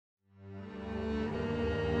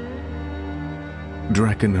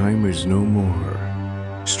Drakkenheim is no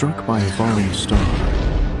more. Struck by a falling star,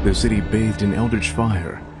 the city bathed in eldritch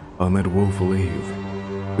fire on that woeful eve.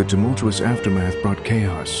 The tumultuous aftermath brought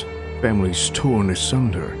chaos, families torn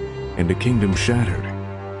asunder, and a kingdom shattered.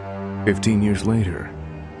 15 years later,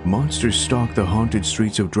 monsters stalk the haunted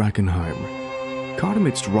streets of Drakkenheim. Caught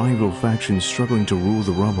amidst rival factions struggling to rule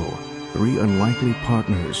the rubble, three unlikely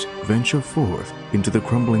partners venture forth into the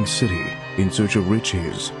crumbling city in search of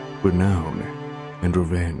riches, renown, and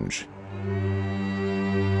revenge.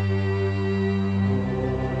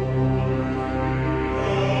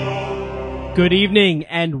 Good evening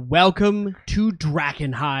and welcome to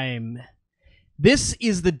Drakkenheim. This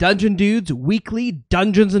is the Dungeon Dudes weekly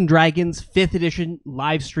Dungeons & Dragons 5th edition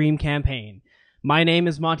live stream campaign. My name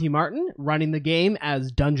is Monty Martin, running the game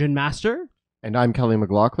as Dungeon Master. And I'm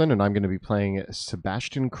McLaughlin, and I'm going to be playing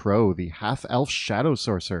Sebastian Crow, the half-elf shadow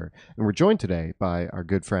sorcerer. And we're joined today by our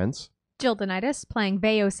good friends Jill Denitis playing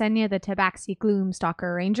Veosenia, the Tabaxi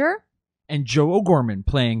Gloomstalker Ranger. And Joe O'Gorman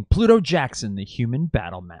playing Pluto Jackson, the Human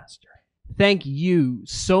Battle Master. Thank you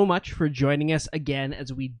so much for joining us again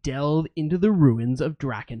as we delve into the ruins of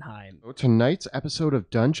Drakkenheim. Tonight's episode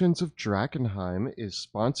of Dungeons of Drakkenheim is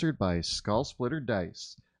sponsored by Skull Splitter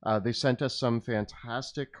Dice. They sent us some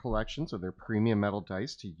fantastic collections of their premium metal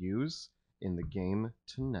dice to use in the game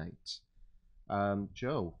tonight.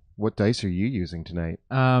 Joe, what dice are you using tonight?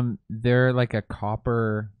 They're like a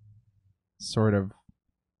copper sort of,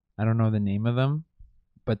 I don't know the name of them,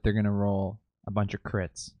 but they're going to roll a bunch of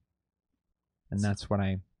crits. And that's what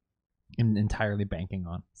I am entirely banking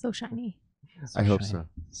on. So shiny. I hope so.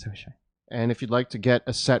 So shiny. And if you'd like to get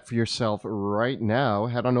a set for yourself right now,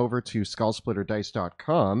 head on over to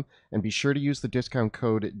skullsplitterdice.com and be sure to use the discount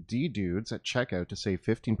code DDUDES at checkout to save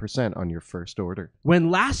 15% on your first order. When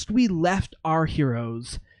last we left our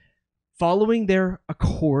heroes, following their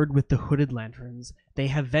accord with the Hooded Lanterns, they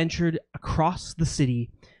have ventured across the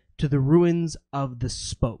city to the ruins of the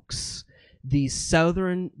Spokes, the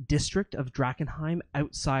southern district of Drakkenheim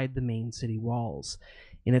outside the main city walls.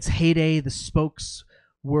 In its heyday, the Spokes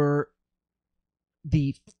were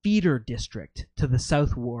the feeder district to the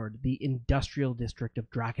South Ward, the industrial district of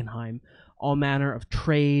Drakkenheim. All manner of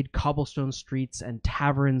trade, cobblestone streets, and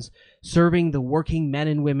taverns serving the working men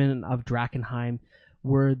and women of Drakkenheim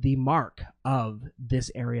were the mark of this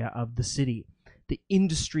area of the city, the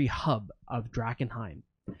industry hub of Drakkenheim.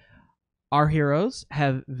 Our heroes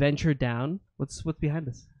have ventured down. What's behind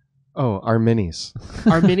us? Oh, our minis.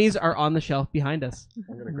 Our minis are on the shelf behind us.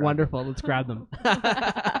 Wonderful. Let's grab them.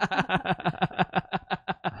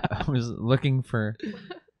 I was looking for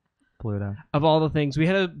Pluto. Of all the things, we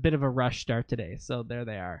had a bit of a rush start today, so there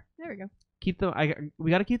they are. There we go. Keep them. We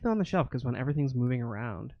got to keep them on the shelf because when everything's moving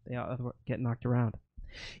around, they all get knocked around.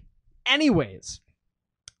 Anyways,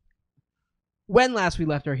 when last we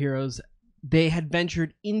left our heroes, they had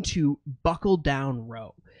ventured into Buckle Down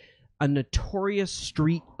Row, a notorious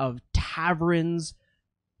street of taverns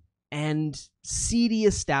and seedy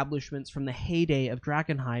establishments from the heyday of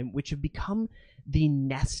Drakkenheim, which have become the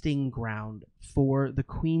nesting ground for the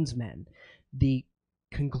Queensmen, the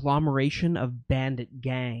conglomeration of bandit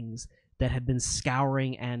gangs that had been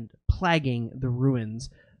scouring and plaguing the ruins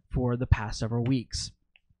for the past several weeks.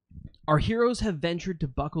 Our heroes have ventured to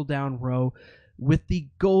Buckle Down Row with the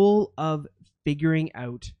goal of figuring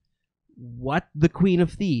out what the Queen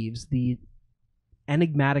of Thieves, the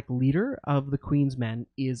enigmatic leader of the Queen's Men,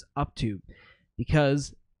 is up to,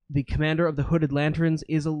 because the commander of the Hooded Lanterns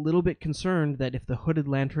is a little bit concerned that if the Hooded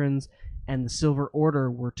Lanterns and the Silver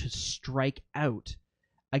Order were to strike out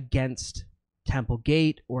against Temple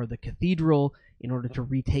Gate or the Cathedral in order to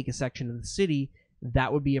retake a section of the city,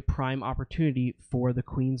 that would be a prime opportunity for the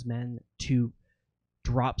Queen's Men to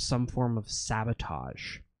drop some form of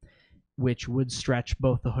sabotage, which would stretch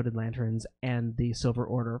both the Hooded Lanterns and the Silver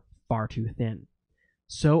Order far too thin.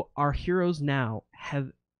 So our heroes now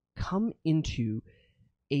have come into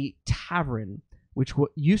a tavern which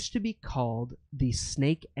used to be called the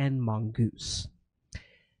Snake and Mongoose.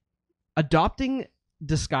 Adopting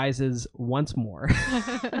disguises once more,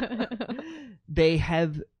 they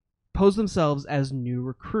have posed themselves as new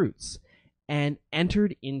recruits and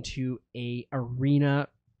entered into a arena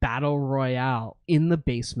battle royale in the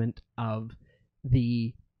basement of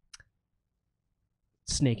the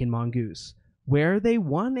Snake and Mongoose, where they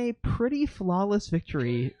won a pretty flawless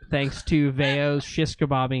victory thanks to Veo's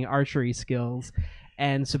shish-kebabbing archery skills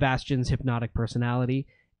and Sebastian's hypnotic personality,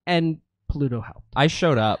 and Pluto helped. I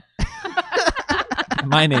showed up.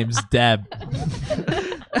 My name's Deb.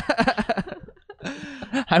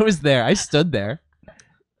 I was there. I stood there.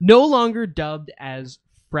 No longer dubbed as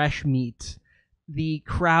fresh meat, the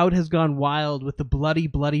crowd has gone wild with the bloody,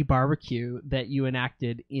 bloody barbecue that you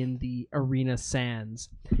enacted in the arena sands.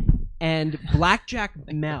 And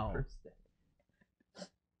Blackjack Mel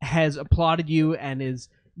has applauded you and is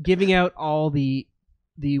giving out all the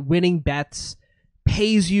winning bets,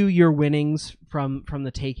 pays you your winnings from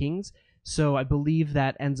the takings. So I believe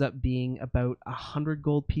that ends up being about 100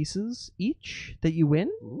 gold pieces each that you win.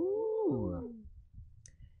 Ooh.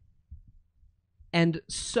 And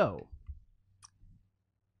so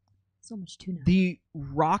much tuna. the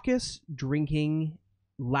raucous drinking,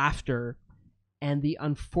 laughter, and the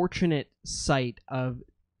unfortunate sight of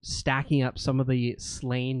stacking up some of the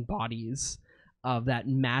slain bodies of that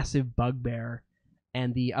massive bugbear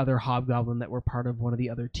and the other hobgoblin that were part of one of the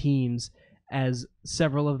other teams, as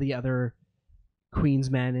several of the other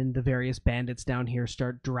Queensmen and the various bandits down here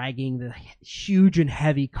start dragging the huge and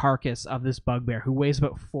heavy carcass of this bugbear, who weighs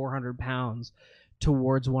about 400 pounds,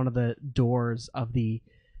 towards one of the doors of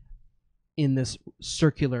in this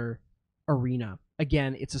circular arena.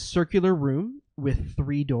 Again, it's a circular room with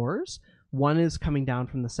 3 doors. One is coming down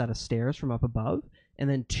from the set of stairs from up above, and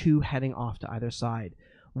then 2 heading off to either side.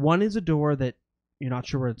 One is a door that you're not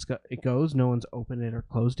sure where it goes. No one's opened it or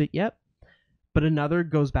closed it yet. But another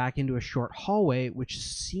goes back into a short hallway, which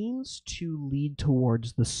seems to lead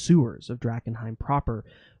towards the sewers of Drakkenheim proper,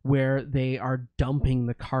 where they are dumping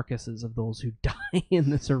the carcasses of those who die in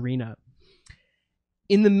this arena.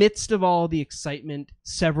 In the midst of all the excitement,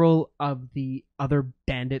 several of the other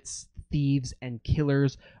bandits, thieves, and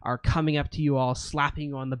killers are coming up to you all, slapping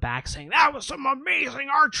you on the back, saying, "That was some amazing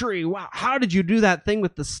archery! Wow, how did you do that thing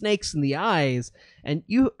with the snakes in the eyes?" And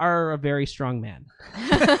you are a very strong man.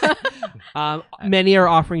 Many are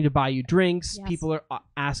offering to buy you drinks. Yes. People are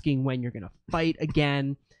asking when you're going to fight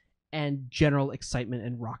again, and general excitement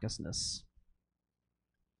and raucousness.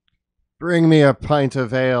 Bring me a pint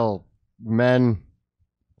of ale, men.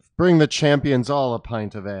 Bring the champions all a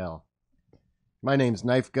pint of ale. My name's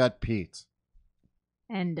Knife Gut Pete.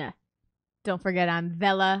 And don't forget, I'm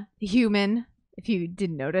Vela, the human. If you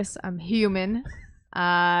didn't notice, I'm human.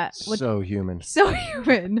 So human. So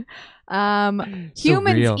human. So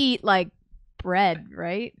Humans real. eat like bread,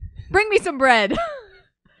 right? Bring me some bread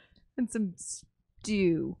and some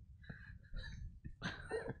stew.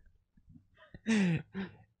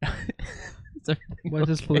 What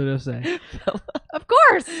does Pluto say? Of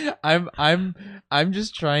course. I'm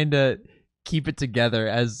just trying to keep it together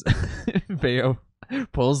as Bayo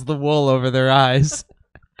pulls the wool over their eyes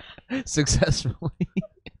successfully.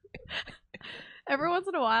 Every once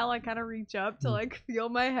in a while, I kind of reach up to like feel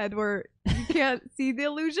my head where you can't see the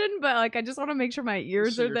illusion, but like I just want to make sure my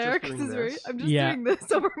ears So are you're there just because doing it's very. this? I'm just Yeah. doing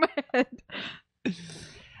this over my head.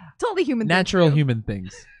 Totally human. thing to Natural do. human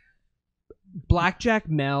things. Blackjack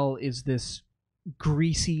Mel is this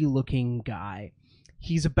greasy looking guy.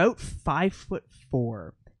 He's about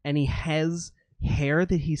 5'4", and he has hair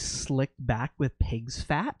that he's slicked back with pig's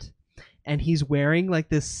fat, and he's wearing like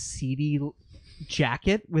this seedy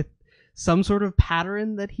jacket with some sort of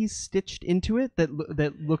pattern that he's stitched into it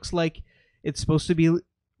that looks like it's supposed to be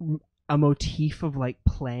a motif of like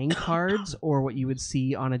playing cards or what you would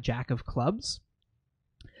see on a jack of clubs.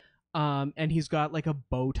 And he's got like a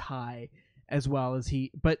bow tie as well as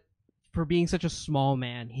but for being such a small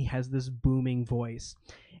man, he has this booming voice.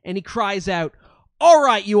 And he cries out, "All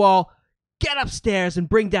right, you all, get upstairs and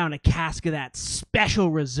bring down a cask of that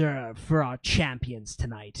special reserve for our champions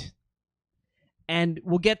tonight. And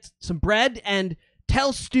we'll get some bread and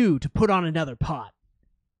tell Stu to put on another pot."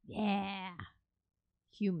 Yeah.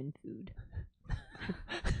 Human food.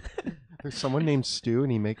 There's someone named Stu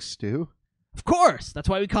and he makes stew? Of course, that's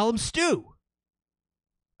why we call him Stu.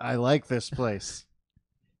 I like this place.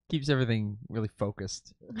 Keeps everything really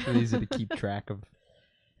focused. It's really easy to keep track of.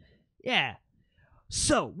 Yeah.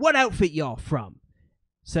 So, what outfit y'all from?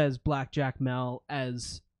 Says Blackjack Mel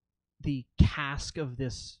as the cask of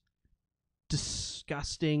this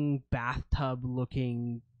disgusting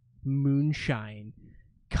bathtub-looking moonshine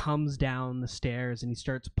comes down the stairs, and he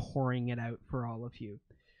starts pouring it out for all of you.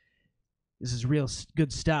 This is real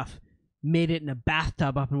good stuff. Made it in a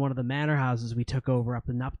bathtub up in one of the manor houses we took over up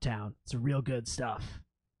in Uptown. It's real good stuff.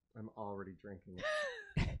 I'm already drinking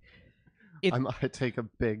It- I take a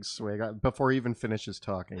big swig. Before he even finishes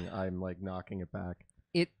talking, I'm like knocking it back.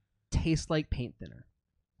 It tastes like paint thinner.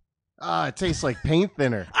 Ah, it tastes like paint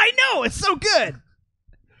thinner. I know, it's so good.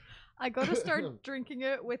 I go to start drinking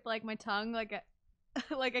it with like my tongue, like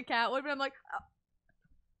a cat would, but I'm like,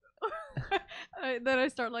 then I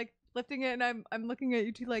start like lifting it, and I'm looking at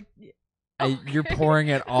you two like. You're pouring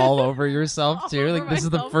it all over yourself All too. over Like this is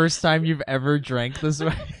the myself. first time you've ever drank this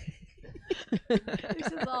way. This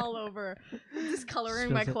is all over. I'm just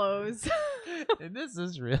coloring my clothes. This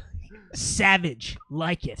is really. Savage.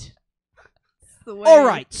 Like it. It's the way. All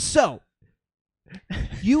right, so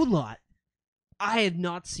you lot, I had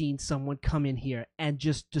not seen someone come in here and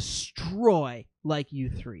just destroy like you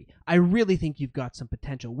three. I really think you've got some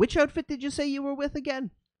potential. Which outfit did you say you were with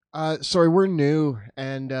again? Sorry, we're new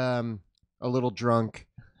and a little drunk,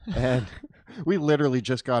 and we literally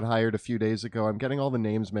just got hired a few days ago. I'm getting all the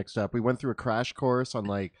names mixed up. We went through a crash course on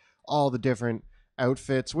like all the different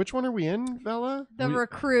outfits. Which one are we in, Vela? The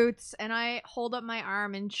recruits, and I hold up my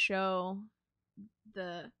arm and show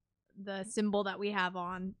the symbol that we have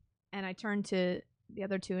on, and I turn to the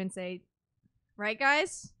other two and say, "Right,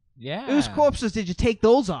 guys?" Yeah. Whose corpses did you take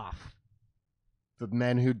those off? The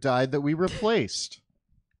men who died that we replaced.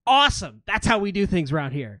 Awesome. That's how we do things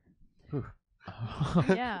around here.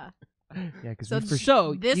 Yeah. Yeah, because So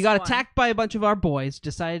So This you got one. attacked by a bunch of our boys,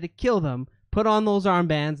 decided to kill them, put on those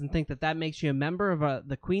armbands, and think that makes you a member of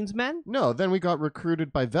the Queen's Men? No, then we got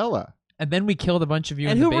recruited by Vela. and then we killed a bunch of you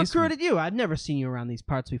And in the who basement. recruited you? I've never seen you around these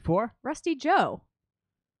parts before. Rusty Joe.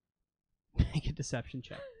 Make a deception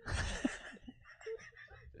check.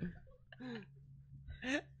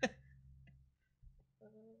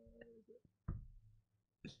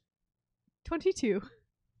 22.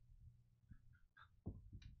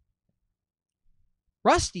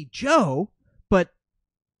 Rusty Joe? But,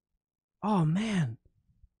 oh man,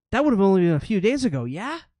 that would have only been a few days ago,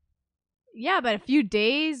 yeah? Yeah, but a few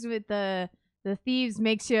days with the thieves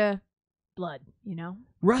makes you blood, you know?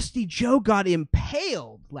 Rusty Joe got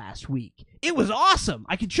impaled last week. It was awesome.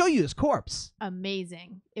 I could show you his corpse.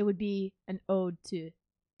 Amazing. It would be an ode to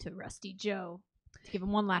Rusty Joe. To give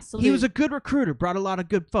him one last salute. He was a good recruiter, brought a lot of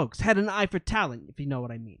good folks, had an eye for talent, if you know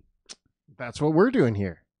what I mean. That's what we're doing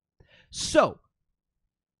here. So,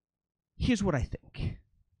 here's what I think.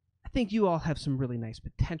 I think you all have some really nice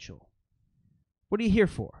potential. What are you here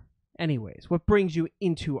for? Anyways, what brings you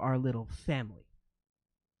into our little family?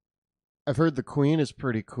 I've heard the Queen is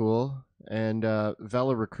pretty cool, and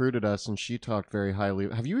Vela recruited us, and she talked very highly.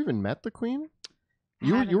 Have you even met the Queen?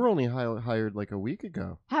 You Haven't. were only hired like a week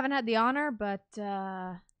ago. Haven't had the honor, but,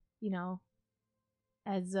 you know,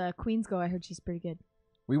 as queens go, I heard she's pretty good.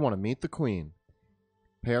 We want to meet the Queen.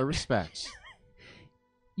 Pay our respects.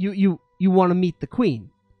 You want to meet the Queen?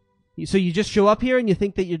 So you just show up here and you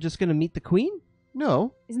think that you're just going to meet the Queen?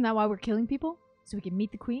 No. Isn't that why we're killing people? So we can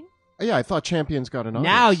meet the queen? Yeah, I thought champions got an honor.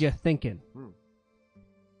 Now you're thinking. Hmm.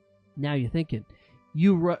 Now you're thinking.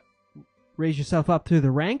 You raise yourself up through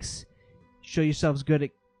the ranks, show yourselves good at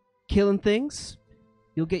killing things,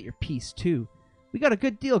 you'll get your piece too. We got a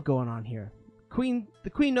good deal going on here. The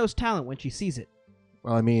Queen knows talent when she sees it.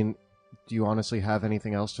 Well, I mean, do you honestly have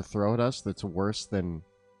anything else to throw at us that's worse than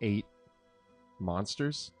 8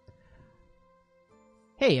 monsters?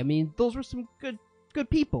 Hey, I mean, those were some good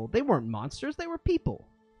people. They weren't monsters, they were people.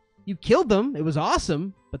 You killed them, it was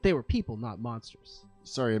awesome, but they were people, not monsters.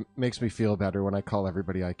 Sorry, it makes me feel better when I call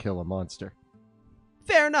everybody I kill a monster.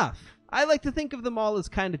 Fair enough. I like to think of them all as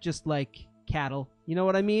kind of just like cattle. You know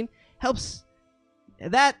what I mean? Helps.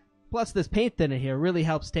 That, plus this paint thinner here, really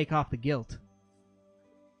helps take off the guilt.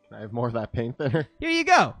 Can I have more of that paint thinner? Here you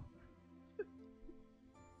go.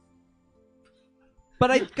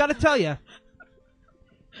 But I gotta tell you,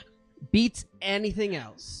 beats anything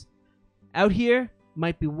else. Out here,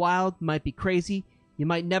 might be wild, might be crazy. You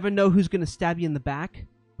might never know who's gonna stab you in the back.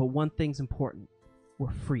 But one thing's important.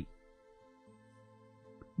 We're free.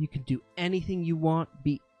 You can do anything you want,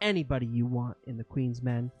 be anybody you want in the Queen's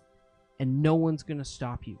Men, and no one's gonna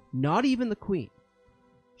stop you. Not even the Queen.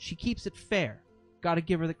 She keeps it fair. Gotta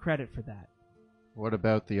give her the credit for that. What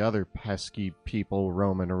about the other pesky people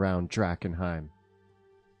roaming around Drakkenheim?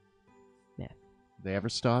 Yeah. They ever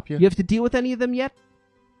stop you? You have to deal with any of them yet?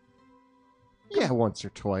 Yeah, once or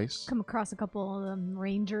twice. Come across a couple of them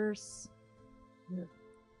rangers.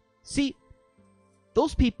 See,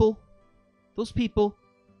 those people,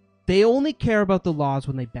 they only care about the laws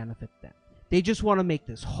when they benefit them. They just want to make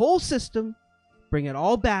this whole system, bring it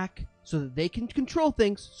all back, so that they can control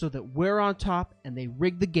things, so that we're on top, and they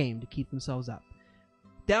rig the game to keep themselves up.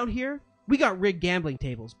 Down here, we got rigged gambling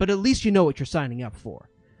tables, but at least you know what you're signing up for.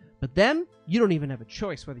 But them, you don't even have a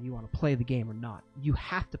choice whether you want to play the game or not. You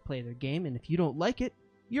have to play their game, and if you don't like it,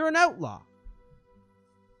 you're an outlaw.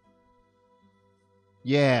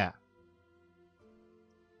 Yeah.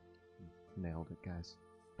 Nailed it, guys.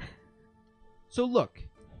 So look,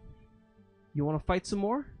 you want to fight some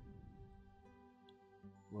more?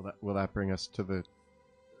 Will that bring us to the...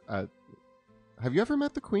 have you ever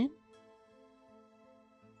met the Queen?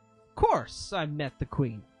 Of course, I met the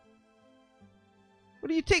Queen. What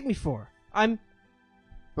do you take me for? I'm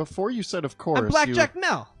Before you said, of course, Blackjack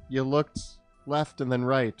Mel. you looked left and then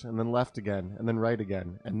right and then left again and then right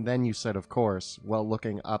again. And then you said, of course, while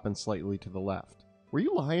looking up and slightly to the left. Were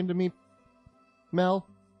you lying to me, Mel?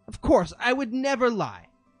 Of course, I would never lie.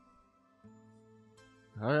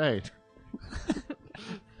 All right.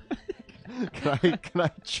 Can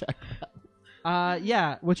I check that?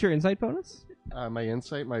 Yeah. What's your insight bonus? My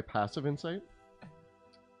insight, my passive insight,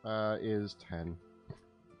 is 10.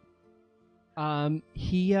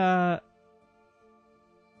 He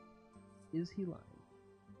is he lying?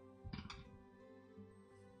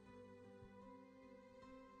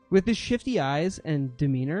 With his shifty eyes and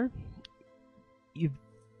demeanor,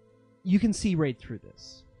 you can see right through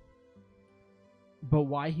this. But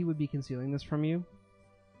why he would be concealing this from you,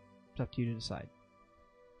 it's up to you to decide.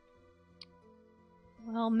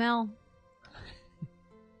 Well, Mel.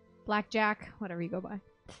 Blackjack, whatever you go by.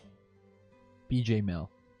 BJ Mill.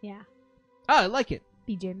 Yeah, Oh, I like it.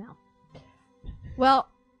 BJ Mel. Well,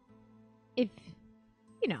 if,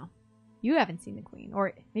 you haven't seen the Queen,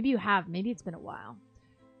 or maybe you have, maybe it's been a while.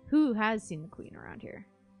 Who has seen the Queen around here?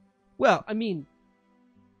 Well, I mean,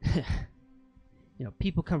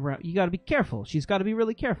 people come around. You got to be careful. She's got to be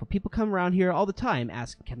really careful. People come around here all the time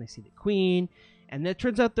asking, can they see the Queen? And it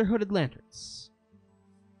turns out they're hooded lanterns.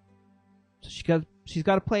 So she's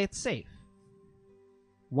got to play it safe.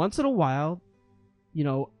 Once in a while,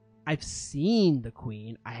 I've seen the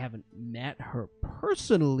Queen. I haven't met her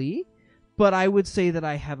personally, but I would say that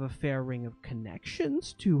I have a fair ring of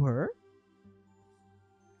connections to her.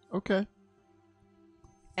 Okay.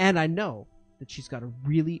 And I know that she's got a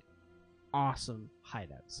really awesome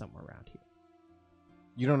hideout somewhere around here.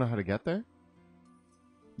 You don't know how to get there?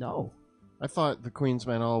 No. I thought the Queen's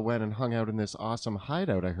men all went and hung out in this awesome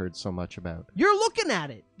hideout I heard so much about. You're looking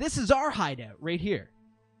at it. This is our hideout right here.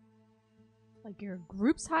 Like your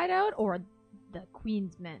group's hideout or the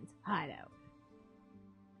Queen's men's hideout?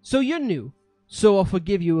 So you're new, so I'll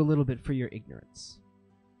forgive you a little bit for your ignorance.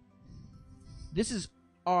 This is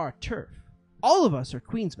our turf. All of us are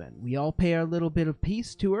Queen's men. We all pay our little bit of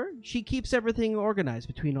piece to her. She keeps everything organized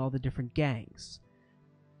between all the different gangs.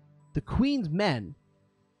 The Queen's men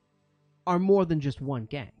are more than just one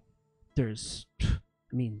gang. There's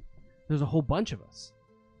a whole bunch of us.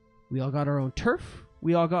 We all got our own turf.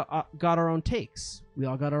 We all got our own takes. We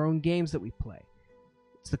all got our own games that we play.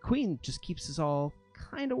 It's the Queen just keeps us all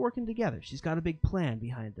kind of working together. She's got a big plan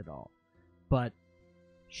behind it all. But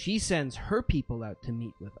she sends her people out to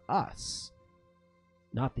meet with us,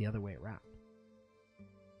 not the other way around.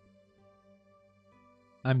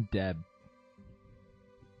 I'm Deb.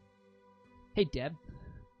 Hey, Deb.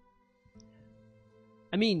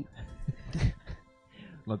 I mean,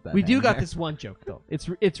 Let that we do hang got there. this one joke though.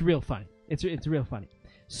 It's real funny. It's real funny.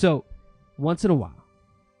 So, once in a while,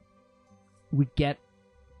 we get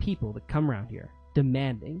people that come around here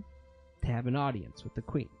demanding to have an audience with the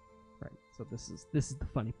Queen, right? So this is the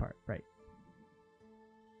funny part, right?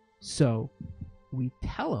 So we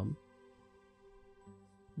tell them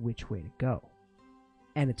which way to go,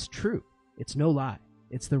 and it's true. It's no lie.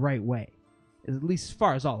 It's the right way, at least as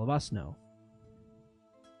far as all of us know.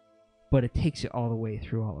 But it takes you all the way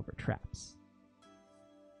through all of her traps.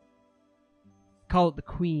 Call it the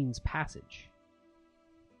Queen's Passage.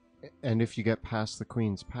 And if you get past the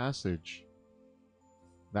Queen's Passage,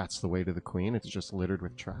 that's the way to the Queen? It's just littered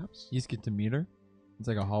with traps? You just get to meet her. It's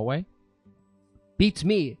like a hallway. Beats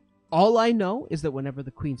me. All I know is that whenever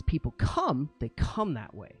the Queen's people come, they come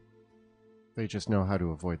that way. They just know how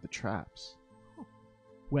to avoid the traps.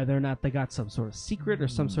 Whether or not they got some sort of secret or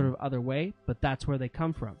some sort of other way, but that's where they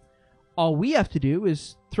come from. All we have to do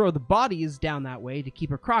is throw the bodies down that way to keep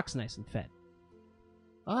her crocs nice and fed.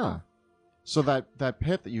 Ah. So that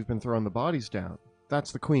pit that you've been throwing the bodies down,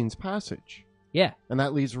 that's the Queen's Passage. Yeah. And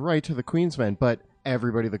that leads right to the Queen's men, but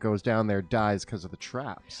everybody that goes down there dies because of the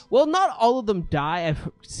traps. Well, not all of them die. I've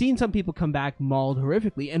seen some people come back mauled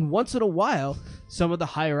horrifically, and once in a while, some of the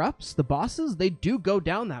higher-ups, the bosses, they do go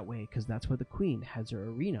down that way, because that's where the Queen has her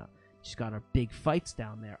arena. She's got her big fights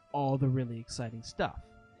down there, all the really exciting stuff.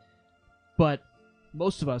 But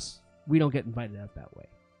most of us, we don't get invited out that way.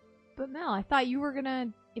 But Mel, I thought you were gonna,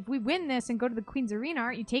 if we win this and go to the Queen's Arena,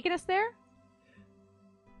 aren't you taking us there?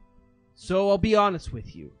 So I'll be honest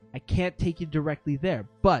with you. I can't take you directly there,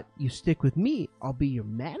 but you stick with me, I'll be your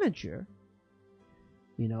manager.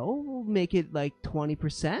 We'll make it like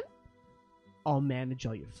 20%. I'll manage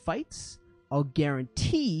all your fights. I'll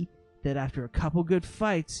guarantee that after a couple good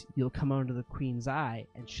fights, you'll come under the Queen's eye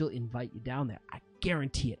and she'll invite you down there. I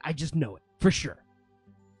guarantee it. I just know it. For sure.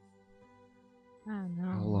 I don't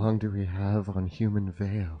know. How long do we have on Human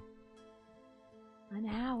Veil? An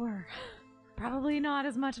hour. Probably not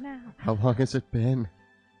as much now. How long has it been?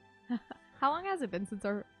 How long has it been since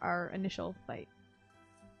our initial fight?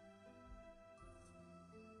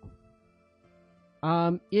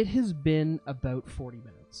 It has been about 40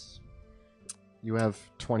 minutes. You have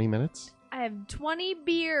 20 minutes? I have 20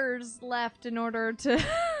 beers left in order to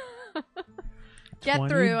get 20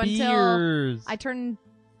 through beers.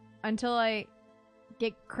 until I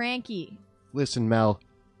get cranky. Listen, Mel.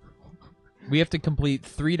 We have to complete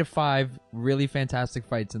 3 to 5 really fantastic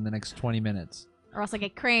fights in the next 20 minutes. Or else I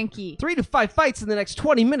get cranky. 3 to 5 fights in the next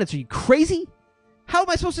 20 minutes. Are you crazy? How am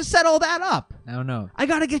I supposed to set all that up? I don't know. I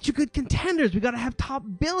gotta get you good contenders. We gotta have top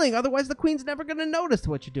billing. Otherwise, the queen's never gonna notice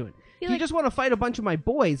what you're doing. If you just want to fight a bunch of my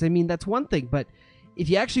boys, I mean, that's one thing. But if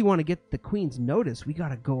you actually want to get the queen's notice, we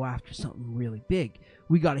gotta go after something really big.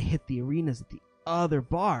 We gotta hit the arenas at the other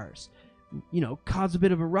bars. You know, cause a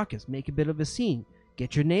bit of a ruckus, make a bit of a scene,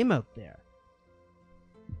 get your name out there.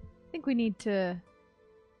 I think we need to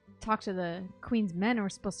talk to the queen's men who are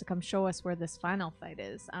supposed to come show us where this final fight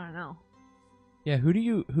is. I don't know. Yeah, who do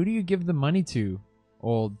you give the money to,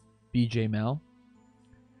 old BJ Mel?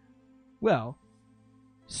 Well,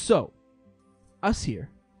 so, us here,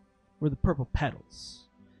 we're the Purple Petals.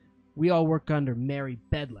 We all work under Mary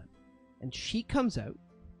Bedlam, and she comes out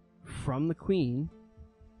from the Queen,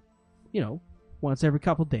 you know, once every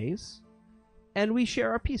couple days, and we share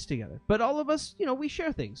our piece together. But all of us, you know, we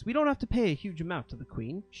share things. We don't have to pay a huge amount to the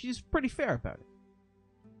Queen. She's pretty fair about it.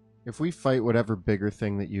 If we fight whatever bigger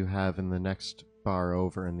thing that you have in the next bar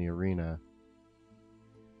over in the arena,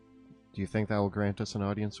 do you think that will grant us an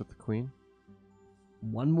audience with the Queen?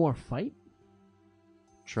 One more fight?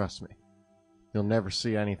 Trust me. You'll never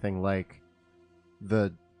see anything like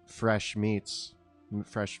the fresh meats.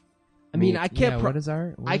 Fresh I mean, meat. I can't... Yeah, what is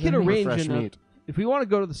our... what I is can our name? arrange fresh enough... meat. If we want to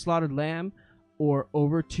go to the Slaughtered Lamb or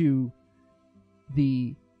over to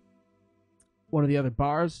the one of the other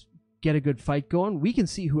bars, get a good fight going, we can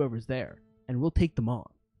see whoever's there, and we'll take them on.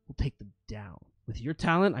 We'll take them down. With your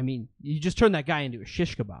talent, I mean, you just turn that guy into a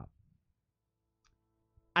shish kebab.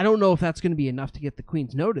 I don't know if that's going to be enough to get the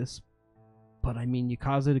Queen's notice, but I mean, you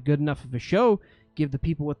cause it a good enough of a show, give the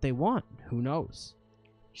people what they want. Who knows?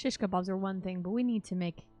 Shish kebabs are one thing, but we need to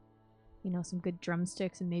make, you know, some good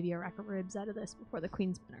drumsticks and maybe a rack of ribs out of this before the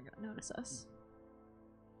queen's men are going to notice us.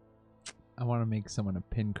 I want to make someone a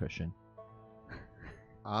pincushion.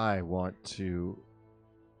 I want to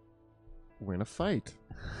win a fight.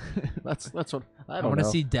 That's what I I don't want to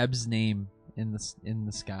know. see Deb's name in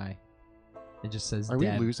the sky. It just says Are we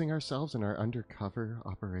Deb. losing ourselves in our undercover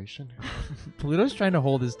operation? Pluto's trying to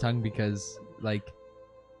hold his tongue because, like,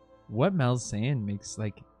 what Mel's saying makes,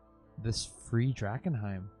 like, this free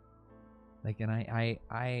Drakkenheim. Like, and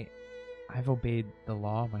I've obeyed the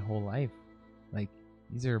law my whole life. Like,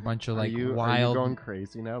 these are a bunch of, like, are you wild... going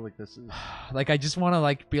crazy now? Like, this is like, I just want to,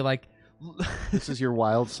 like, be like... this is your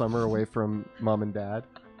wild summer away from mom and dad?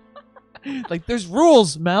 Like, there's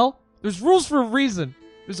rules, Mel. There's rules for a reason.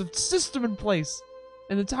 There's a system in place.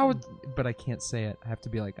 And it's how it... But I can't say it. I have to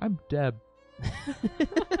be like, I'm Deb.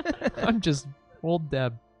 I'm just old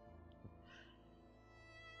Deb.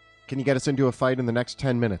 Can you get us into a fight in the next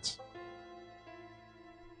 10 minutes?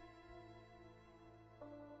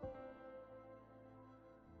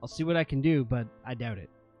 I'll see what I can do, but I doubt it.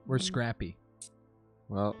 We're scrappy.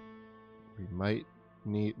 Well, we might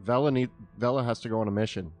need... Vela has to go on a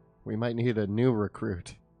mission. We might need a new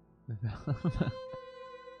recruit.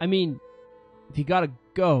 I mean, if you gotta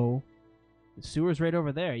go, the sewer's right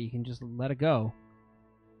over there. You can just let it go.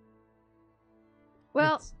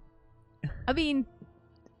 Well, It's- I mean,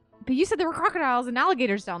 but you said there were crocodiles and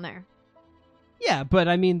alligators down there. Yeah, but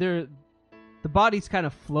I mean, the bodies kind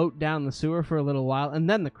of float down the sewer for a little while, and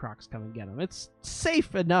then the crocs come and get them. It's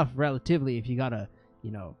safe enough, relatively, if you gotta,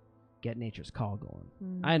 you know, get nature's call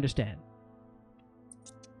going. I understand.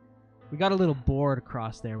 We got a little board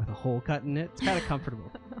across there with a hole cut in it. It's kind of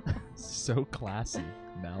comfortable. So classy,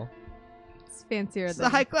 Mel. It's fancier It's than a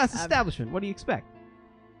high-class establishment. What do you expect?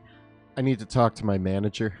 I need to talk to my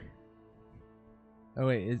manager. Oh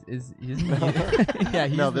wait, isn't he? Yeah,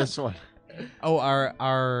 he's no, the- this one. Oh,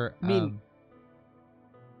 our. I mean,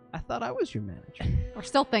 I thought I was your manager. We're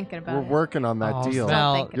still thinking about We're it. working on that Oh, deal.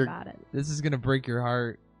 Val, Still thinking you're- about it. this is gonna break your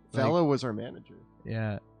heart. Vela was our manager.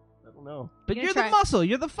 Yeah. I don't know. But You're you're gonna the try- muscle.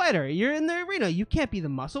 You're the fighter. You're in the arena. You can't be the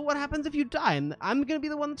muscle. What happens if you die? And I'm going to be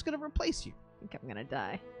the one that's going to replace you. I think I'm gonna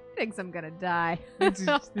die. I think I'm gonna die. Thinks he's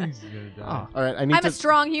gonna die. Oh, All right, I need I'm to... a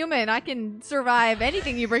strong human. I can survive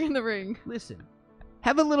anything you bring in the ring. listen.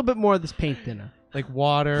 Have a little bit more of this paint thinner. Like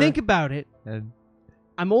water. Think about it. And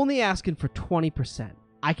I'm only asking for 20%.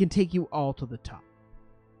 I can take you all to the top.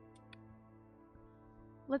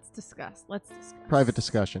 Let's discuss. Private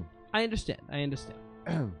discussion. I understand.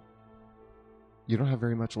 You don't have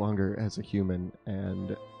very much longer as a human,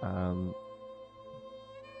 and I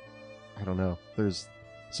don't know.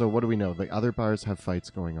 So what do we know? The other bars have fights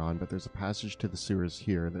going on, but there's a passage to the sewers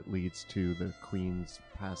here that leads to the Queen's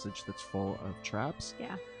passage that's full of traps.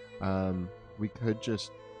 Yeah. We could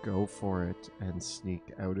just go for it and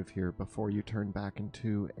sneak out of here before you turn back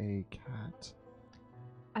into a cat.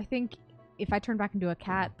 I think if I turn back into a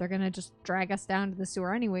cat, they're gonna just drag us down to the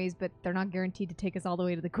sewer anyways, but they're not guaranteed to take us all the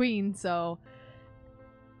way to the Queen, so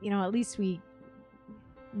at least we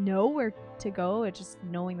know where to go. It's just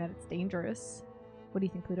knowing that it's dangerous. What do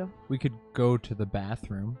you think, Pluto? We could go to the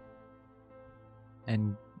bathroom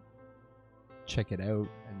and check it out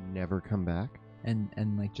And never come back?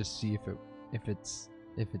 and like just see if it's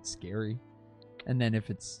scary. And then if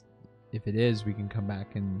it is, we can come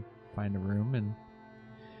back and find a room and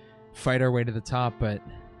fight our way to the top. But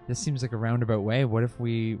this seems like a roundabout way. What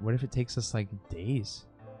if it takes us like days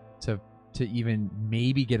to even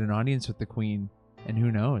maybe get an audience with the Queen, and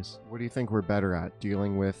who knows? What do you think we're better at?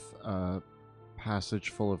 Dealing with a passage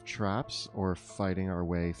full of traps or fighting our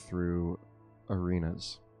way through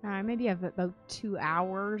arenas? I maybe have about 2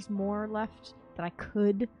 hours more left that I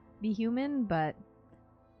could be human, but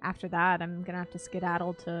after that, I'm gonna have to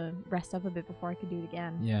skedaddle to rest up a bit before I can do it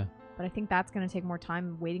again. Yeah. But I think that's gonna take more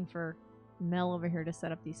time waiting for Mel over here to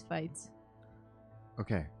set up these fights.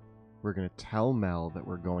 Okay. We're going to tell Mel that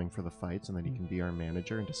we're going for the fights and that he can be our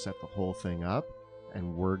manager and to set the whole thing up.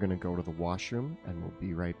 And we're going to go to the washroom and we'll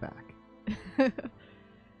be right back.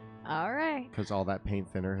 All right. Because all that paint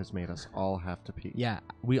thinner has made us all have to pee. Yeah,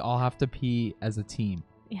 we all have to pee as a team.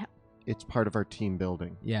 Yeah. It's part of our team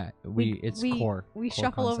building. Yeah, it's we core. We core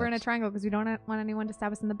shuffle over in a concepts. triangle because we don't want anyone to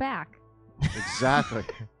stab us in the back. Exactly.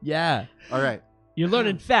 Yeah. All right. You're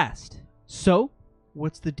learning fast. So,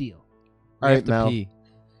 what's the deal? All We right, have to Mel. pee.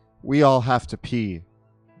 We all have to pee.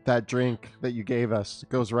 That drink that you gave us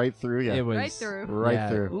goes right through you. It was Right through. Right yeah. A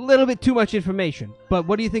through. little bit too much information, but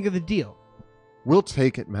what do you think of the deal? We'll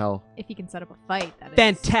take it, Mel. If you can set up a fight, that is.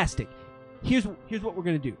 Fantastic. Here's what we're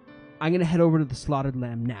gonna do. I'm gonna head over to the slaughtered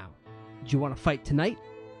lamb now. Do you want to fight tonight?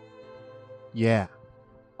 Yeah.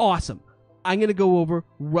 Awesome. I'm gonna go over,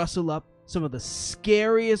 rustle up some of the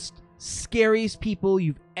scariest people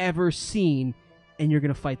you've ever seen, and you're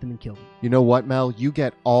gonna fight them and kill them. You know what, Mel? You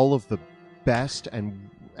get all of the best and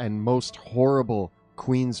most horrible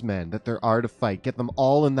Queensmen that there are to fight. Get them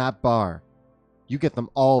all in that bar. You get them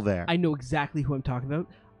all there. I know exactly who I'm talking about.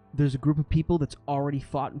 There's a group of people that's already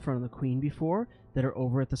fought in front of the Queen before that are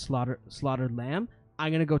over at the slaughtered lamb.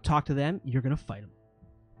 I'm gonna go talk to them. You're gonna fight them.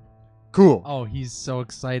 Cool. Oh, he's so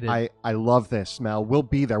excited. I love this, Mel. We'll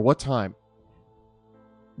be there. What time?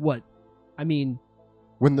 What? I mean,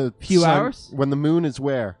 When the Few sun- hours? When the moon is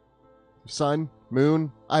where? Sun?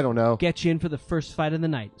 Moon? I don't know. get you in for the first fight of the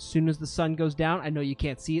night. As soon as the sun goes down, I know you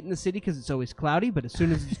can't see it in the city because it's always cloudy, but as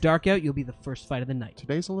soon as it's dark out, you'll be the first fight of the night.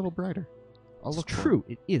 Today's a little brighter. I'll It's look for it. true.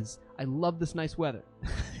 It is. I love this nice weather.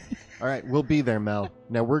 All right, we'll be there, Mel.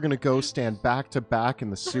 Now we're going to go stand back to back in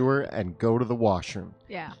the sewer and go to the washroom.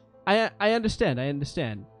 Yeah. I understand.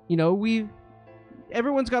 You know,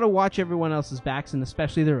 everyone's got to watch everyone else's backs, and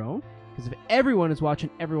especially their own. Because if everyone is watching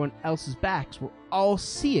everyone else's backs, we'll all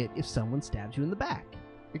see it if someone stabs you in the back.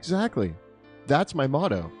 Exactly. That's my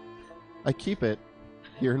motto. I keep it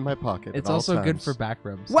here in my pocket. it's at all also good times. for back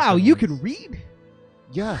rubs. Wow, you can read?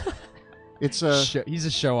 Yeah. It's He's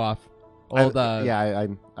a show off. I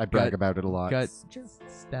brag gut- about it a lot. Gut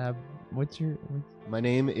stab. What's My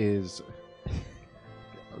name is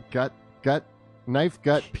Knife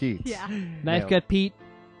Gut Pete. Yeah. Knife Nailed. Gut Pete,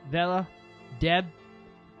 Vela, Deb,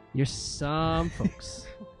 you're some folks.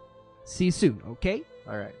 See you soon, okay?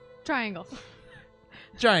 All right. Triangle.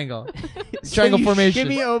 triangle? So Triangle you formation.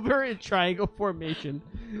 Shimmy over in triangle formation.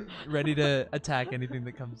 Ready to attack anything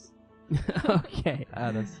that comes Okay.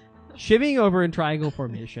 at us. Shimmying over in triangle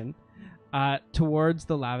formation towards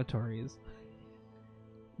the lavatories.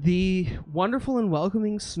 The wonderful and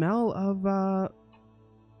welcoming smell of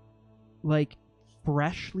like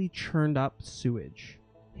freshly churned up sewage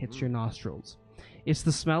hits your nostrils. It's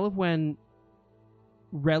the smell of when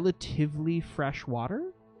relatively fresh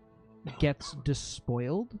water gets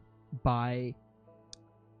despoiled by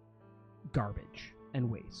garbage and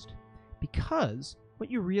waste. Because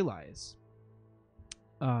what you realize,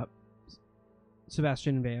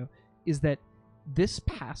 Sebastian and Veo, is that this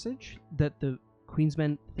passage that the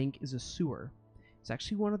Queensmen think is a sewer is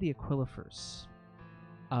actually one of the aquifers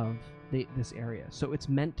of this area. So it's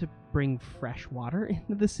meant to bring fresh water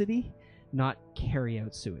into the city, not carry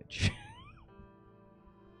out sewage.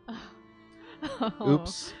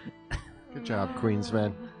 Oops. Good job,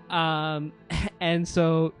 Queensman. And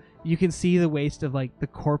so you can see the waste of like the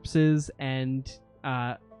corpses and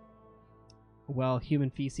human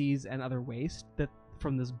feces and other waste that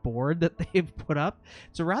from this board that they've put up.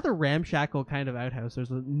 It's a rather ramshackle kind of outhouse. There's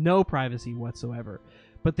no privacy whatsoever.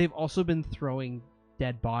 But they've also been throwing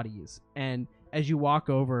dead bodies. And as you walk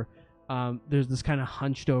over, there's this kind of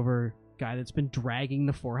hunched over guy that's been dragging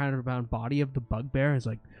the 400-pound body of the bugbear. He's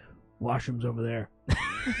like, washrooms over there.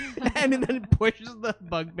 And then pushes the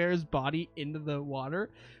bugbear's body into the water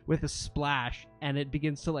with a splash, and it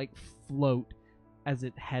begins to like float as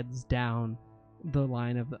it heads down the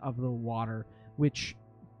line of the water, which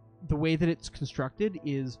the way that it's constructed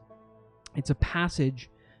is it's a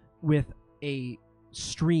passage with a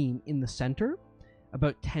stream in the center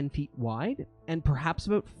about 10 feet wide and perhaps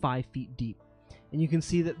about 5 feet deep. And you can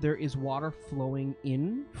see that there is water flowing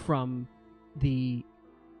in from the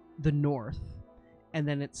north, and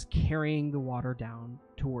then it's carrying the water down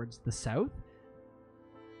towards the south,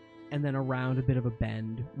 and then around a bit of a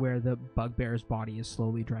bend where the bugbear's body is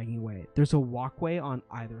slowly dragging away. There's a walkway on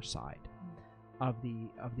either side of the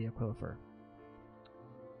aquifer.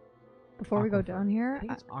 Before we go down I here,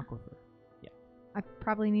 think it's aquifer. I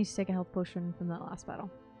probably need to take a health potion from that last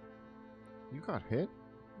battle. You got hit?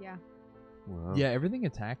 Yeah. Wow. Yeah, everything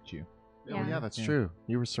attacked you. Oh, Yeah. yeah, that's Yeah. true.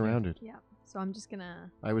 You were surrounded. Yeah. So I'm just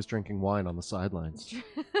gonna I was drinking wine on the sidelines.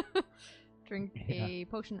 drink Yeah. a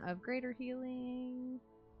potion of greater healing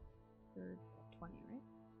for 20, right?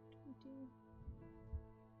 20.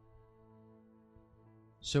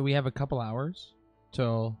 So we have a couple hours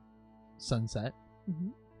till sunset. Mm-hmm.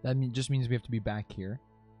 That just means we have to be back here.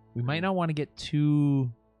 We might not want to get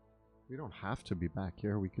too. We don't have to be back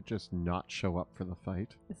here. We could just not show up for the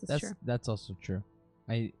fight. This is true. That's also true.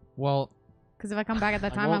 Because if I come back at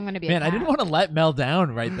that I time, won't- I'm gonna be. Man, a I didn't cat. want to let Mel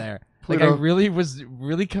down right there. Like Pluto. I really was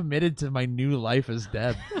committed to my new life as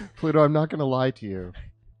Deb. Pluto, I'm not going to lie to you,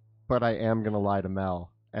 but I am going to lie to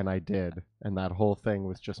Mel, and I did. And that whole thing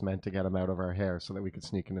was just meant to get him out of our hair so that we could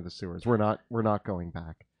sneak into the sewers. We're not going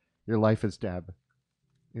back. Your life as Deb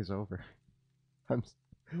is over.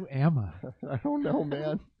 Who am I? I don't know,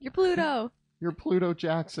 man. You're Pluto. You're Pluto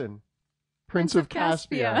Jackson, Prince of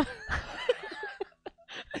Caspia.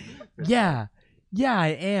 Yeah, I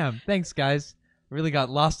am. Thanks, guys. Really got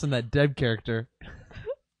lost in that Deb character.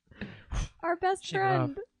 Our best Shake it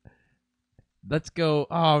off. friend. Let's go.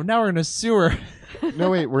 Oh, now we're in a sewer. No,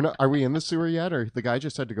 wait, we're not. Are we in the sewer yet? Or the guy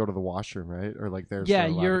just had to go to the washroom, right? Or like there's Yeah,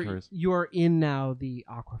 the lavatories? you're in now the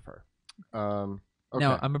aquifer. Okay.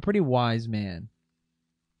 Now, I'm a pretty wise man.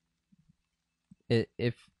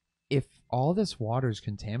 If all this water is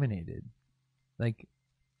contaminated, like,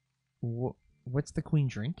 what's the queen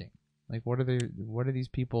drinking? Like, what are these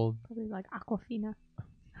people? Probably like Aquafina.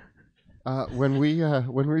 When we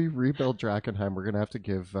rebuild Drakkenheim, we're gonna have to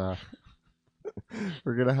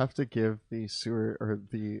give the sewer or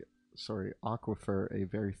the aquifer a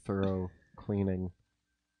very thorough cleaning.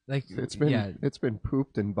 Like, It's been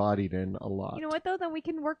pooped and bodied in a lot. You know what though? Then we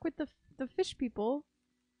can work with the fish people,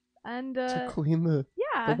 and to clean the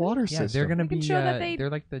yeah, water yeah, system. they're gonna We can be. show that they- They're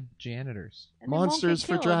like the janitors. and they won't get Monsters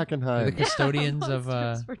for killed. They're Drakkenheim. the custodians of.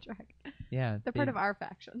 Monsters for Dragon. Yeah, They're part of our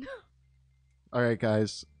faction. All right,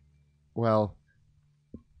 guys. Well,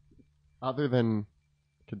 other than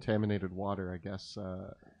contaminated water, I guess.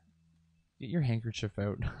 Get your handkerchief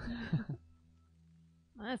out.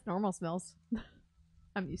 That's normal smells.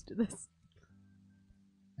 I'm used to this.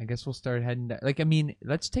 I guess we'll start heading down. Like, I mean,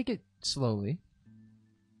 let's take it slowly.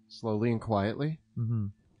 Slowly and quietly. Mm-hmm.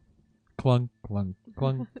 Clunk, clunk,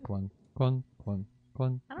 clunk, clunk, clunk, clunk,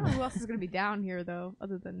 clunk. I don't know who else is gonna be down here though,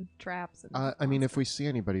 other than traps. And I mean, if we see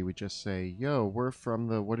anybody, we just say, "Yo, we're from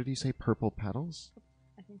the what did he say? Purple Petals."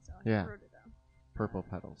 I think so. Yeah. I wrote it down. Purple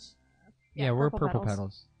Petals. Yeah, we're purple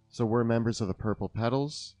petals. So we're members of the Purple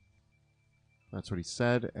Petals. That's what he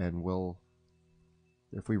said, and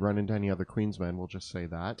if we run into any other Queensmen, we'll just say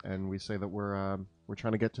that, and we say that we're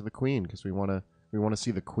trying to get to the Queen because we want to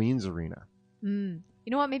see the Queen's arena. You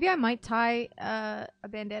know what? Maybe I might tie a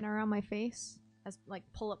bandana around my face, as like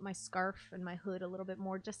pull up my scarf and my hood a little bit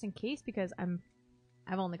more, just in case, because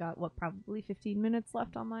I've only got probably 15 minutes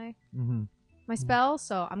left on my Mm-hmm. my spell,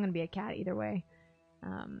 so I'm gonna be a cat either way.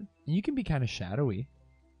 You can be kind of shadowy.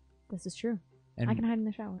 This is true. And I can hide in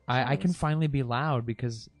the shower. I can shadows. finally be loud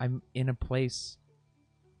because I'm in a place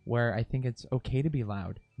where I think it's okay to be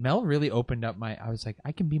loud. Mel really opened up I was like,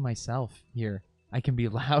 I can be myself here. I can be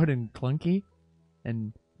loud and clunky,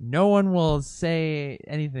 and no one will say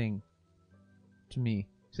anything to me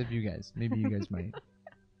except you guys. Maybe you guys might.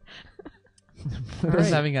 Bill's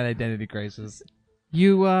having an identity crisis.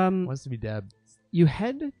 You Wants to be Deb. You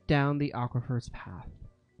head down the aquifer's path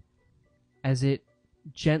as it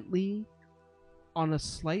gently, on a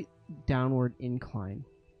slight downward incline,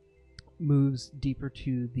 moves deeper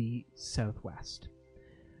to the southwest.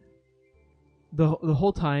 The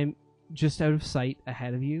whole time, just out of sight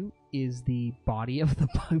ahead of you, is the body of the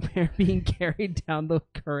bugbear being carried down the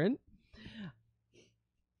current.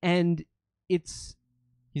 And it's...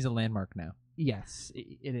 He's a landmark now. Yes,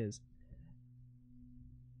 it is.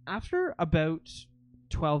 After about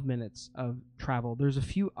 12 minutes of travel, there's a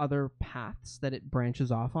few other paths that it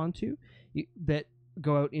branches off onto that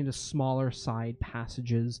go out into smaller side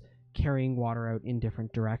passages carrying water out in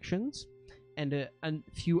different directions, and a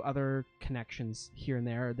few other connections here and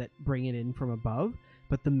there that bring it in from above,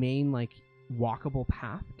 but the main walkable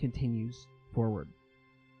path continues forward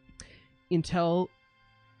until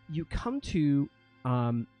you come to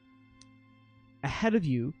ahead of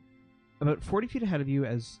you, about 40 feet ahead of you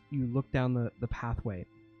as you look down the pathway.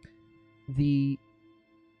 The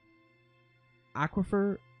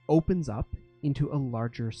aquifer opens up into a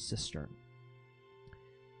larger cistern.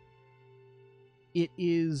 It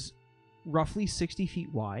is roughly 60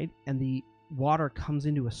 feet wide, and the water comes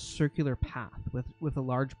into a circular path with a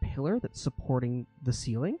large pillar that's supporting the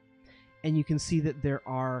ceiling. And you can see that there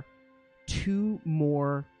are two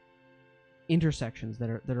more intersections that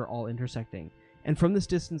are all intersecting. And from this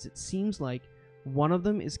distance, it seems like one of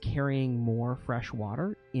them is carrying more fresh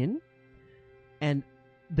water in, and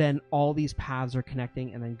then all these paths are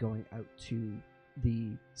connecting and then going out to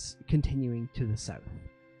continuing to the south.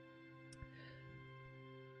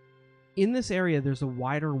 In this area, there's a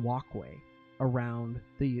wider walkway around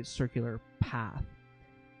the circular path,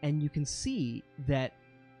 and you can see that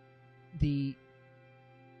the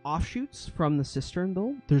offshoots from the cistern,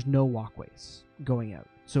 though, there's no walkways going out.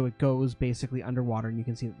 So it goes basically underwater, and you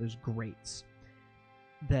can see that there's grates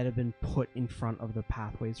that have been put in front of the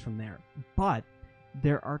pathways from there. But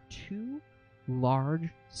there are two large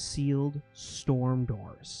sealed storm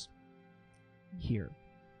doors here.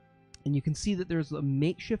 And you can see that there's a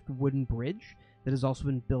makeshift wooden bridge that has also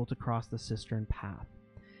been built across the cistern path.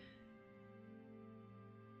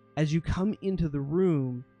 As you come into the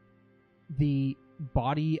room, the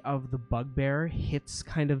body of the bugbear hits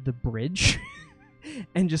kind of the bridge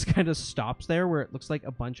and just kind of stops there, where it looks like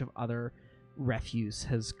a bunch of other refuse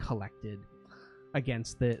has collected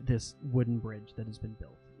against this wooden bridge that has been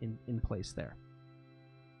built in place there.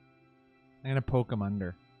 I'm going to poke him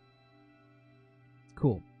under.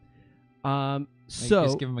 Cool. So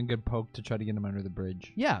just give him a good poke to try to get him under the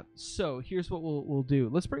bridge. Yeah, so here's what we'll do.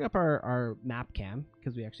 Let's bring up our map cam,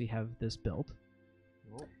 because we actually have this built.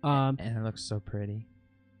 And it looks so pretty.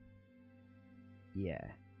 Yeah.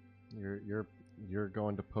 You're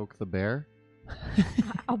going to poke the bear?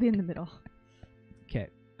 I'll be in the middle. Okay.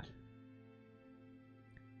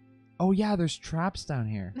 Oh yeah, there's traps down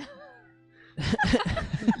here.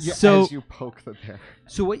 Yeah, So as you poke the bear.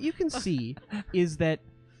 So what you can see is that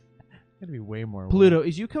Gotta be way more. Pluto, work.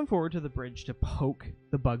 as you come forward to the bridge to poke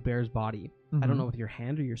the bugbear's body, I don't know, with your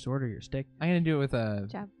hand or your sword or your stick. I'm gonna do it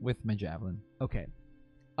with my javelin. Okay.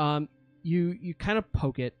 You kind of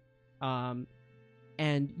poke it, and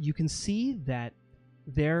you can see that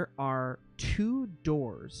there are two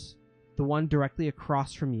doors, the one directly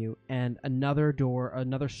across from you, and another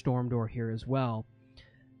storm door here as well.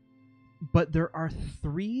 But there are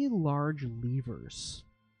three large levers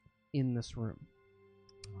in this room.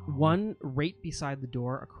 One right beside the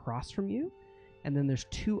door across from you, and then there's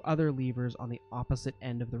two other levers on the opposite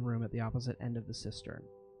end of the room, at the opposite end of the cistern.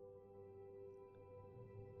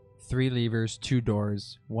 3 levers, 2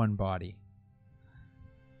 doors, 1 body.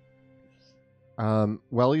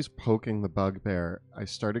 While he's poking the bugbear, I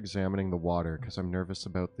start examining the water because I'm nervous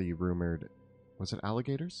about the rumored... Was it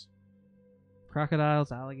alligators?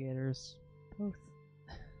 Crocodiles, alligators. Both.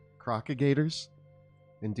 Crocodigators?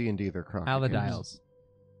 In D&D, they're crocodiles. Allidiles.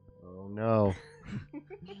 Oh, no.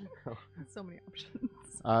 So many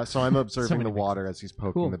options. So I'm observing many the water as he's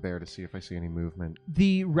poking Cool. the bear to see if I see any movement.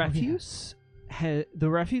 The refuse, the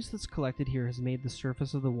refuse that's collected here has made the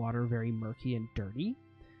surface of the water very murky and dirty.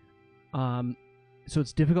 So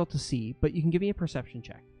it's difficult to see, but you can give me a perception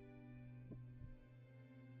check.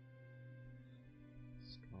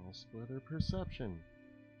 Skull splitter perception.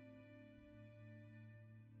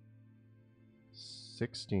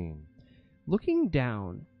 16. Looking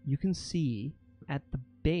down, you can see at the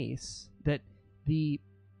base that the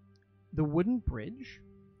wooden bridge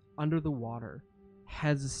under the water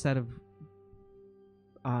has a set of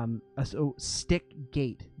a stick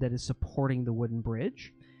gate that is supporting the wooden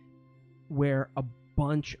bridge, where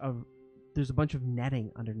there's a bunch of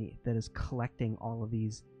netting underneath that is collecting all of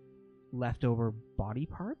these leftover body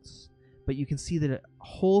parts, but you can see that a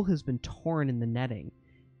hole has been torn in the netting,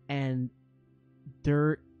 and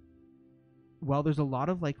while there's a lot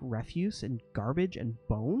of like refuse and garbage and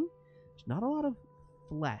bone, there's not a lot of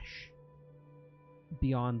flesh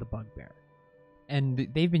beyond the bugbear. And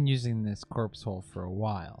they've been using this corpse hole for a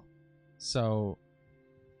while. So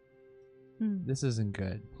this isn't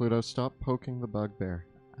good. Pluto, stop poking the bugbear.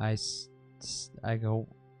 I go,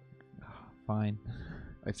 fine.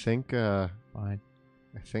 I think Fine.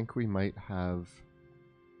 I think we might have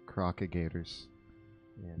crocodigators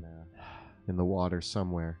in the water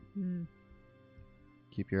somewhere.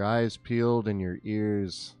 Keep your eyes peeled and your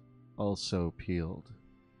ears also peeled.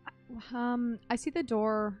 I see the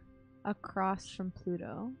door across from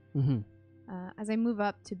Pluto. Mm-hmm. As I move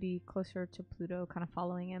up to be closer to Pluto, kind of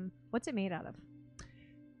following him, what's it made out of?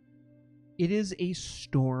 It is a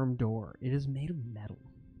storm door. It is made of metal.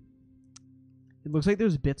 It looks like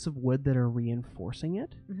there's bits of wood that are reinforcing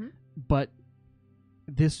it, but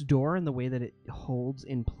this door and the way that it holds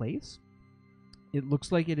in place, it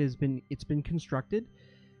looks like it's been constructed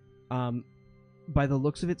by the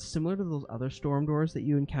looks of it similar to those other storm doors that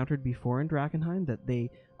you encountered before in Drakkenheim, that they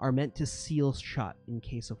are meant to seal shut in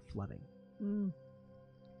case of flooding.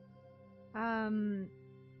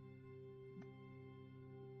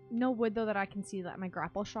 No wood though that I can see that my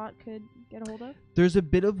grapple shot could get a hold of. There's a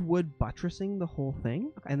bit of wood buttressing the whole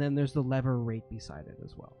thing, Okay. and then there's the lever right beside it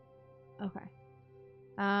as well. Okay.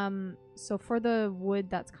 So for the wood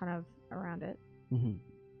that's kind of around it, Mm-hmm.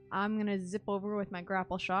 I'm gonna zip over with my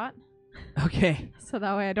grapple shot, Okay. so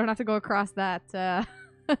that way I don't have to go across that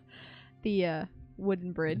the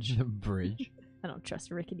wooden bridge. The bridge. I don't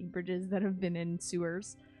trust rickety bridges that have been in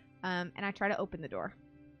sewers. And I try to open the door.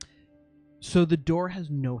 So the door has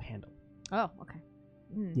no handle. Oh, okay.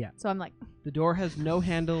 Yeah. So I'm like, The door has no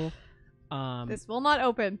handle. this will not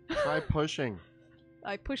open. Try pushing.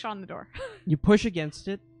 I push on the door. You push against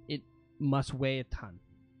it. It must weigh a ton.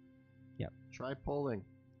 Try pulling.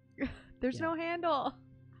 There's Yeah. no handle.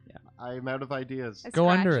 I'm out of ideas. I Go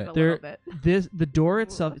under scratch it. a little bit. The door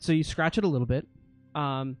itself. So you scratch it a little bit,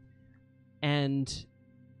 and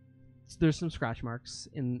there's some scratch marks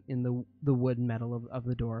in the wood and metal of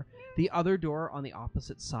the door. The other door on the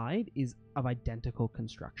opposite side is of identical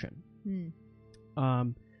construction.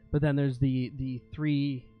 But then there's the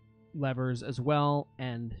 3 levers as well,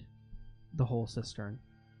 and the whole cistern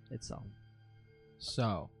itself.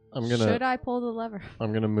 So, Should I pull the lever?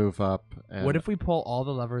 I'm gonna move up. And what if we pull all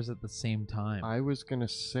the levers at the same time? I was gonna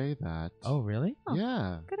say that. Oh, really? Oh.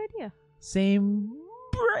 Yeah. Good idea. Same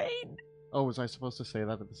brain. Oh, was I supposed to say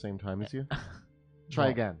that at the same time as you? Try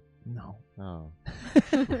Well, again. No.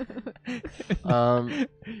 Oh.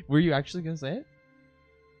 Were you actually gonna say it?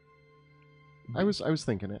 I was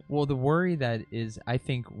thinking it. Well, the worry that is, I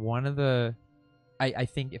think one of the, I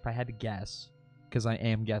think if I had to guess, because I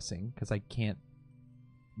am guessing, because I can't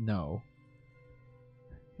know.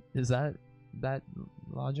 Is that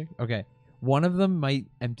logic? Okay. One of them might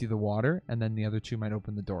empty the water, and then the other 2 might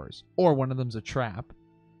open the doors. Or one of them's a trap.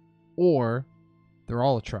 Or they're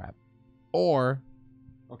all a trap. Or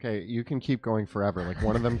Okay, you can keep going forever. Like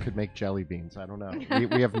one of them could make jelly beans. I don't know.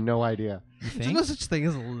 We have no idea. you There's think? no such thing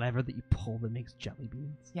as a lever that you pull that makes jelly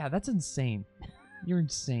beans. Yeah, that's insane. You're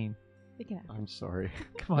insane. Pick it up. I'm sorry.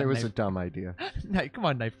 Come on, It was a knife. dumb idea. Come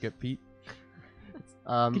on, knife gut Pete.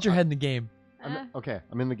 Get Get your head in the game. Okay,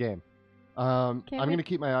 I'm in the game. I'm Can't we- going to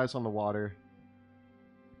keep my eyes on the water.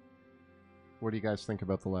 What do you guys think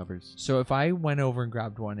about the levers? So if I went over and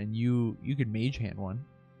grabbed one, and you could mage hand one.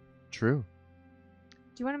 True.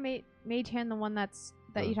 Do you want to mage hand the one that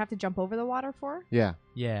Uh. you'd have to jump over the water for? Yeah.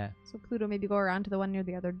 Yeah. So Pluto maybe go around to the one near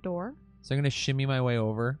the other door. So I'm gonna shimmy my way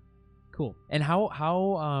over. Cool. And how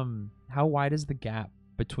wide is the gap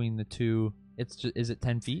between the two? Is it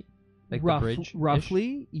 10 feet? Like the bridge?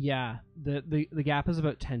 Roughly, yeah. The gap is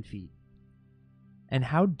about 10 feet. And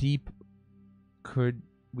how deep could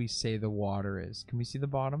we say the water is? Can we see the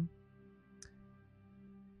bottom?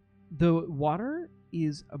 The water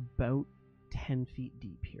is about 10 feet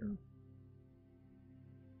deep here.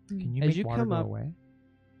 Can you As make you water come go up- away?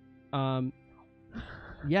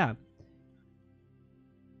 Yeah.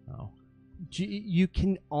 Oh. You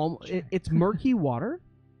can it's murky water,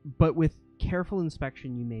 but with careful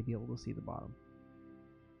inspection, you may be able to see the bottom.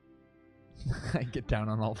 I get down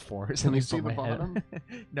on all fours. Can and you I see put the my head- bottom?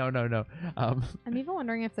 No. I'm even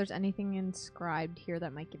wondering if there's anything inscribed here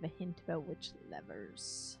that might give a hint about which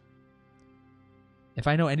levers. If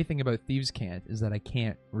I know anything about Thieves' Cant, is that I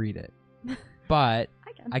can't read it. But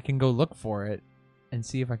I can go look for it and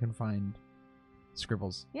see if I can find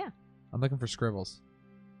scribbles. Yeah. I'm looking for scribbles.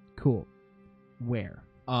 Cool. Where?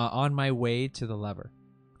 On my way to the lever.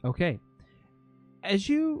 Okay. As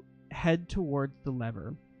you head towards the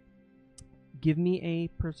lever, give me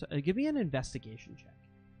an investigation check.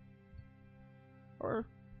 Or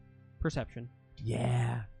perception.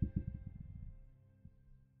 Yeah.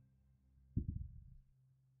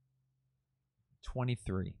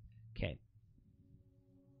 $23. Okay.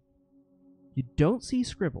 You don't see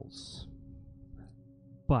scribbles,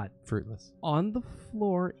 but Fruitless. on the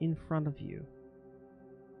floor in front of you,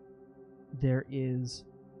 there is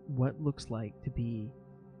what looks like to be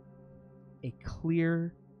a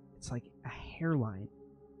clear, it's like a hairline,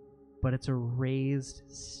 but it's a raised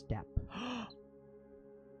step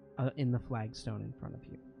in the flagstone in front of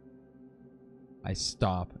you. I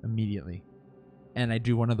stop immediately, and I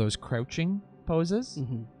do one of those crouching poses,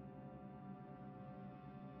 Mm-hmm.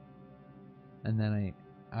 and then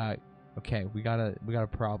okay, we got a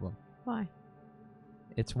problem. Why?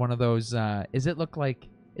 It's one of those. Does it look like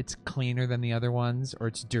it's cleaner than the other ones, or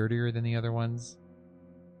it's dirtier than the other ones?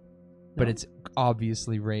 But No. it's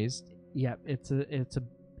obviously raised. Yep, it's a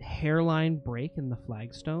hairline break in the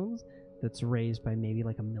flagstones that's raised by maybe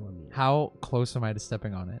like a millimeter. How close am I to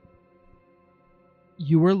stepping on it?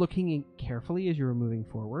 You were looking carefully as you were moving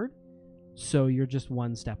forward, so you're just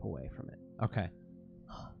one step away from it. Okay.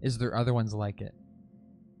 Is there other ones like it?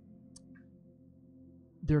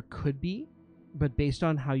 There could be, but based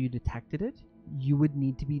on how you detected it, you would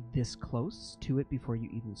need to be this close to it before you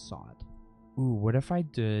even saw it. Ooh, what if I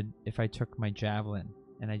took my javelin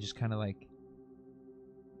and I just kind of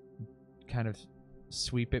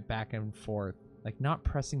sweep it back and forth, like not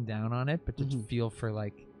pressing down on it, but just Mhm. feel for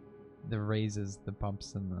like the raises, the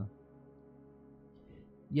bumps, and the.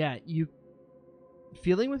 Yeah, you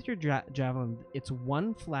feeling with your javelin, it's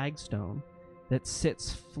one flagstone that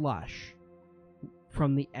sits flush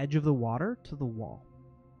from the edge of the water to the wall.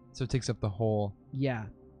 So it takes up the whole. Yeah.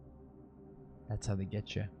 That's how they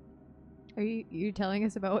get you. Are you telling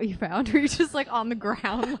us about what you found, or are you just like on the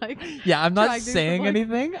ground, like? Yeah, I'm not Trying to saying like-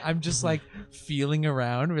 anything. I'm just like feeling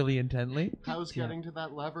around really intently. How's getting to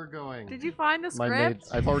that lever going? Did you find the My mage,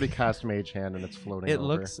 script? I've already cast Mage Hand and it's floating It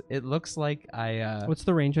over. looks like I What's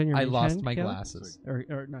the range on your I mage lost hand, my Calyx? glasses.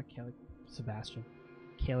 Or not Calyx, Sebastian.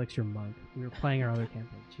 Calyx, your monk. We were playing our other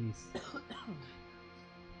campaign.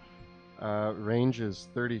 Jeez. Range is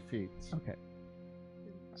 30 feet. Okay.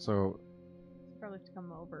 So Probably have to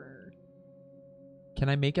come over. Can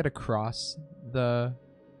I make it across the?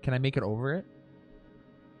 Can I make it over it?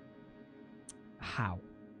 How?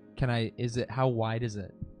 Can I? Is it? How wide is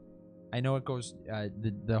it? I know it goes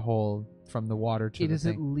the whole from the water to It the is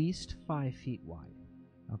at thing. least 5 feet wide.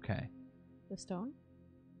 Okay. The stone?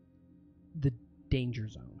 The danger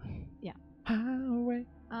zone. Highway.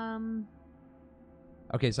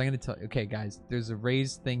 Okay, so I'm gonna tell. Okay, guys, there's a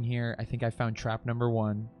raised thing here. I think I found trap number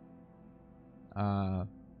 1. I'm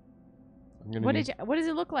gonna What need, does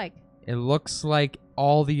it look like? It looks like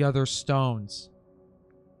all the other stones.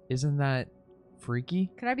 Isn't that freaky?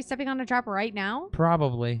 Could I be stepping on a trap right now?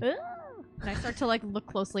 Probably. Ooh. And I start to like look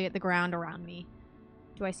closely at the ground around me.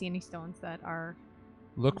 Do I see any stones that are?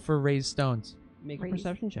 Look for raised stones. Make a Raise.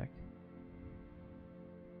 perception check.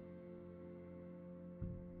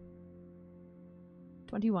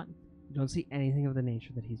 21. You don't see anything of the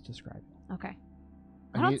nature that he's described. Okay.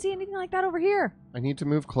 I I don't need- see anything like that over here. I need to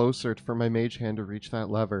move closer for my Mage Hand to reach that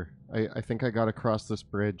lever. I think I gotta cross this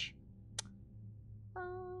bridge.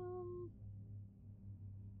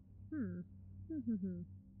 Hmm.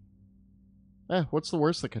 What's the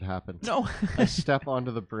worst that could happen? No. I step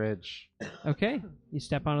onto the bridge. Okay. You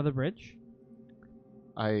step onto the bridge.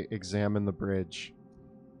 I examine the bridge.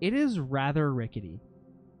 It is rather rickety.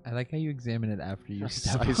 I like how you examine it after you I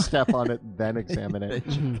step. on step on it, then examine it.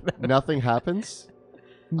 Mhm. Nothing happens.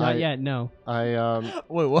 Not I- yet, no.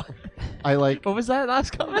 Wait, what? I like What was that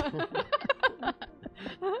last comment?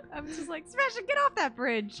 I'm just like, Sebastian, get off that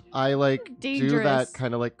bridge. I like do Dangerous. that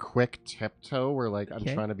kind of like quick tiptoe where like I'm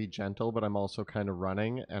Okay. trying to be gentle, but I'm also kind of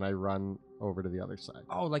running, and I run over to the other side.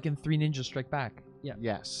 Oh, like in 3 Ninjas Strike Back.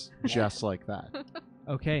 Yes, just like that.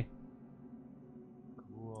 Okay.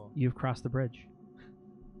 Cool. You've crossed the bridge.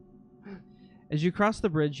 As you cross the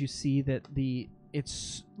bridge, you see that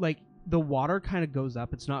it's like the water kind of goes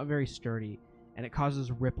up. It's not very sturdy, and it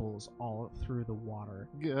causes ripples all through the water.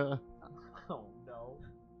 Yeah. Oh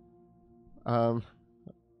no.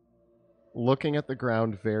 Looking at the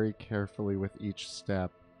ground very carefully with each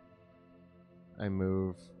step, I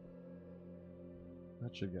move.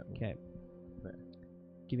 That should get me. Okay. There.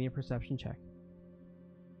 Give me a perception check.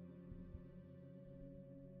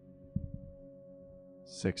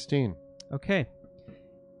 16. Okay.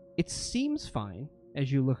 It seems fine.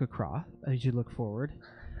 as you look forward.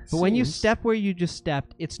 But when you Seems- step where you just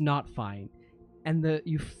stepped, it's not fine. And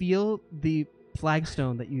you feel the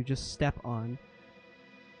flagstone that you just step on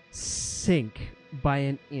sink by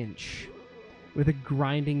an inch with a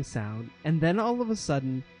grinding sound. And then all of a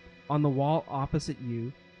sudden, on the wall opposite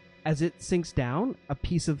you, as it sinks down, a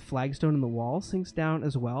piece of flagstone in the wall sinks down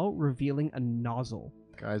as well, revealing a nozzle.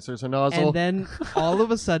 Guys, there's a nozzle. And then all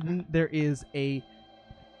of a sudden, there is a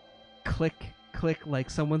click, like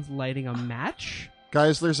someone's lighting a match.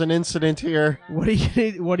 Guys, there's an incident here. What are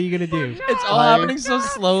you gonna do? It's all I- happening so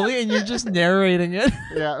slowly, and you're just narrating it.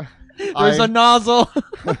 Yeah. There's a nozzle.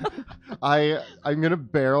 I'm gonna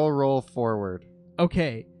barrel roll forward.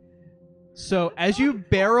 Okay. So as you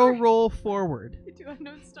barrel roll forward, To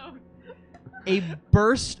unknown stone. a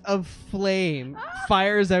burst of flame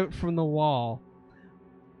fires out from the wall.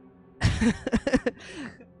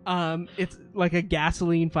 It's like a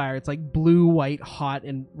gasoline fire. It's like blue, white, hot,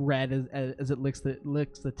 and red as it licks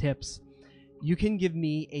the tips. You can give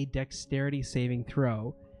me a dexterity saving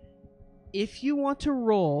throw. If you want to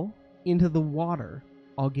roll into the water,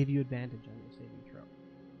 I'll give you advantage on your saving throw.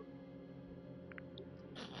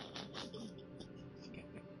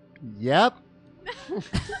 Yep.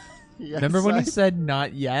 Yes, Remember when I- he said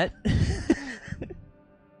not yet?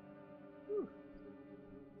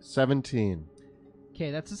 17.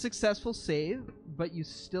 Okay, that's a successful save, but you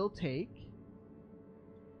still take.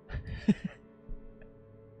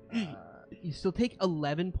 You still take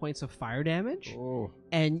 11 points of fire damage, Oh.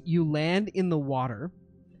 and you land in the water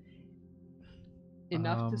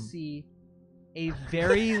enough to Um. see a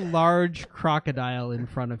very large crocodile in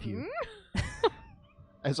front of you.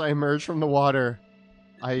 As I emerge from the water,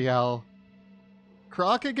 I yell,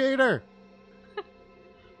 "Crocagator!"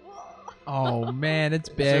 Oh man, it's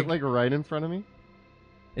Is big. it like right in front of me?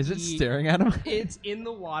 Is it He- staring at him? It's in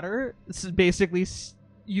the water. This is basically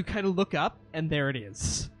you kind of look up, and there it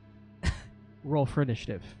is. Roll for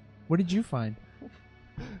initiative. What did you find?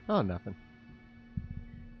 Oh, nothing.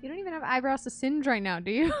 You don't even have eyebrows to singe right now,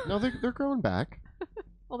 do you? No, they're growing back.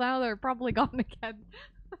 Well, now they're probably gone again.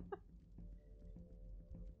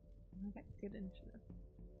 Okay, good initiative.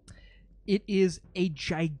 It is a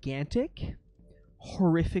gigantic,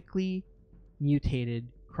 horrifically mutated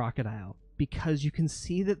crocodile because you can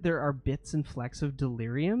see that there are bits and flecks of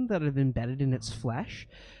delirium that have embedded in its flesh,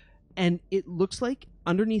 and it looks like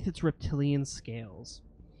underneath its reptilian scales,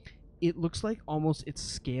 it looks like almost its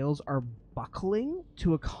scales are buckling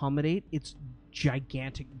to accommodate its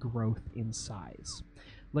gigantic growth in size.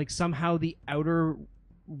 Like somehow the outer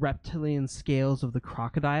reptilian scales of the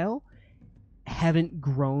crocodile haven't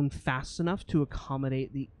grown fast enough to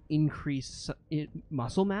accommodate the increased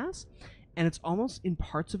muscle mass, and it's almost in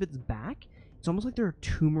parts of its back, it's almost like there are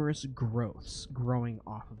tumorous growths growing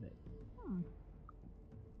off of it.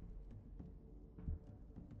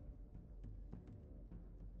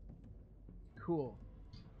 Cool.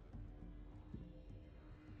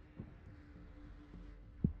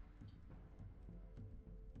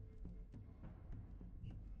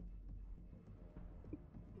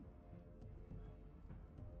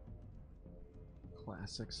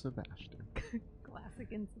 Classic Sebastian. Classic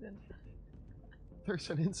incident. There's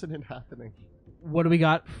an incident happening. What do we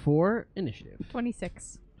got for initiative?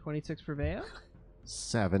 26. 26 for Veo,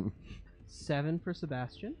 7. 7 for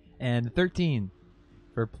Sebastian. And 13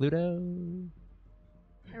 for Pluto.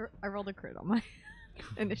 I rolled a crit on my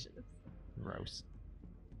initiative. Gross.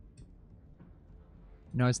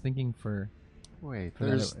 No, I was thinking for Wait, For that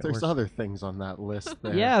there's it there's works. other things on that list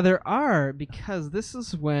there. Yeah, there are, because this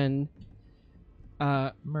is when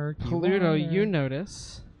murky Pluto, water. you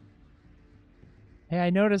notice Hey, I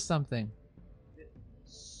noticed something.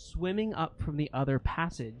 swimming up from the other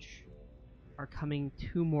passage are coming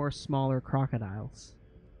 2 more smaller crocodiles.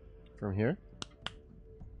 From here?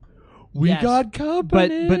 We Yes, got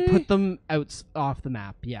company. But put them off the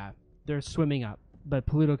map. Yeah, they're swimming up, but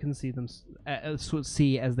Pluto can see them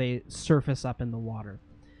see as they surface up in the water,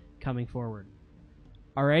 coming forward.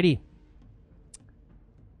 Alrighty.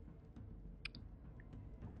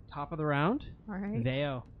 Top of the round, All right.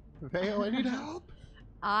 Veo. Veo, I need help.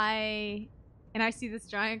 I see this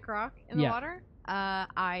giant croc in the Yeah. water.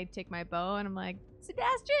 I take my bow and I'm like,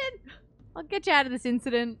 Sebastian, I'll get you out of this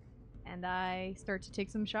incident. And I start to take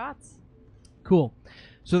some shots. Cool.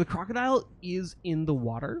 So the crocodile is in the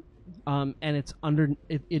water, and it's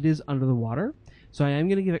it is under the water. So I am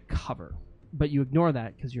going to give it cover, but you ignore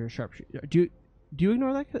that because you're a sharpshooter. Do you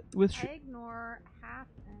ignore that with? I ignore half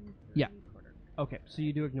and Yeah. quarter. Okay, so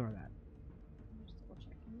you do ignore that. Just double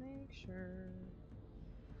check and make sure.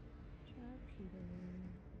 Sharpshooter.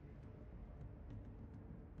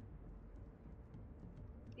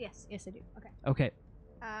 Yes, I do. Okay. Okay.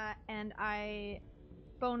 And I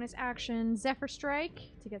bonus action Zephyr Strike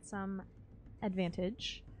to get some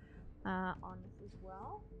advantage on this as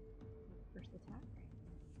well. First attack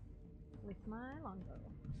with my longbow.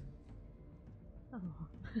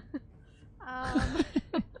 Oh.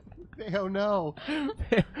 Oh no.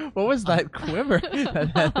 What was that quiver?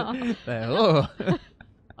 Oh.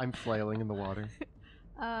 I'm flailing in the water.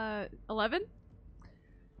 11?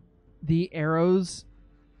 The arrows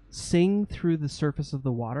sing through the surface of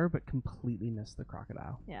the water, but completely miss the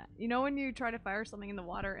crocodile. Yeah. You know when you try to fire something in the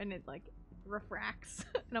water and it like refracts?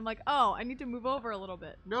 And I'm like, oh, I need to move over a little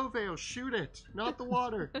bit. No, Vale, shoot it! Not the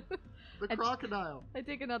water! The crocodile! I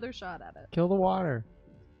take another shot at it. Kill the water.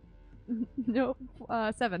 Nope.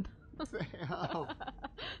 7. Vale.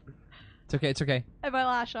 It's okay. It's okay. And my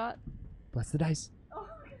last shot. Bless the dice. Oh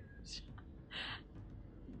my gosh.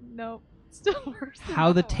 Nope. Still worse. than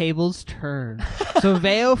How the before. tables turn. So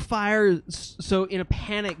Veo fires. So in a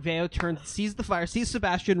panic, Veo turns, sees the fire, sees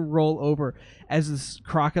Sebastian roll over as this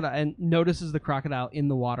crocodile, and notices the crocodile in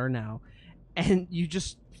the water now. And you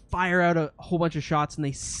just fire out a whole bunch of shots, and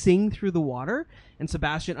they sing through the water. And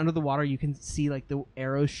Sebastian, under the water, you can see like the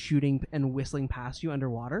arrows shooting and whistling past you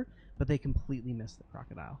underwater, but they completely miss the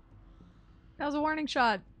crocodile. That was a warning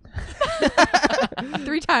shot.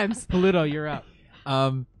 3 times. Polito, you're up.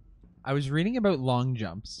 I was reading about long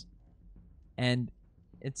jumps, and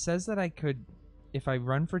it says that I could, if I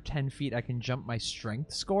run for 10 feet, I can jump my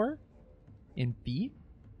strength score in feet.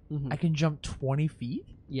 Mhm. I can jump 20 feet.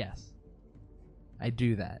 Yes. I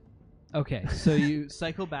do that, Okay, so you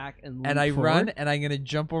cycle back and and leap I forward. run, and I'm gonna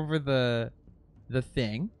jump over the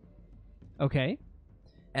thing, Okay.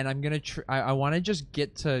 and I'm gonna. I want to just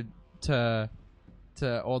get to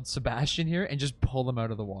old Sebastian here and just pull him out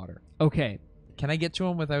of the water. Okay. Can I get to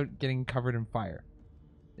him without getting covered in fire?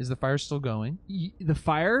 Is the fire still going? The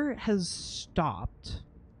fire has stopped,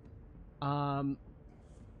 and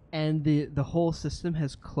the whole system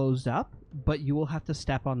has closed up, but you will have to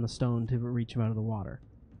step on the stone to reach him out of the water.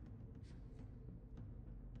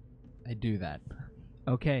 I do that.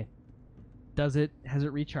 Okay. Has it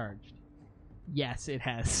recharged? Yes, it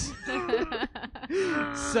has.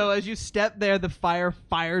 So as you step there, the fire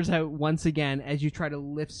fires out once again as you try to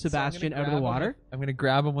lift Sebastian out of the water. I'm gonna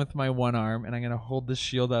grab him with my one arm, and I'm gonna hold the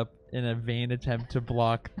shield up in a vain attempt to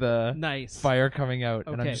block the Nice. fire coming out.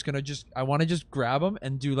 And I'm Okay. just gonna I want to just grab him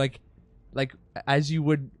and do like as you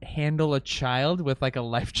would handle a child with like a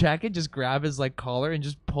life jacket. Just grab his like collar and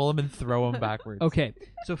just pull him and throw him backwards. Okay.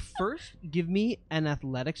 So first, give me an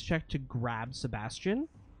athletics check to grab Sebastian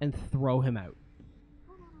and throw him out.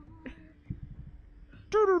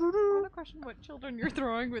 I want to question what children you're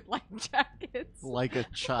throwing with life jackets. Like a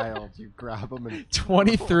child, you grab him and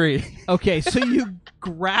 23. Okay, so you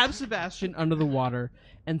grab Sebastian under the water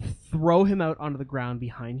and throw him out onto the ground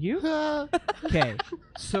behind you. Okay,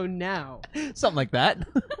 so now Something like that.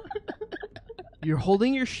 you're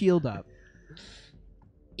holding your shield up.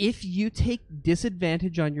 If you take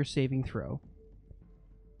disadvantage on your saving throw,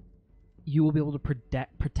 you will be able to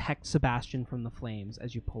protect Sebastian from the flames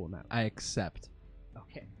as you pull him out. I accept.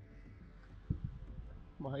 Okay.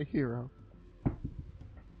 my hero.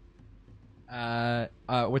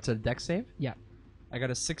 What's a dex save? Yeah. I got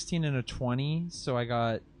a 16 and a 20, so I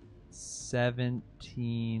got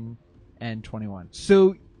 17 and 21.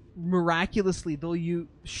 So miraculously, though,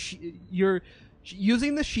 you're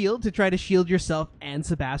using the shield to try to shield yourself and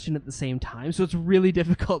Sebastian at the same time. So it's really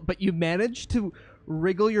difficult, but you manage to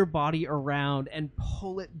wriggle your body around and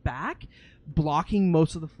pull it back, blocking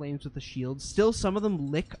most of the flames with the shield. Still, some of them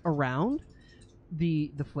lick around the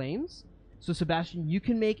flames. So Sebastian, you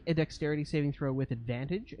can make a dexterity saving throw with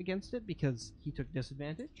advantage against it because he took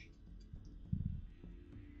disadvantage.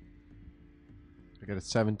 I got a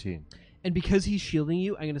 17. And because he's shielding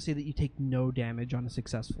you, I'm going to say that you take no damage on a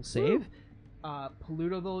successful save.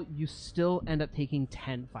 Polluto, though, you still end up taking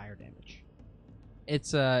 10 fire damage.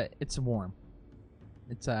 It's warm.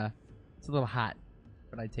 It's a little hot,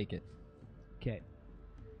 but I take it. Okay.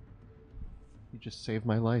 You just saved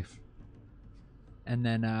my life. And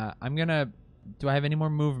then I'm gonna. Do I have any more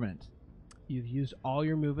movement? You've used all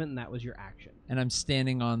your movement, and that was your action. And I'm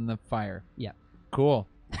standing on the fire. Yeah. Cool.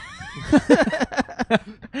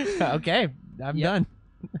 Okay, I'm Yep. done.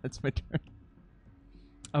 That's my turn.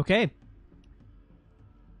 Okay.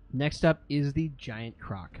 Next up is the giant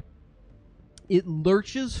croc. It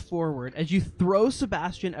lurches forward. As you throw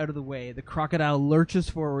Sebastian out of the way, the crocodile lurches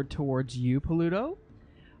forward towards you, Polluto.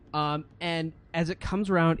 And as it comes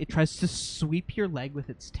around, it tries to sweep your leg with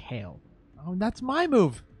its tail, Oh, that's my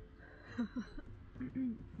move.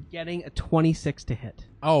 getting a 26 to hit.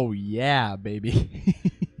 Oh yeah, baby.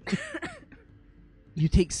 You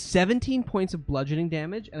take 17 points of bludgeoning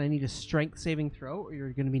damage, and I need a strength saving throw, or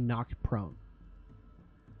you're going to be knocked prone.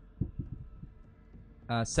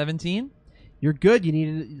 17. You're good. You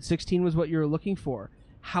needed 16 was what you were looking for.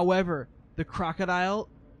 However, the crocodile,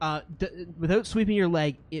 without sweeping your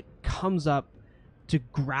leg, it comes up to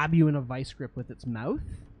grab you in a vice grip with its mouth.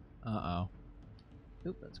 Uh-oh.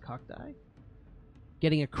 Oop, that's cocked eye.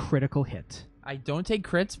 Getting a critical hit. I don't take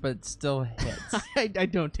crits, but it still hits. I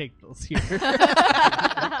don't take those here.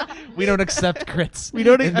 We don't accept crits. We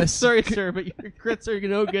don't. in I'm this. sorry, sir, but your crits are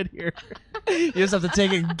no good here. You just have to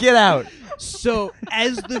take it and get out. So,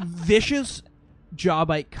 as the vicious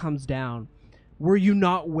jawbite comes down, were you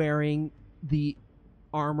not wearing the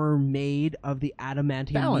armor made of the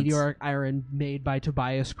adamantium Balance. meteoric iron made by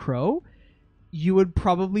Tobias Crow, you would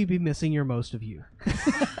probably be missing your most of you.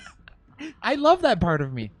 I love that part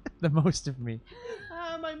of me. The most of me.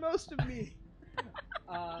 My most of me.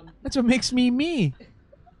 That's what makes me me.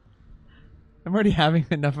 I'm already having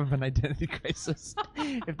enough of an identity crisis.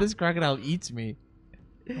 If this crocodile eats me,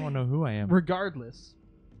 I don't know who I am. Regardless,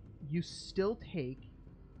 you still take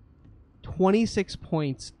 26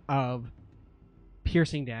 points of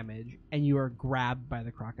piercing damage, and you are grabbed by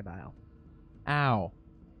the crocodile. Ow.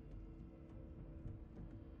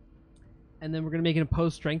 And then we're going to make an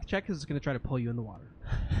opposed strength check because it's going to try to pull you in the water.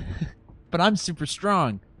 But I'm super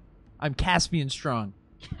strong. I'm Caspian strong.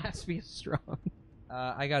 Caspian strong.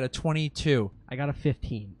 I got a 22. I got a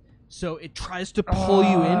 15. So it tries to pull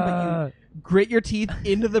you in, but you grit your teeth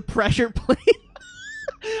into the pressure plate.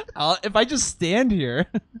 If I just stand here.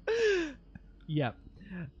 Yep.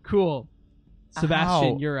 Cool.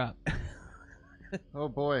 Sebastian, Ow. you're up. Oh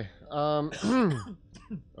boy. All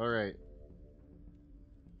right.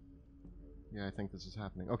 Yeah, I think this is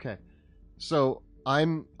happening. Okay. So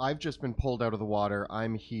I've just been pulled out of the water.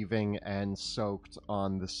 I'm heaving and soaked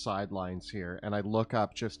on the sidelines here, and I look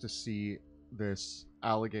up just to see this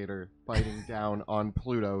alligator biting down on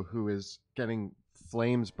Pluto, who is getting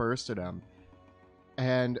flames burst at him.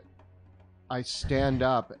 And I stand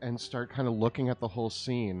up and start kind of looking at the whole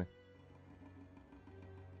scene.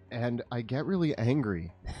 And I get really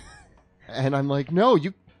angry. And I'm like, no,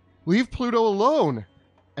 you leave Pluto alone.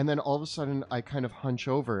 And then all of a sudden I kind of hunch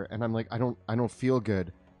over and I'm like, I don't feel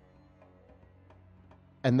good.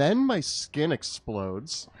 And then my skin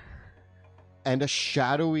explodes and a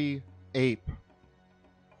shadowy ape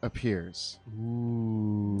appears.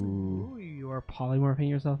 Ooh, you are polymorphing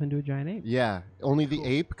yourself into a giant ape. Yeah, only the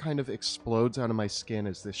ape kind of explodes out of my skin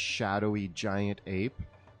as this shadowy giant ape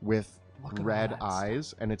with Look at red all that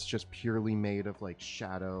eyes, and it's just purely made of like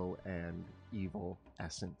shadow and evil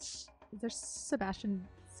essence. Is there Sebastian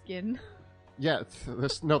skin? Yeah,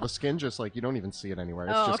 the skin just like you don't even see it anywhere.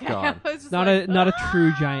 It's just okay. gone. I was just Not like, a not a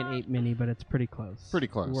true giant ape mini, but it's pretty close. Pretty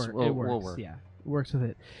close. It We'll works. work. Yeah, it works with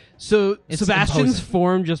it. So It's Sebastian's imposing.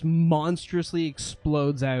 form just monstrously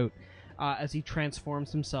explodes out as he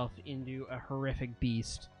transforms himself into a horrific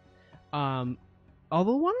beast.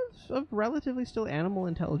 Although one of relatively still animal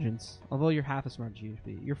intelligence. Although you're half as smart as you used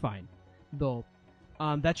to be, you're fine. Though,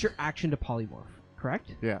 that's your action to polymorph,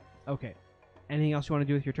 correct? Yeah. Okay. Anything else you want to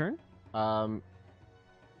do with your turn? The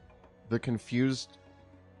confused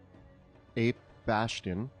ape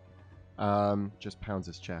Bastion just pounds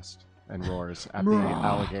his chest and roars at the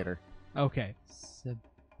alligator. Okay.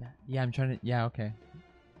 Yeah, I'm trying to. Yeah, okay.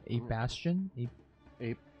 A bastion?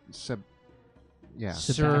 Ape yeah.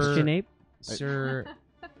 Sebastian ape. Sir.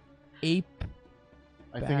 Ape.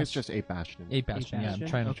 I think it's just ape Bastion. Ape bastion. Yeah, I'm bastion?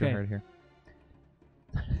 trying to Okay. hard here.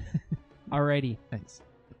 Alrighty. Thanks.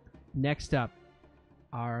 Next up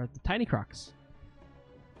are the tiny crocs.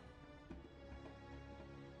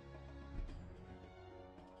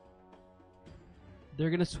 They're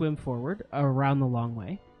gonna swim forward around the long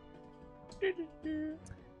way.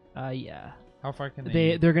 Yeah. How far can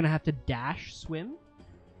they? They're gonna have to dash swim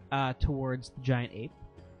towards the giant ape,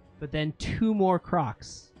 but then two more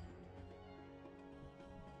crocs.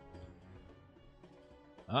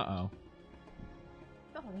 Uh-oh.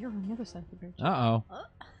 Oh, they're on the other side of the bridge. Uh-oh.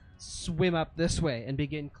 Swim up this way and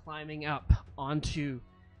begin climbing up onto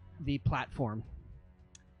the platform.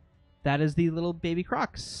 That is the little baby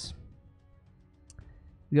crocs.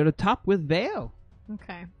 We go to top with Veo.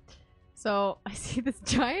 Okay. So I see this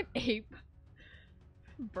giant ape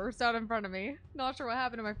burst out in front of me. Not sure what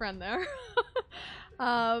happened to my friend there.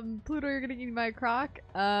 Pluto, you're gonna eat my croc.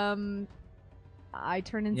 I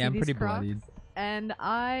turn into Yeah, I'm these pretty crocs, bloodied. and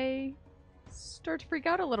I start to freak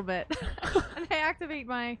out a little bit. And I activate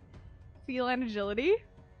my feline agility,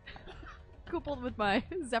 coupled with my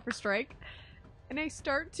Zephyr Strike, and I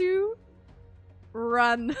start to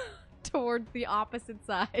run towards the opposite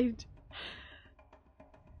side.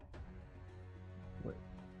 Wait.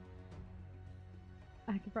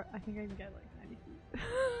 I think I can get like 90 feet.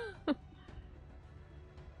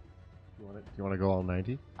 Do you want to go all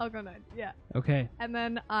 90? I'll go 90. Yeah. Okay. And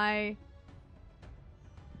then I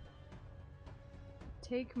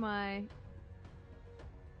take my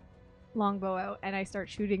longbow out and I start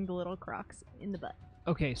shooting the little crocs in the butt.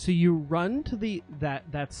 Okay, so you run to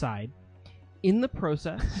that side. In the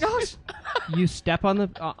process, Gosh. you step on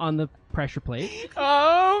the pressure plate.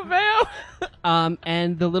 Oh man!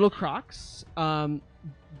 And the little crocs do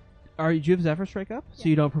you have Zephyr Strike up? So Yeah.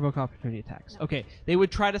 you don't provoke opportunity attacks. No. Okay, they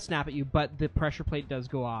would try to snap at you, but the pressure plate does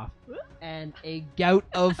go off, and a gout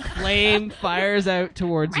of flame fires out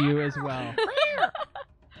towards you as well.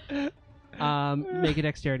 Make a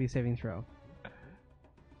dexterity saving throw.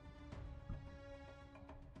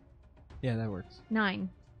 Yeah, that works. 9.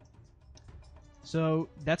 So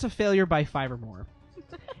that's a failure by 5 or more.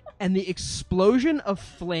 And the explosion of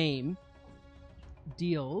flame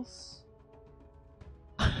deals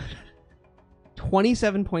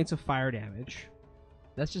 27 points of fire damage.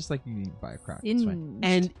 That's just like you eat by a croc. It's fine.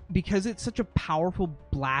 And because it's such a powerful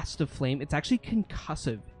blast of flame, it's actually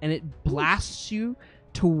concussive, and it blasts you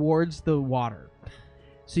towards the water.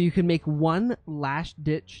 So you can make one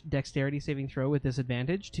last-ditch dexterity saving throw with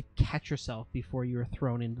disadvantage to catch yourself before you are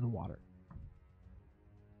thrown into the water.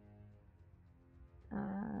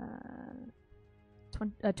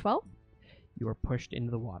 12? You are pushed into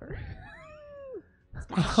the water.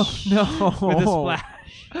 Oh no! With a splash.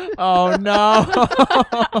 Oh no!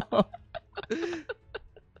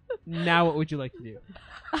 Now what would you like to do?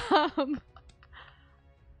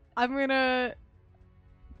 I'm gonna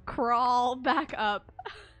crawl back up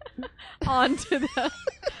onto the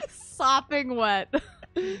sopping wet.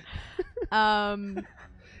 Can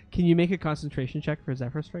you make a concentration check for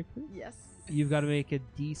Zephyr Strike, please? Yes. You've got to make a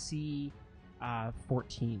DC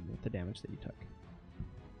 14 with the damage that you took.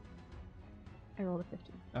 I rolled a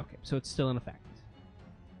 15. Okay, so it's still in effect.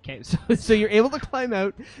 Okay, so you're able to climb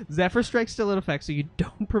out. Zephyr Strike's still in effect, so you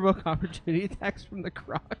don't provoke opportunity attacks from the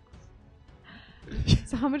crocs.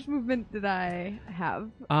 So how much movement did I have?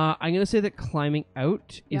 I'm going to say that climbing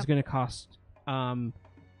out is Yep. going to cost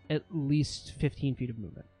at least 15 feet of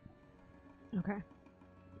movement. Okay.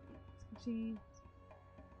 15.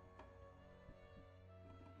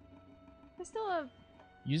 I still have...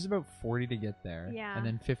 Use about 40 to get there. Yeah. And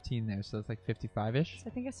then 15 there, so that's like 55-ish. I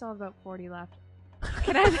think I still have about 40 left.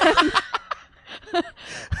 Can I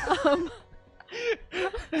then...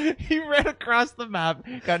 He ran across the map,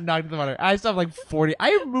 got knocked in the water. I still have like 40.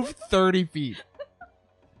 I moved 30 feet.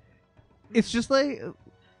 It's just like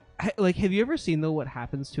have you ever seen though what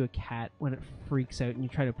happens to a cat when it freaks out and you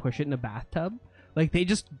try to push it in a bathtub? Like they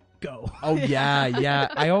just go. Oh yeah, yeah.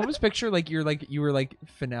 I almost picture like you were like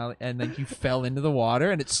finale and like you fell into the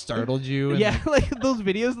water and it startled you. And, Yeah, like those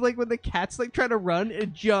videos like when the cat's like trying to run,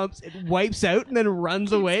 it jumps, it wipes out and then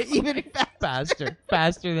runs away even faster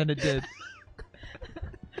than it did.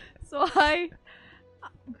 So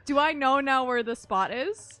do I know now where the spot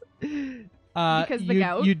is? Because the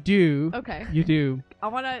gout? You do. Okay. You do. I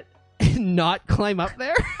want to Not climb up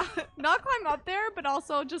there? not climb up there, but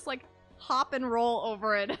also just like hop and roll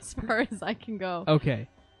over it as far as I can go. Okay.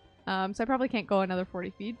 So I probably can't go another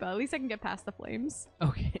 40 feet, but at least I can get past the flames.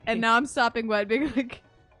 Okay. And now I'm stopping wet, being like,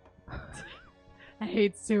 I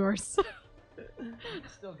hate sewers.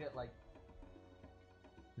 Still get like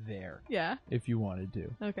there Yeah. if you wanted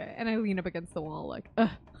to. Okay. And I lean up against the wall, like, ugh.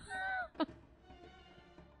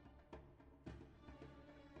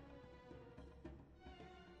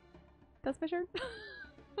 That's my turn.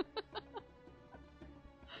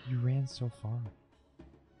 You ran so far.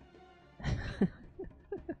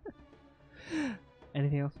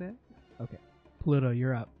 Anything else to add? Okay. Pluto,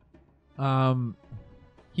 you're up.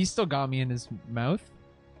 He still got me in his mouth,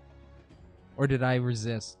 or did I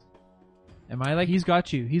resist? Am I like? He's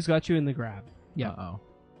got you. He's got you in the grab. Yeah. Uh-oh.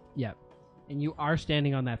 Yep. And you are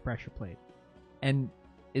standing on that pressure plate. And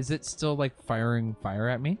is it still like firing fire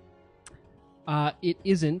at me? It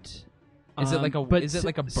isn't. Is it like a? But Is it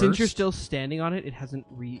like a burst? Since you're still standing on it,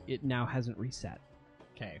 it now hasn't reset.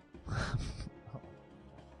 Okay.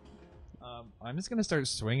 I'm just gonna start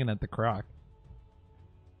swinging at the croc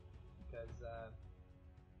because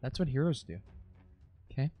that's what heroes do.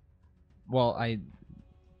 Okay. Well, I'm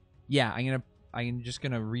just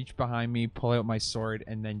gonna reach behind me, pull out my sword,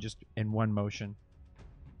 and then just in one motion.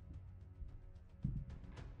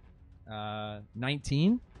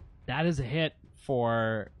 19 That is a hit.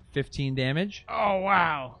 for 15 damage. Oh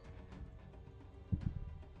wow.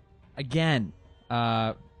 Again,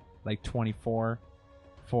 like 24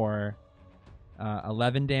 for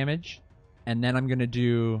 11 damage, and then I'm gonna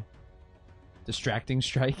do distracting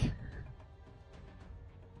strike.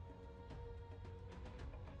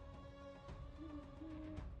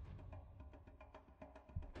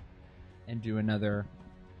 And do another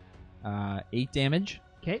 8 damage.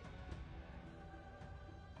 Okay.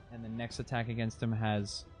 And the next attack against him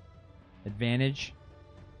has advantage.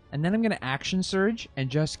 And then I'm going to action surge and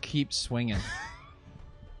just keep swinging.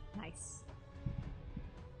 Nice.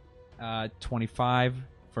 25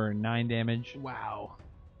 for 9 damage. Wow.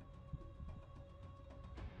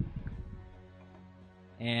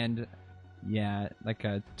 And yeah, like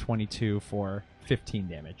a 22 for 15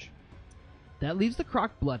 damage. That leaves the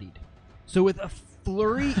croc bloodied. So with a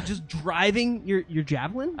flurry, just driving your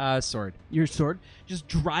javelin, Sword. your sword, just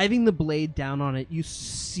driving the blade down on it, you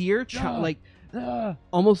sear, Ah.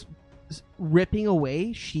 almost ripping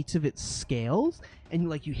away sheets of its scales, and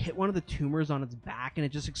like you hit one of the tumors on its back, and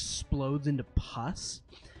it just explodes into pus.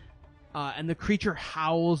 And the creature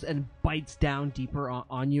howls and bites down deeper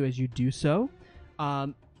on you as you do so.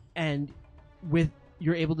 And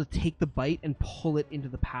you're able to take the bite and pull it into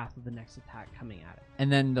the path of the next attack coming at it.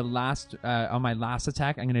 And then the last on my last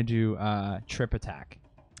attack, I'm gonna do trip attack.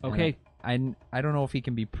 Okay. And I don't know if he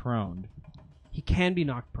can be proned. He can be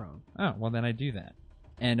knocked prone. Oh, well then I do that.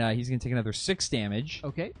 And he's gonna take another 6 damage.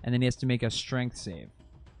 Okay. And then he has to make a strength save.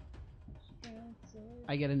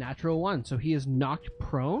 I get a natural 1, so he is knocked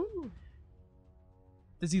prone.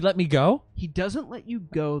 Does he let me go? He doesn't let you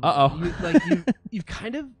go. Uh-oh. You've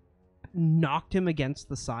kind of knocked him against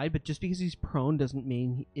the side, but just because he's prone doesn't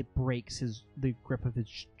mean it breaks the grip of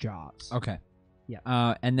his jaws. Okay.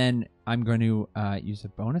 Yeah. And then I'm going to use a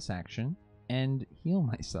bonus action and heal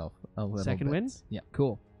myself a little Second bit. win? Yeah.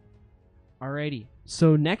 Cool. Alrighty.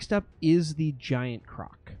 So next up is the giant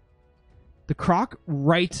croc. The croc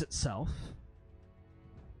rights itself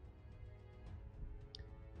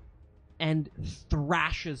and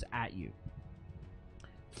thrashes at you.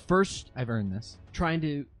 First, I've earned this. trying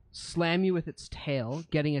to slam you with its tail,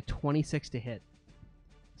 getting a 26 to hit.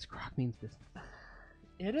 This croc means business.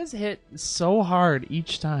 It has hit so hard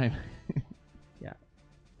each time.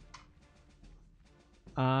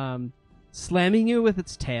 Slamming you with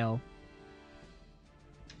its tail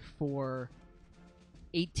for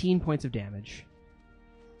 18 points of damage.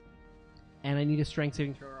 And I need a strength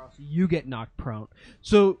saving throw or else you get knocked prone.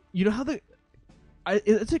 So, you know how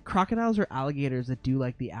is it crocodiles or alligators that do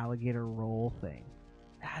like the alligator roll thing?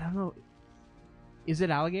 I don't know. Is it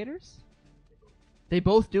alligators? They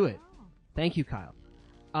both do it. Thank you, Kyle.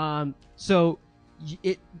 So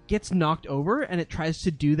it gets knocked over and it tries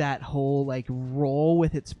to do that whole like roll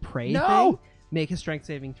with its prey thing. Make a strength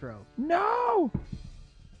saving throw. No!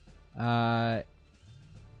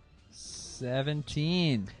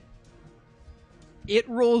 17. It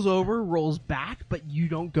rolls over, rolls back, but you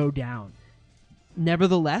don't go down.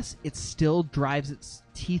 Nevertheless, it still drives its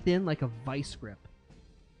teeth in like a vice grip,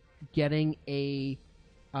 getting a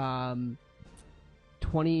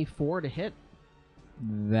 24 to hit.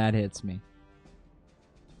 That hits me.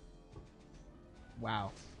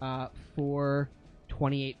 Wow. For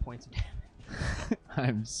 28 points of damage.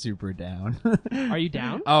 I'm super down. Are you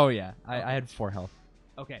down? Oh, yeah. I had 4 health.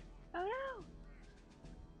 Okay. Oh no.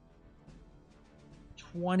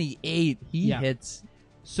 28. He Yeah. hits.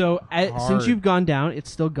 So since Hard. you've gone down, it's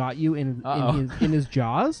still got you in Uh-oh. his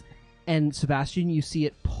jaws. And Sebastian, you see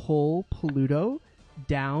it pull Pluto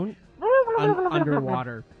down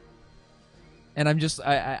underwater. And I'm just,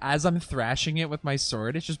 as I'm thrashing it with my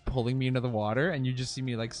sword, it's just pulling me into the water, and you just see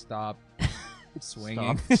me, like, stop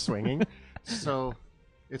swinging. Stop swinging. So,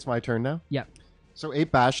 it's my turn now? Yep. So,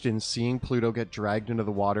 Ape Bastion, seeing Pluto get dragged into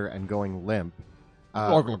the water and going limp,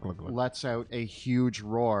 Glug, glug, glug, glug. lets out a huge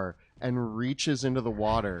roar and reaches into the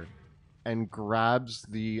water and grabs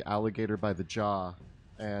the alligator by the jaw.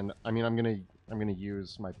 And, I mean, I'm gonna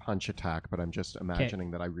use my punch attack, but I'm just imagining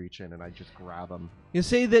that I reach in and I just grab him. You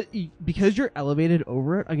say that because you're elevated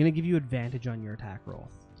over it, I'm going to give you advantage on your attack roll.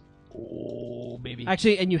 Oh, baby.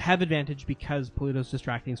 Actually, and you have advantage because Pluto's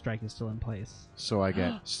distracting strike is still in place. So I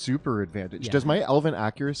get super advantage. Yeah. Does my elven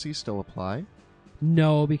accuracy still apply?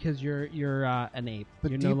 No, because you're an ape.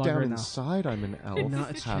 But you're deep no longer down an elf. inside, I'm an elf. No,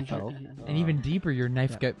 it's half changed. elf. And even deeper, your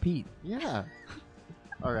knife Yeah. got Pete. Yeah.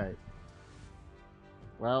 All right.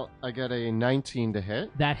 Well, I got a 19 to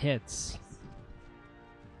hit, That hits.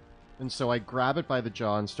 and so I grab it by the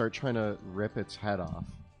jaw and start trying to rip its head off.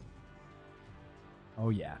 Oh,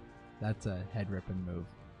 yeah. That's a head ripping move.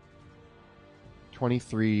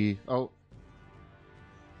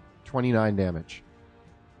 29 damage.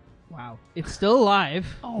 Wow. It's still alive.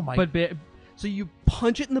 Oh, my But So you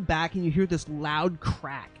punch it in the back, and you hear this loud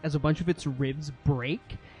crack as a bunch of its ribs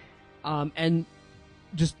break, and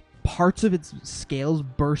just parts of its scales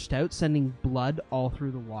burst out, sending blood all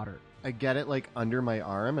through the water. I get it like under my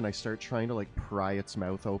arm, and I start trying to like pry its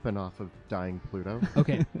mouth open off of dying Pluto.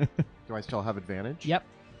 Okay. Do I still have advantage? Yep.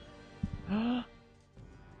 Oh.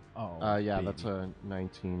 Yeah, baby. that's a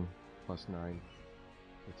 19 plus 9.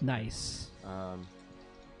 That's, Nice.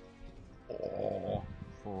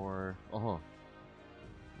 For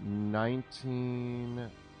 19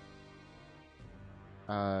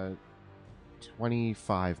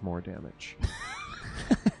 25 more damage.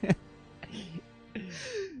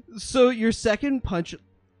 So your second punch,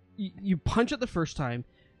 you punch it the first time,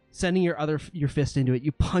 sending your fist into it.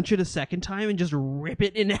 You punch it a second time and just rip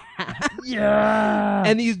it in half. Yeah.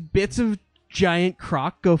 And these bits of giant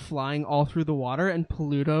croc go flying all through the water, and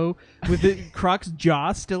Pluto, with the croc's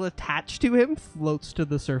jaw still attached to him, floats to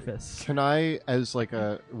the surface. Can I, as like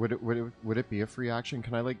a would it be a free action?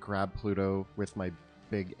 Can I like grab Pluto with my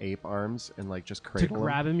big ape arms and like just To cradle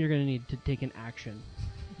grab him? him, you're going to need to take an action.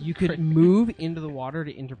 You could move into the water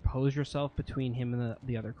to interpose yourself between him and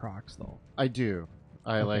the other crocs, though. I do.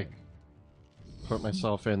 I Okay. like put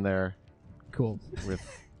myself in there Cool.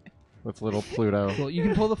 with little Pluto. Cool. You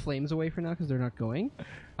can pull the flames away for now because they're not going,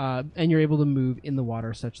 and you're able to move in the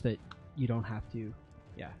water such that you don't have to.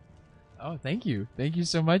 Yeah. Oh, thank you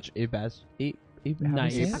so much, Ape. How do you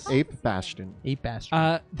Nice. say Ape, it? ape Bastion. Ape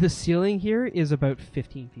bastard. The ceiling here is about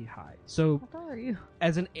 15 feet high. So How tall are you?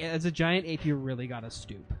 as a giant ape, you really gotta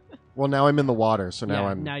stoop. Well, now I'm in the water, so now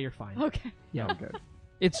I'm now you're fine. Okay. Yeah. I'm good.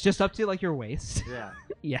 It's just up to like your waist. Yeah.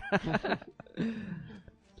 Yeah.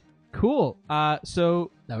 Cool. So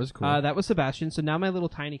That was cool. that was Sebastian. So now my little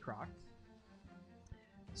tiny croc.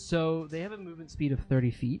 So they have a movement speed of 30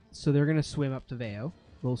 feet. So they're gonna swim up to Veo.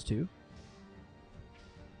 Those two.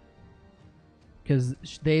 Because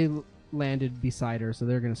they landed beside her, so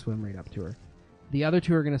they're gonna swim right up to her. The other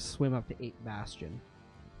two are gonna swim up to 8 Bastion.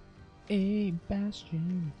 Ape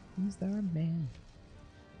Bastion, he's our man.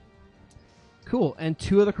 Cool. And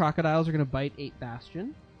 2 of the crocodiles are gonna bite 8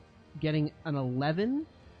 Bastion, getting an 11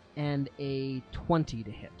 and a 20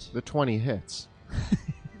 to hit. The 20 hits.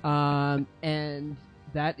 And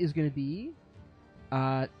that is going to be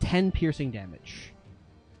 10 piercing damage.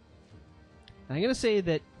 And I'm going to say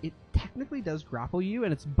that it technically does grapple you,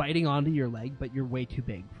 and it's biting onto your leg, but you're way too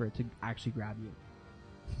big for it to actually grab you.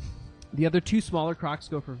 The other 2 smaller crocs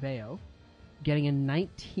go for Veo, getting a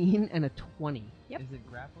 19 and a 20. Yep. Is it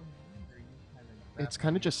grappling? It's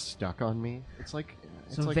kind of just stuck on me. It's like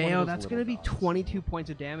it's So like one of Veo, those that's little going to be dogs. 22 points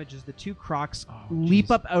of damage as the 2 crocs Oh, leap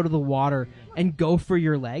jeez. up out of the water and go for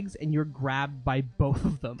your legs, and you're grabbed by both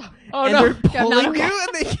of them. Oh and no! they're pulling okay. you,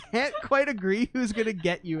 and they can't quite agree who's going to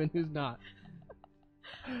get you and who's not.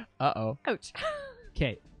 Uh-oh. Ouch.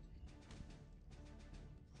 Okay.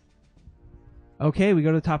 Okay, we go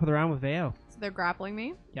to the top of the round with Veo. So they're grappling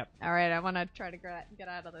me? Yep. All right, I want to try to get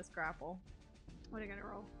out of this grapple. What are you going to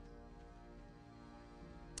roll?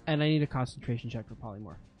 And I need a concentration check for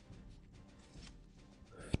polymorph.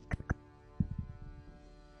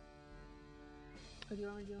 Oh, do you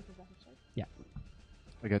want me to do it for both of us? Yeah,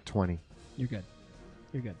 I got 20. you're good.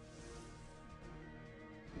 You're good.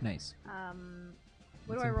 Nice.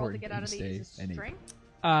 What It's do I roll to important get that out of you these? stay Is it any- strength?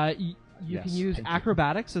 You Yes, can use thank you.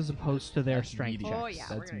 acrobatics as opposed to their That's strength meaty. check. Oh, yeah,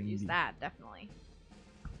 we're That's going to use meaty. that, definitely.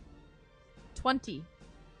 20.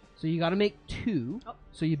 So you got to make 2. Oh.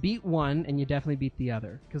 So you beat one, and you definitely beat the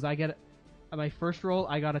other. Because I get my first roll,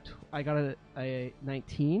 I got a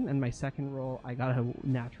 19, and my second roll, I got a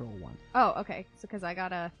natural 1. Oh, okay. So because I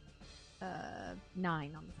got a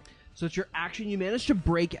 9 on the second. So it's your action. You managed to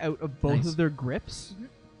break out of both Nice. of their grips. Mhm.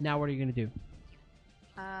 Now what are you going to do?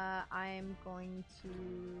 I'm going to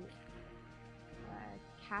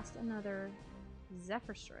cast another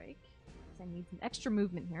Zephyr Strike. 'Cause I need some extra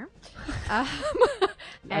movement here. And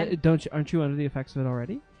Aren't you under the effects of it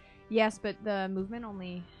already? yes, but the movement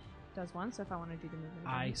only does one. So if I want to do the movement,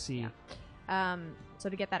 I again, see. yeah. So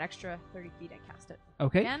to get that extra 30 feet, I cast it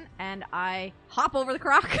Okay. again, and I hop over the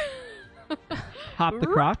croc. Hop the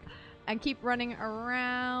croc. And keep running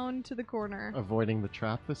around to the corner. Avoiding the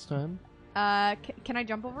trap this time. Can I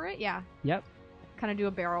jump over it? Yeah. Yep. Kind of do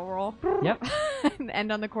a barrel roll. Yep. And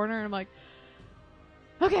end on the corner, and I'm like,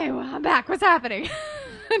 okay, well, I'm back. What's happening?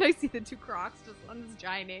 And I see the 2 crocs just on this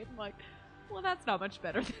giant ape. I'm like, well, that's not much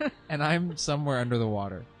better. And I'm somewhere under the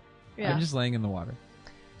water. Yeah. I'm just laying in the water.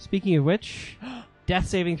 Speaking of which, death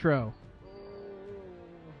saving throw.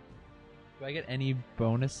 Do I get any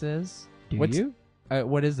bonuses? Do What's- you?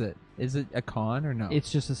 What is it? Is it a con or no? It's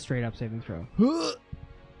just a straight up saving throw.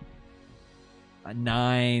 a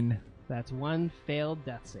 9. That's one failed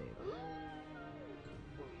death save.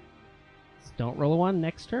 So don't roll a 1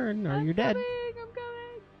 next turn, or you're dead. I'm coming.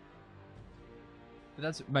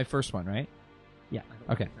 That's my first one, right? Yeah.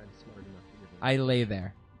 Okay. I lay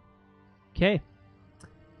there. Okay.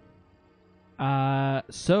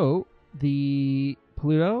 So the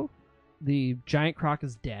Pluto, the giant croc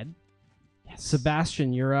is dead. Yes.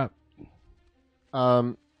 Sebastian, you're up.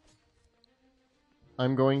 I'm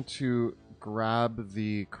going to grab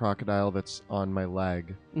the crocodile that's on my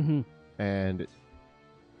leg, Mm-hmm. and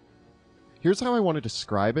here's how I want to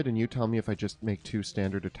describe it, and you tell me if I just make 2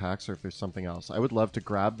 standard attacks or if there's something else. I would love to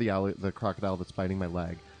grab the crocodile that's biting my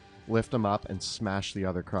leg, lift him up, and smash the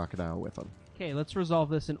other crocodile with him. Okay, let's resolve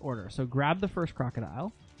this in order. So grab the first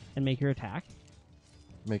crocodile and make your attack.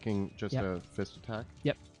 Making just Yep. a fist attack?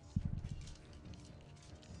 Yep.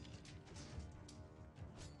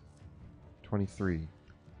 23.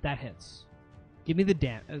 That hits. Give me the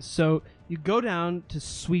damage. So you go down to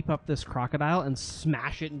sweep up this crocodile and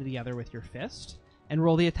smash it into the other with your fist, and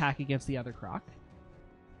roll the attack against the other croc.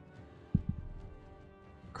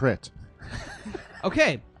 Crit.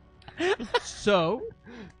 Okay. So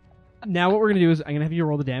now what we're gonna do is I'm gonna have you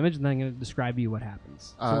roll the damage, and then I'm gonna describe to you what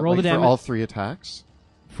happens. So roll like the damage for all 3 attacks?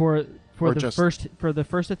 for or the just- first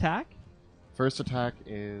attack. First attack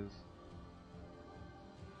is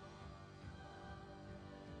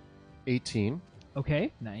 18.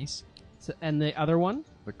 Okay. Nice. So, and the other one.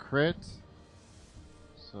 The crit,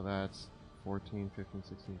 so that's 14, 15,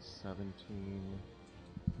 16, 17.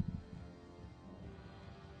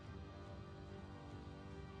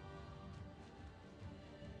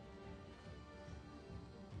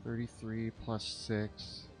 $33 plus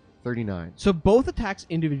 6, 39. So both attacks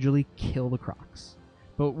individually kill the crocs.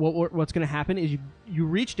 But what's going to happen is you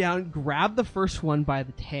reach down, grab the first one by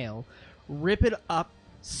the tail, rip it up,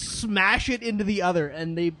 smash it into the other,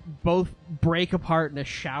 and they both break apart in a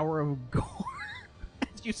shower of gore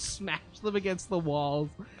as you smash them against the walls,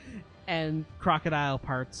 and crocodile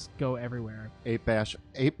parts go everywhere. Ape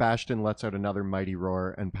Bastion lets out another mighty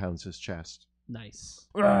roar and pounds his chest. Nice.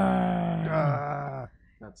 That's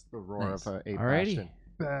the roar Nice. of Ape Alrighty.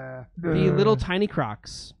 Bastion. The little tiny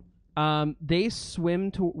crocs. They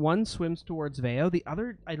swim to one swims towards Veo. The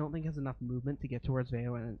other, I don't think, has enough movement to get towards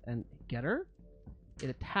Veo and get her. It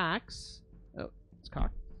attacks. Oh, it's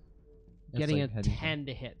cocked. It's Getting like a heading 10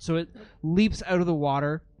 to hit. So it leaps out of the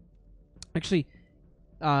water. Actually,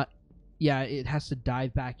 yeah, it has to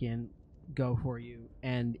dive back in, go for you,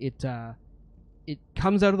 and it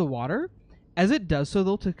comes out of the water. As it does so,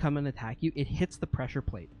 though, to come and attack you, it hits the pressure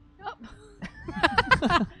plate. Oh.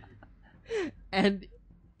 And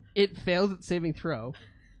it fails its saving throw,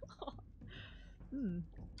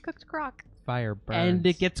 Cooked croc. Fire burns. and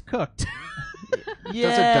it gets cooked. Does it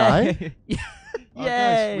die? Yeah. Oh,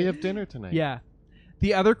 guys, we have dinner tonight. Yeah.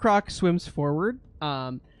 The other croc swims forward,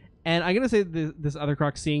 and I'm gonna say this other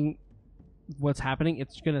croc, seeing what's happening,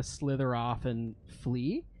 it's gonna slither off and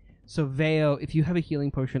flee. So Veo, if you have a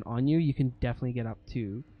healing potion on you, you can definitely get up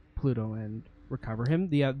to Pluto and recover him.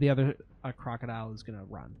 The other crocodile is gonna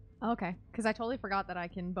run. Okay, because I totally forgot that I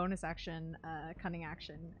can bonus action, cunning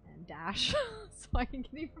action, and dash, so I can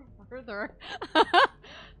get even further.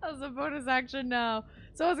 As a bonus action now.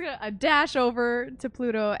 So I was gonna dash over to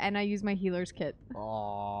Pluto, and I use my healer's kit,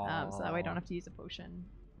 so that way I don't have to use a potion,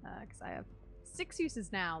 because I have 6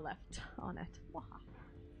 uses now left on it. Wah.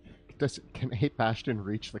 Can Ape Bastion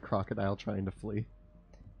reach the crocodile trying to flee?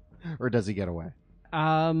 Or does he get away?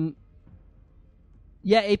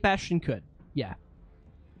 Yeah, Ape Bastion could. Yeah.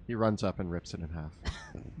 He runs up and rips it in half.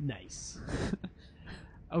 Nice.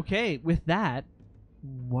 Okay, with that,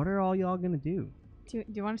 what are all y'all gonna do? Do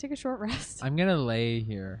you want to take a short rest? I'm gonna lay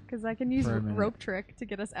here. Because I can use For a minute. rope trick to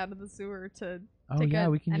get us out of the sewer to Oh take yeah,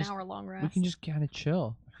 an we can just hour-long rest. we can just kind of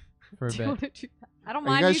chill for a Do you want bit. to do that? I don't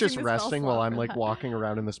Are mind you guys using just the spell resting slot while I'm for like that. walking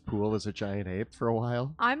around in this pool as a giant ape for a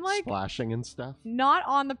while? I'm like Splashing and stuff? not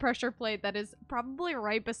on the pressure plate that is probably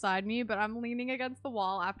right beside me, but I'm leaning against the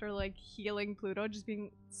wall after like healing Pluto, just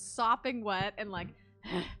being sopping wet and like.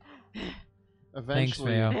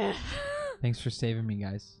 Eventually, Veo. Thanks for saving me,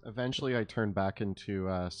 guys. eventually I turn back into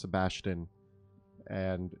Sebastian,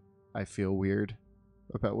 and I feel weird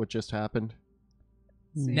about what just happened.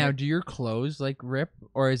 See Now, ya. do your clothes like rip,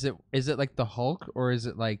 or is it like the Hulk, or is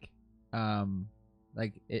it like does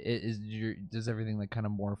everything like kind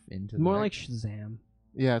of morph into More the like Shazam.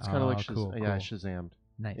 Yeah, it's kind of Oh, like cool, yeah, I cool. Shazammed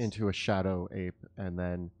nice into a shadow ape, and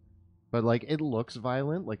then, but like it looks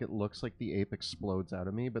violent, like it looks like the ape explodes out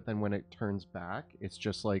of me, but then when it turns back, it's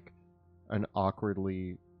just like an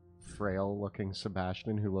awkwardly frail-looking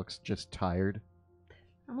Sebastian who looks just tired.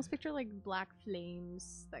 almost picture like black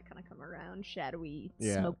flames that kind of come around, shadowy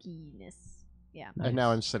Yeah. smokiness. Yeah. And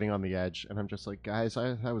now I'm sitting on the edge, and I'm just like, guys,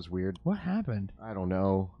 that was weird. What happened? I don't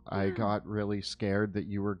know. I got really scared that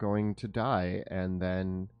you were going to die, and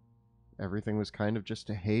then everything was kind of just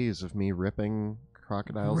a haze of me ripping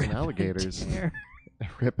crocodiles and alligators.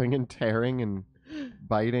 Ripping and tearing and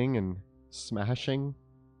biting and smashing.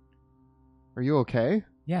 Are you okay?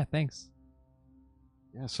 Yeah, thanks.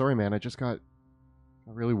 Yeah, sorry, man. I just got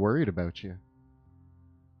really worried about you.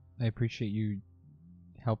 I appreciate you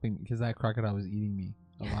helping because that crocodile was eating me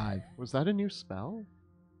alive. Was that a new spell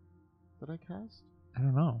that I cast? I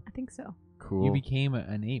don't know. I think so. Cool. You became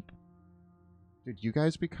an ape. Did you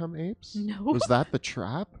guys become apes? No. Was that the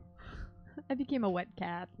trap? I became a wet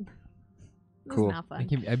cat. This Cool. was not fun.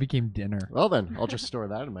 I became dinner. Well then, I'll just store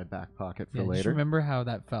that in my back pocket for Yeah, just later. remember how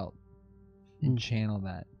that felt and channel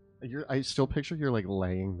that. I still picture you're like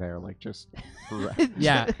laying there, like just.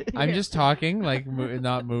 Yeah, I'm just talking, like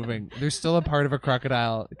not moving. There's still a part of a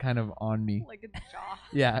crocodile kind of on me. Like a jaw.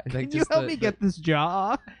 Yeah, like Can you just help me get this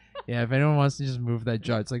jaw? Yeah, if anyone wants to just move that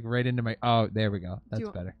jaw, it's like right into my. Oh, there we go. That's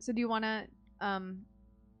better. So do you want to I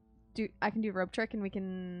can do rope trick and we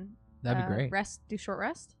can That'd be great. do short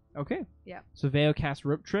rest? Okay. Yeah. So Veo casts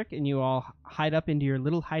rope trick, and you all hide up into your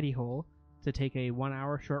little hidey hole to take a 1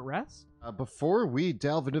 hour short rest. Before we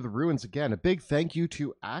delve into the ruins again, a big thank you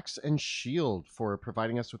to Axe and Shield for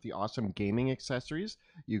providing us with the awesome gaming accessories.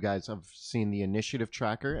 You guys have seen the initiative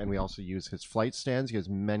tracker, and we also use his flight stands. He has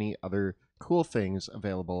many other cool things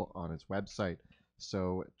available on his website,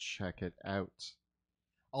 so check it out.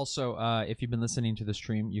 Also, if you've been listening to the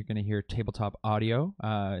stream, you're going to hear tabletop audio.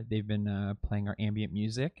 They've been playing our ambient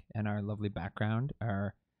music, and our lovely background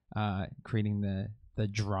are creating the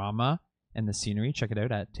drama and the scenery. Check it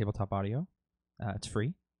out at Tabletop Audio. It's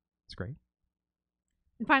free. It's great.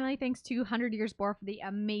 And finally, thanks to 100 Years Bore for the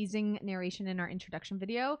amazing narration in our introduction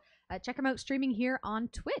video. Check them out streaming here on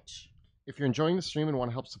Twitch. If you're enjoying the stream and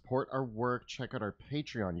want to help support our work, check out our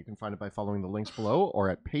Patreon. You can find it by following the links below or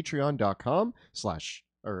at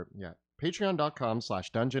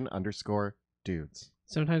patreon.com/dungeon_dudes.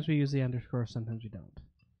 Sometimes we use the underscore, sometimes we don't.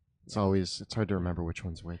 It's hard to remember which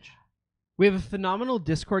one's which. We have a phenomenal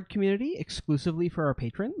Discord community exclusively for our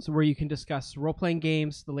patrons where you can discuss role-playing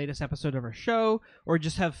games, the latest episode of our show, or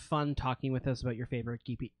just have fun talking with us about your favorite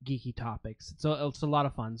geeky topics. It's a lot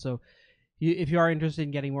of fun. So if you are interested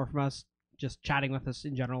in getting more from us, just chatting with us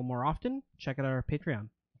in general more often, check out our Patreon.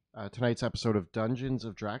 Tonight's episode of Dungeons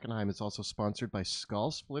of Drakkenheim is also sponsored by Skull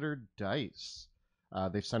Splitter Dice.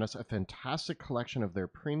 They've sent us a fantastic collection of their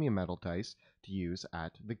premium metal dice to use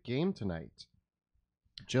at the game tonight.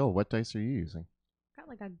 Jill, what dice are you using? Got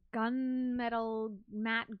like a gunmetal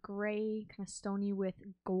matte gray, kind of stony with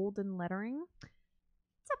golden lettering.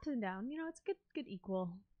 It's up and down. You know, it's good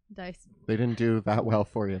equal dice. They didn't do that well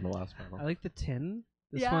for you in the last battle. I like the tin.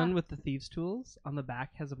 This Yeah. one with the thieves' tools on the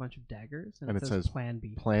back has a bunch of daggers, and it says Plan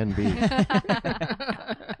B. Plan B.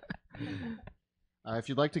 If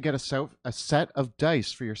you'd like to get a set of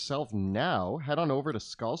dice for yourself now, head on over to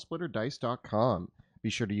skullsplitterdice.com. Be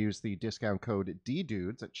sure to use the discount code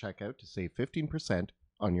DDUDES at checkout to save 15%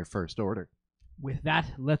 on your first order. With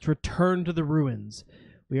that, let's return to the ruins.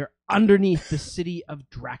 We are underneath the city of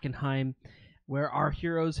Drakkenheim, where our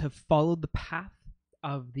heroes have followed the path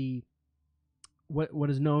of the what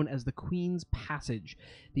is known as the Queen's Passage,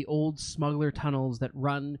 the old smuggler tunnels that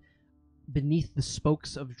run beneath the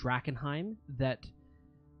spokes of Drakkenheim that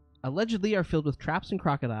allegedly are filled with traps and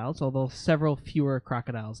crocodiles, although several fewer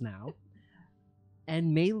crocodiles now,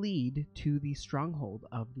 and may lead to the stronghold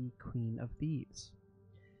of the Queen of Thieves.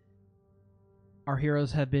 Our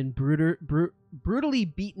heroes have been brutally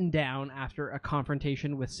beaten down after a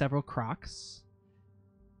confrontation with several crocs,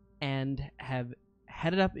 and have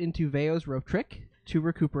headed up into Veo's rope trick to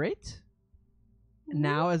recuperate.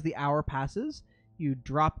 Now, as the hour passes, you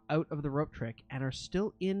drop out of the rope trick and are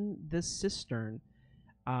still in the cistern,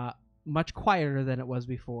 much quieter than it was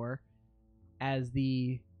before, as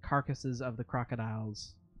the carcasses of the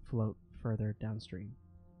crocodiles float further downstream.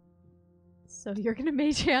 So you're gonna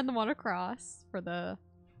mage hand them on across for the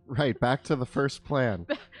Right, back to the first plan.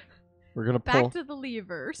 We're gonna back pull. to the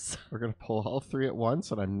levers. We're gonna pull all three at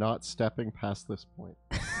once, and I'm not stepping past this point.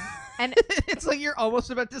 And It's like you're almost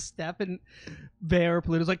about to step, and Veo or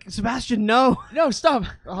Pluto's like, Sebastian, no! No, stop.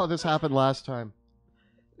 Oh, this happened last time.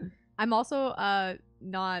 I'm also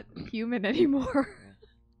not human anymore.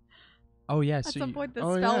 Oh yeah. At So some point, the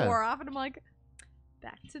Oh, spell yeah. wore off, and I'm like,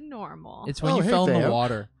 back to normal. it's when Oh, you hey, fell in the Theo.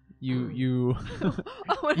 water. You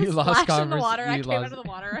Oh, when you I lost splashed in the converse- water, I you came lost- out of the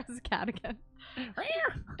water as a cat again.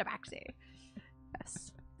 Tabaxi.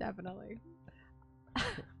 Yes, definitely.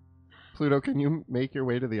 Pluto, can you make your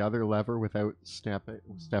way to the other lever without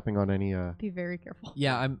stepping on any? Be very careful.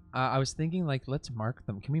 Yeah, I was thinking like let's mark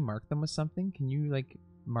them. Can we mark them with something? Can you like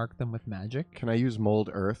mark them with magic? Can I use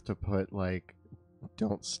mold earth to put like,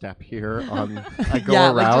 don't step here on? I go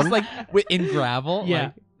yeah, around. like just like in gravel.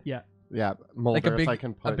 Yeah. like, yeah, mold like earth. a big I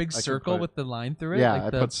can put a big I can circle put- with the line through it. Yeah, like I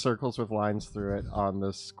the, put circles with lines through it on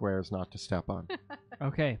the squares not to step on.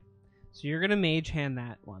 Okay. So you're gonna mage hand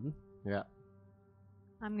that one. Yeah.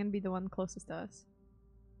 I'm gonna be the one closest to us.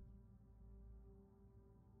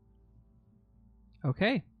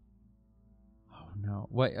 Okay. Oh no!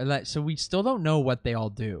 What? Like, so we still don't know what they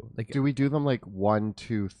all do. Like, Do we do them like 1,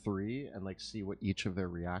 2, 3, and like see what each of their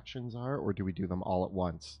reactions are, or do we do them all at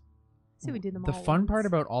once? So we do them the all at fun part once.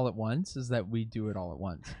 about all at once is that we do it all at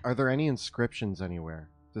once. Are there any inscriptions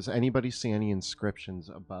anywhere? Does anybody see any inscriptions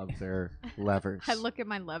above their levers? I look at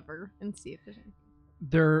my lever and see if there's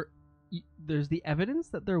anything. There's the evidence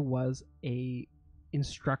that there was a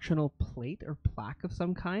instructional plate or plaque of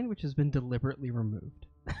some kind which has been deliberately removed.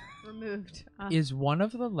 Removed. Is one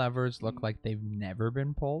of the levers look like they've never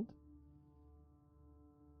been pulled?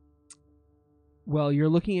 Well, you're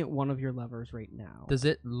looking at one of your levers right now. Does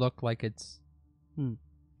it look like it's Hmm.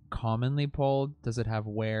 commonly pulled? Does it have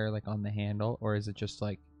wear like on the handle, or is it just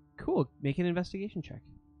like Cool. Make an investigation check.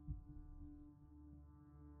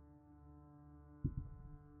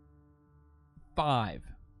 five?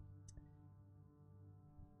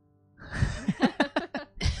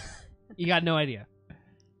 You got no idea.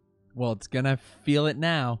 Well, it's gonna feel it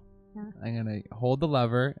now. Yeah. I'm gonna hold the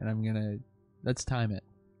lever and let's time it.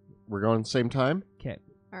 We're going same time? Okay.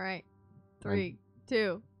 All right. 3,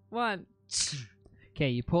 2, 1. Okay,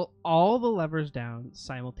 you pull all the levers down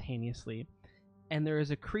simultaneously, and there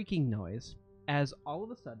is a creaking noise as all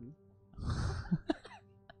of a sudden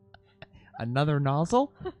Another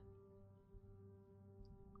nozzle?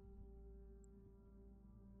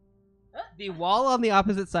 the wall on the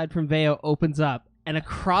opposite side from Veo opens up, and a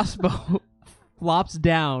crossbow flops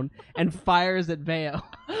down and fires at Veo.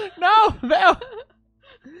 No, Veo!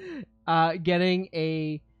 Getting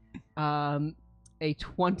a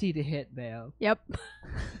 20 to hit Veo. Yep.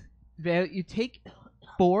 Veo, you take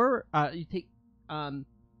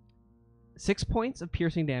 6 points of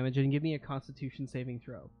piercing damage and give me a Constitution saving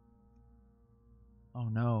throw. Oh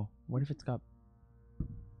no! What if it's got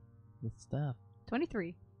the stuff?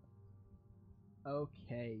 23.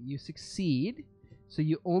 Okay, you succeed. So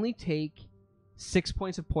you only take 6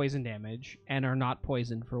 points of poison damage and are not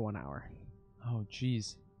poisoned for 1 hour. Oh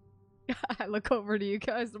jeez. I look over to you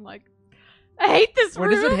guys. I'm like, I hate this Where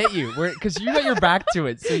room. does it hit you? Where? Because you got your back to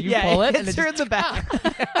it, so you pull it and it hits her just in the back.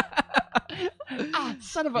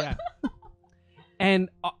 Son of a. Yeah. And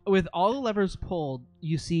with all the levers pulled,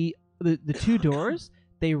 you see the two doors,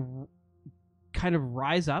 they kind of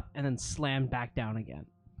rise up and then slam back down again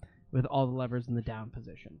with all the levers in the down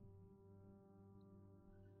position.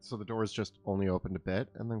 So the doors just only opened a bit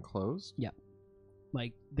and then closed?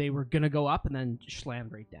 Like they were going to go up and then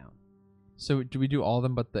slammed right down. So do we do all of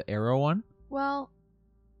them but the arrow one? Well,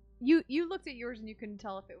 you looked at yours and you couldn't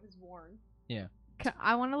tell if it was worn. Yeah.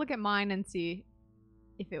 I want to look at mine and see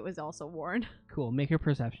if it was also worn. Cool. Make a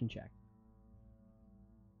perception check.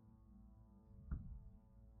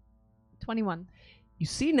 21. You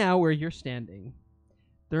see now where you're standing.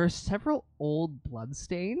 There are several old blood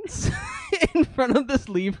stains in front of this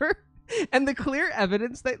lever, and the clear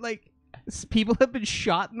evidence that like people have been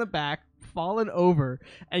shot in the back, fallen over,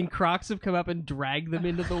 and crocs have come up and dragged them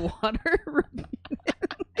into the water.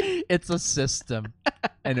 It's a system,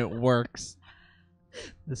 and it works.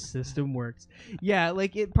 The system works. Yeah,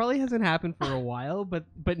 like it probably hasn't happened for a while, but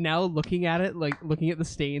now looking at it, like looking at the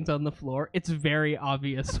stains on the floor, it's very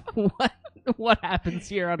obvious what happens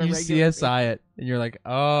here on a You regular CSI it, and you're like,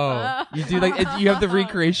 oh, you do like you have the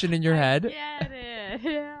recreation in your head. I get it.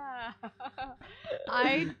 Yeah.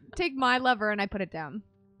 I take my lever and I put it down.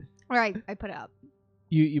 All right, I put it up.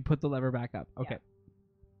 You put the lever back up. Okay.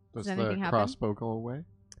 Does Does the anything happen? crossbow go away?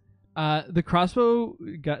 The crossbow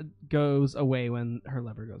goes away when her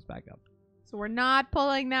lever goes back up. So we're not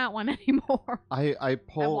pulling that one anymore. I I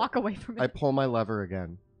pull walk away from it. I pull my lever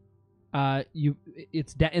again.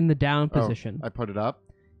 It's in the down position. I put it up.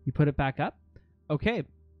 You put it back up. Okay.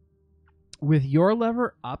 With your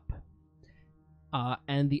lever up,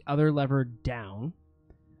 and the other lever down,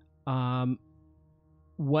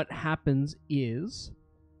 what happens is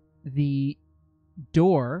the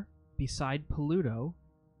door beside Peludo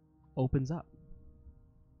opens up.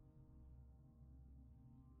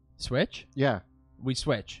 Switch? Yeah. We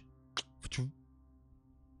switch.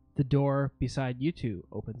 The door beside you two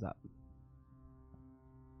opens up.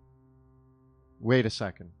 Wait a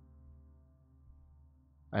second.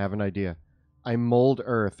 I have an idea. I mold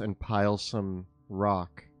earth and pile some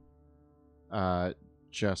rock.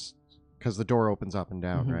 Just because the door opens up and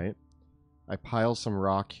down, Mhm. right? I pile some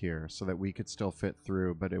rock here so that we could still fit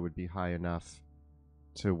through, but it would be high enough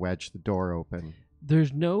to wedge the door open.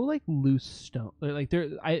 There's no like loose stone. Like there,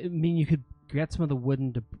 I mean, you could get some of the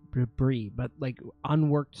wooden debris, but like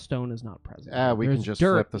unworked stone is not present. We There's can just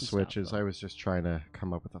dirt flip the and stuff, switches. though. I was just trying to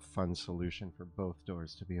come up with a fun solution for both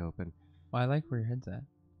doors to be open. Well, I like where your head's at.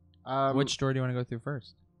 Which, Which door do you want to go through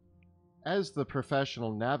first? as the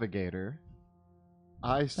professional navigator,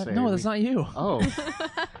 I say No, that's we- not you. Oh,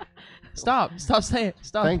 Stop saying it.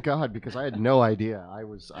 Stop. thank God, because I had no idea. I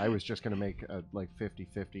was just gonna make a like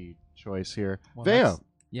 50-50 choice here. Well, Veo, that's-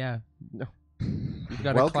 Yeah. No. You've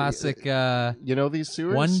got Welcome- a classic you know these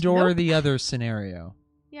sewers? one door Nope. the other scenario.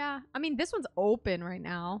 Yeah, I mean this one's open right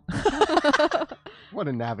now. What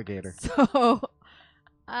a navigator. So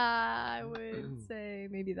I would say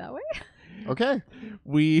maybe that way. Okay,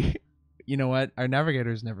 You know what? Our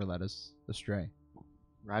navigators never led us astray.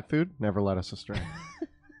 rat food never led us astray.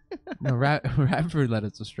 No, Radford led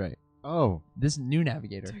us astray. Oh, This new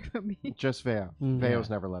navigator. Talk about me. just Veo. Mm. Veo's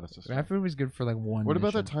never led us astray. Radford was good for like one. What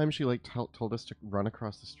about mission. the time she like told us to run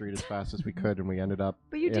across the street as fast as we could, and we ended up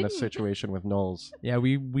But you in a didn't. situation with Knowles? Yeah,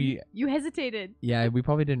 we You hesitated. we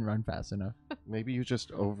probably didn't run fast enough. Maybe you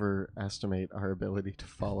just overestimate our ability to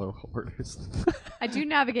follow orders. I do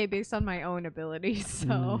navigate based on my own abilities,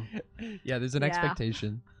 so Yeah, there's an Yeah.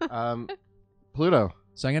 expectation. Pluto.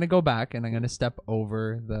 So I'm gonna go back and I'm gonna step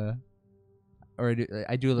over the, or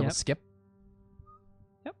I do a little Yep. skip.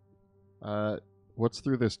 What's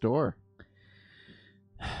through this door?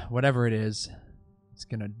 Whatever it is, it's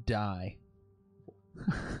gonna die.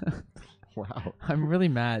 Wow. I'm really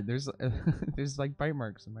mad. There's there's like bite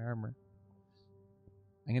marks in my armor.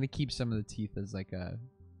 I'm gonna keep some of the teeth as like a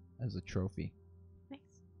trophy. nice.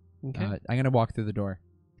 Okay. I'm gonna walk through the door.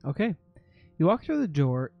 Okay. You walk through the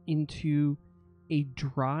door into a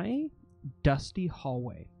dry, dusty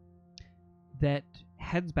hallway that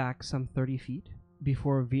heads back some 30 feet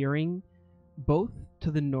before veering both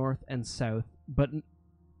to the north and south, but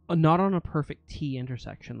not on a perfect T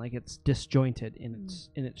intersection. Like it's disjointed in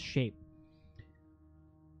its shape.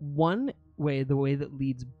 One way, the way that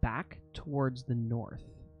leads back towards the north,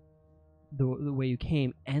 the way you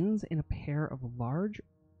came, ends in a pair of large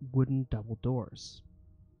wooden double doors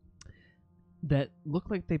that look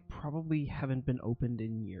like they probably haven't been opened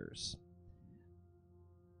in years.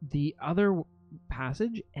 The other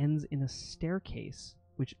passage ends in a staircase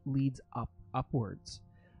which leads upwards.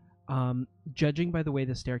 Judging by the way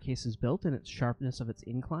the staircase is built and its sharpness of its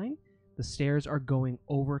incline, the stairs are going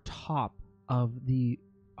over top of the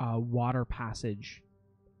water passage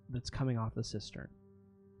that's coming off the cistern.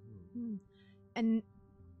 Hmm. And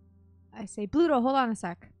I say, Pluto, hold on a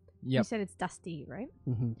sec. You Yep. said it's dusty, right?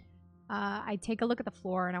 Mm-hmm. I take a look at the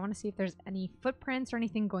floor and I want to see if there's any footprints or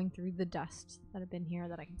anything going through the dust that have been here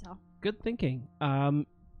that I can tell. Good thinking.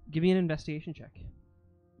 Give me an investigation check.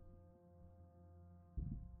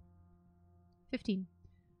 15.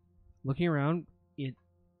 Looking around, it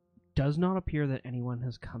does not appear that anyone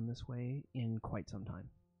has come this way in quite some time.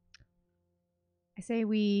 I say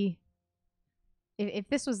we... If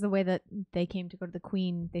this was the way that they came to go to the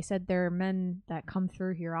Queen, they said there are men that come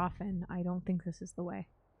through here often. I don't think this is the way.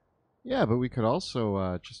 Yeah, but we could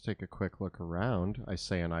also just take a quick look around. I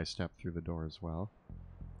say, and I step through the door as well.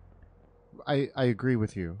 I agree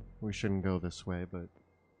with you. We shouldn't go this way, but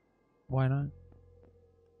Why not?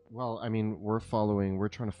 well, I mean, we're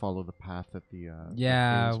trying to follow the path that the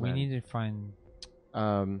Yeah, Queen's we men. need to find.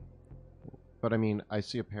 But I mean, I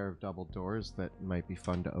see a pair of double doors that might be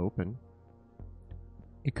fun to open.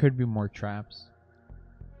 It could be more traps.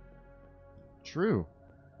 True.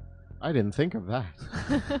 I didn't think of that.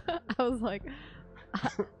 I was like,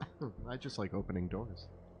 I just like opening doors.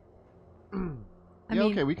 I Yeah,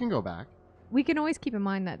 mean- okay, we can go back. we can always keep in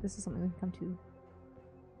mind that this is something we can come to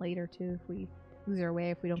later too. If we lose our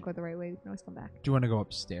way, if we don't go the right way, we can always come back. Do you want to go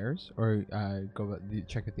upstairs or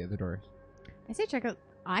check out the other doors? I say check out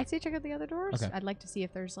the other doors. Okay. I'd like to see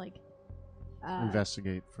if there's like,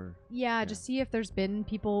 Investigate for. yeah, just see if there's been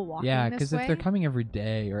people walking Yeah, this because way. if they're coming every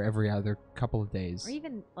day or every other couple of days, or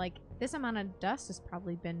even like this amount of dust has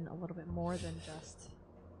probably been a little bit more than just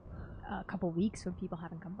a couple weeks when people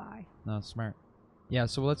haven't come by. no, smart. Yeah,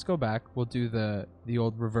 so let's go back. We'll do the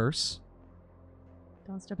old reverse.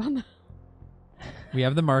 Don't step on the. We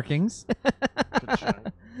have the markings.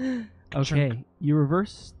 Okay, you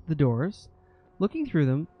reverse the doors. Looking through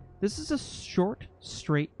them, this is a short,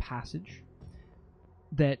 straight passage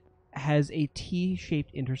that has a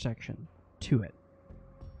T-shaped intersection to it.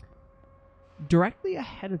 Directly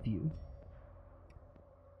ahead of you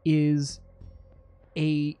is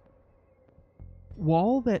a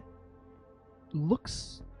wall that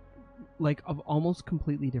looks like of almost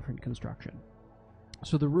completely different construction.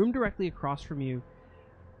 So the room directly across from you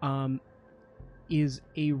is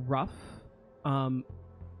a rough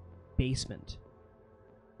basement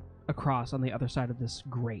across on the other side of this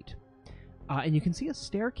grate. And you can see a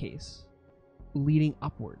staircase leading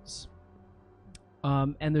upwards.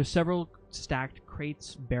 And there's several stacked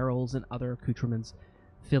crates, barrels, and other accoutrements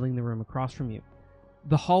filling the room across from you.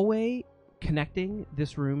 The hallway connecting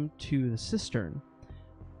this room to the cistern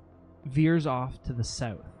veers off to the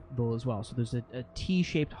south, though, as well. So there's a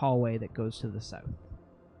T-shaped hallway that goes to the south.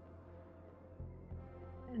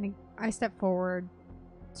 And I step forward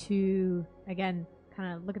to, again,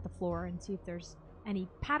 kind of look at the floor and see if there's any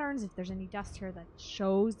patterns, if there's any dust here that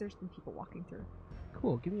shows there's been people walking through.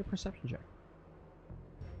 Cool. Give me a perception check.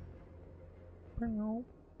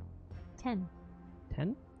 10.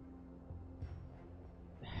 10?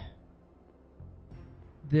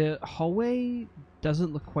 The hallway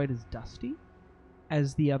doesn't look quite as dusty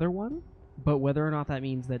as the other one, but whether or not that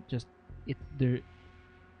means that just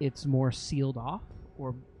it's more sealed off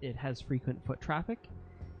or it has frequent foot traffic,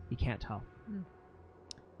 you can't tell.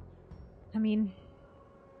 I mean,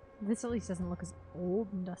 this at least doesn't look as old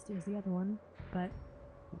and dusty as the other one, but...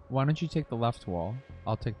 Why don't you take the left wall?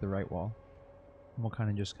 I'll take the right wall. And we'll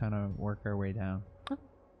kind of work our way down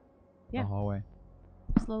Yeah. the hallway.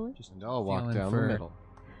 Slowly. Just And I'll walk feeling down for, the middle.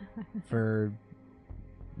 for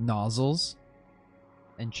nozzles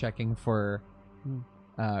and checking for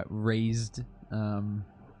raised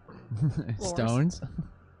stones.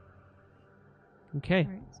 Okay.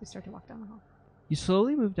 Alright, so we start to walk down the hall. You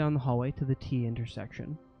slowly move down the hallway to the T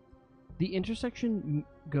intersection. The intersection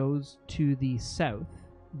goes to the south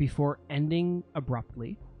before ending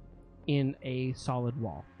abruptly in a solid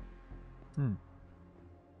wall.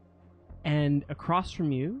 And across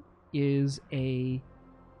from you is a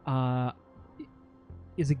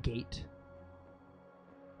gate.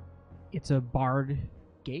 It's a barred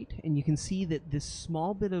gate, and you can see that this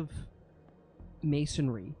small bit of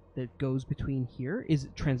masonry that goes between here is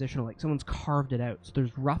transitional, like someone's carved it out. So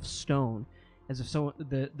there's rough stone, as if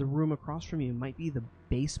the room across from you might be the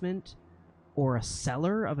basement or a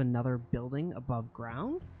cellar of another building above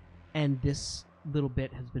ground, and this little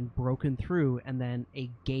bit has been broken through, and then a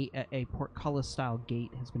gate, a portcullis style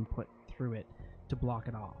gate, has been put through it to block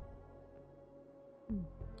it off.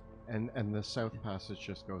 And the south passage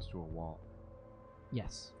just goes to a wall.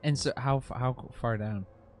 Yes, And so how far down?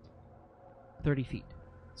 30 feet,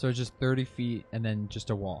 So it's just 30 feet and then just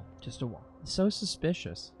a wall. just a wall. So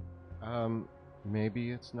suspicious.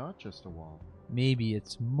 Maybe it's not just a wall. Maybe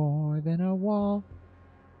it's more than a wall.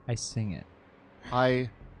 I sing it. I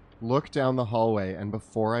look down the hallway, and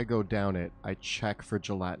before I go down it, I check for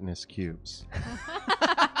gelatinous cubes.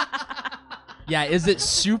 Yeah, is it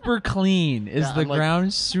super clean? Is Yeah, the I'm like-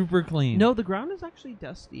 ground super clean? No, the ground is actually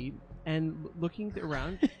dusty, and looking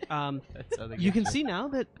around, That's how they you get can see now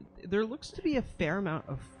that there looks to be a fair amount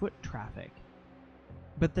of foot traffic.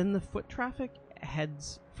 But then the foot traffic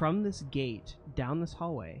heads from this gate down this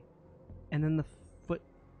hallway, and then the foot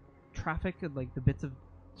traffic, like the bits of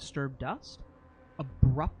disturbed dust,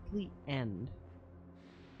 abruptly end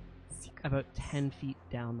about 10 feet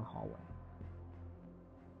down the hallway.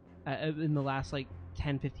 In the last,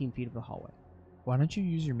 10, 15 feet of the hallway. Why don't you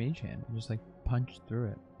use your mage hand and just punch through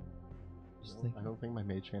it? I don't think my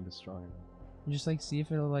mage hand is strong enough. Just see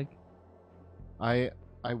if it'll I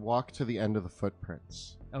walk to the end of the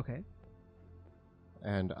footprints, Okay.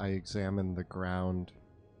 and I examine the ground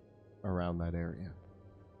around that area.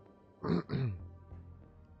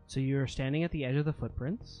 So you're standing at the edge of the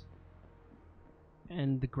footprints,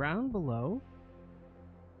 and the ground below,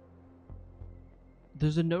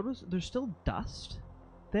 there's still dust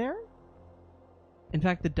there. In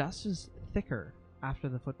fact, the dust is thicker after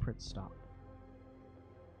the footprints stop.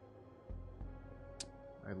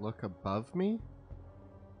 I look above me.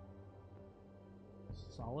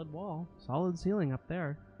 Solid wall, solid ceiling up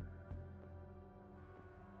there.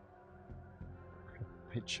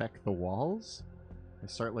 I check the walls. I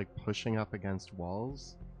start pushing up against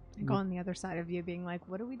walls. I go on the other side of you being like,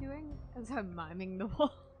 what are we doing? As I'm miming the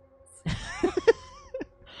walls.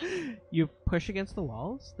 You push against the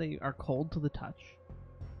walls. They are cold to the touch.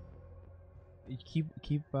 keep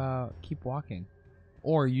walking,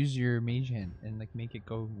 or use your mage hand and make it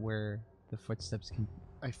go where the footsteps can.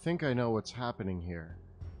 I think I know what's happening here.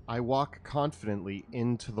 I walk confidently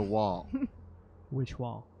into the wall, Which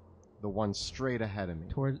wall? the one straight ahead of me.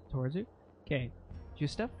 Towards you? Okay. You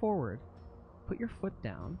step forward, put your foot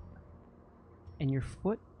down, and your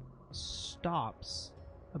foot stops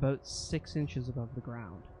about 6 inches above the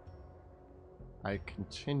ground. I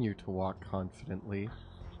continue to walk confidently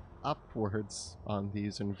upwards on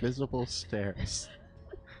these invisible stairs.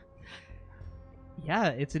 Yeah,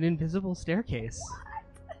 it's an invisible staircase.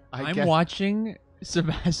 I'm guess- watching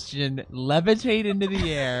Sebastian levitate into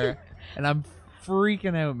the air, and I'm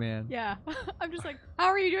freaking out, man. Yeah. I'm just like, how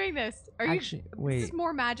are you doing this? Are Actually, Is wait. this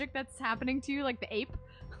more magic that's happening to you, like the ape?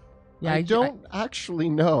 Yeah, I don't actually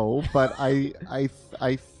know, but I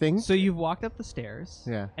think So you've walked up the stairs,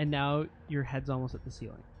 yeah. and now your head's almost at the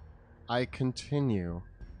ceiling. I continue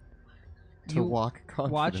to You walk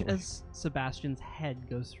Watch confidently. as Sebastian's head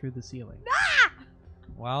goes through the ceiling.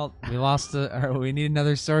 Well, we lost we need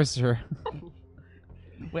another sorcerer.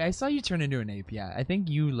 Wait, I saw you turn into an ape. Yeah, I think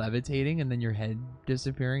you levitating and then your head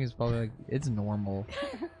disappearing is probably like it's normal.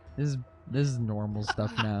 This is normal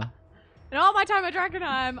stuff now. In all my time at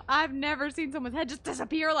Drakkenheim, I've never seen someone's head just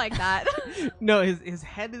disappear like that. No, his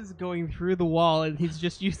head is going through the wall, and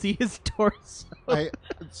you see his torso.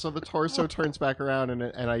 So the torso turns back around,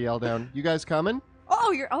 and I yell down, "You guys coming?"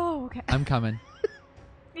 Oh, okay. I'm coming.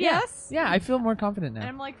 Yes. Yeah, I feel more confident And now.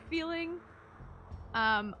 I'm like feeling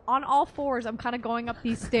on all fours. I'm kind of going up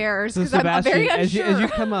these stairs So because I'm Sebastian, very unsure. as you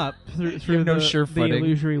come up through no the sure footing.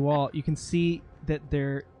 illusory wall, you can see that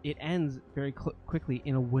it ends very quickly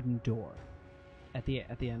in a wooden door at the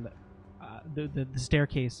end. The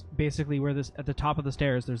staircase, basically, where at the top of the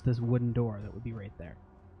stairs, there's this wooden door that would be right there.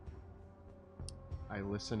 I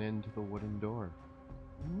listen into the wooden door.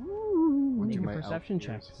 Ooh, make do a my perception elf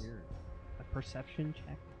check. ears hear? A perception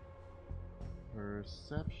check.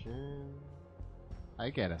 Perception. I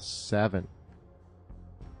get a 7.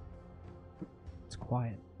 It's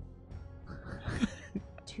quiet.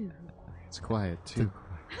 2. It's quiet too.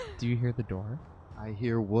 Do you hear the door? I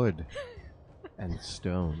hear wood and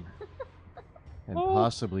stone and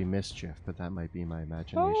possibly mischief, but that might be my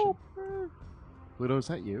imagination. Pluto, is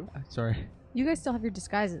that you? Sorry. You guys still have your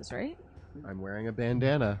disguises, right? I'm wearing a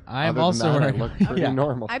bandana. I'm Other than also that, wearing- I look pretty Yeah.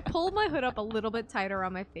 normal. I pulled my hood up a little bit tighter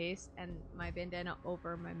around my face and my bandana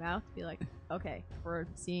over my mouth to be like, okay, we're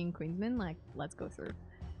seeing Queensman, like, let's go through.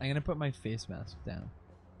 I'm gonna put my face mask down.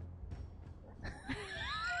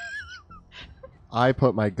 I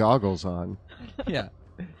put my goggles on. Yeah.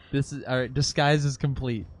 This is our disguise is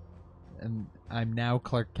complete, and I'm now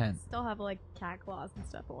Clark Kent. Still have, like, cat claws and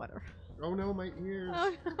stuff or whatever. Oh no, my ears.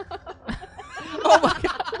 Oh, no. Oh my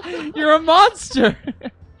god! You're a monster!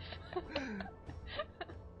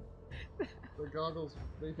 The goggles,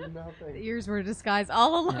 they do The nothing. ears were disguised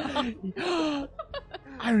all along.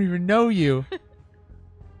 I don't even know you.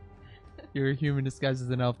 You're a human disguised as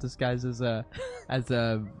an elf, disguised as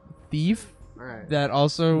a thief Alright. that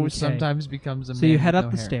also Okay. sometimes becomes a man. So you head with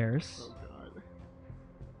up no the hair. stairs. Oh god.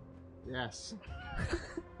 Yes.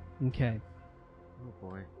 Okay. Oh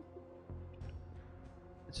boy.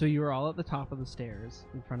 So you're all at the top of the stairs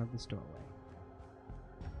in front of this doorway.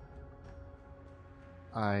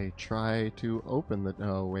 I try to open the.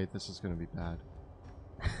 Oh wait, this is gonna be bad.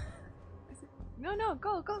 No,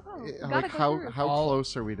 go. You gotta Like go through. how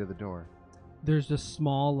close are we to the door? There's a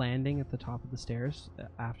small landing at the top of the stairs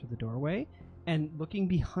after the doorway, and looking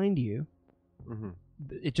behind you, Mm-hmm.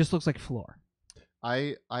 it just looks like floor.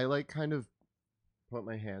 I like kind of put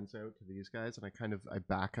my hands out to these guys, and I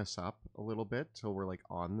back us up a little bit till we're like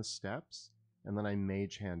on the steps, and then I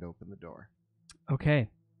mage hand open the door. Okay.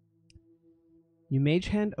 You mage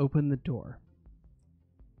hand open the door,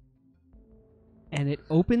 and it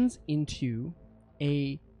opens into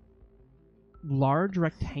a large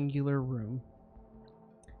rectangular room.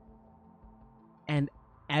 And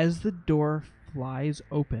as the door flies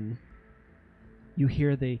open, you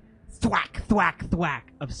hear the thwack, thwack,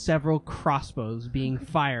 thwack of several crossbows being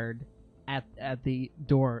fired at the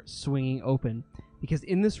door swinging open. Because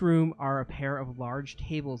in this room are a pair of large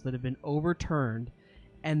tables that have been overturned,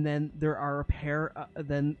 and then there are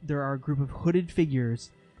a group of hooded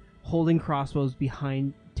figures holding crossbows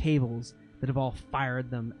behind tables that have all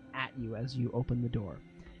fired them at you as you open the door.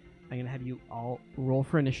 I'm going to have you all roll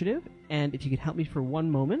for initiative, and if you could help me for one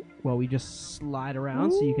moment while we just slide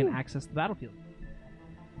around so you can access the battlefield.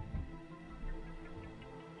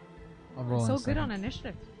 I'll roll in a So good second. on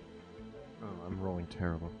initiative. Oh, I'm rolling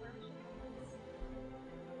terrible.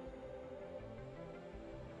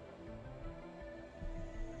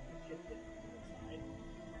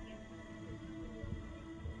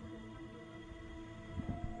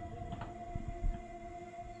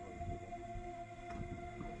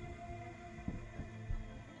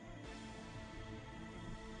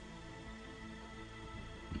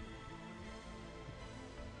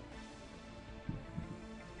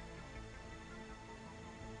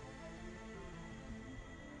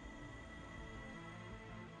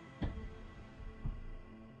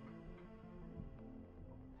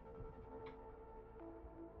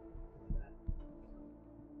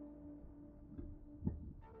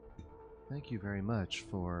 Thank you very much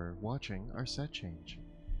for watching our set change.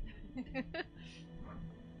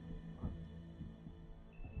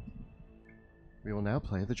 We will now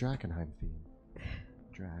play the Drakkenheim theme.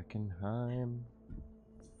 Drakkenheim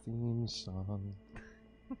theme song.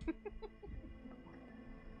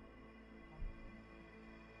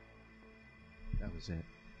 That was it.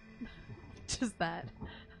 Just that.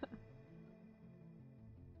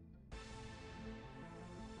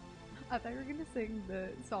 I thought you were gonna sing the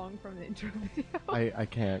song from the intro video. I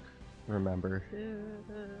can't remember.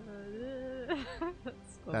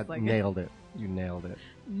 That's That like nailed it. You nailed it.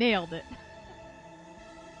 Nailed it.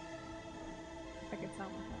 I could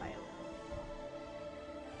sound like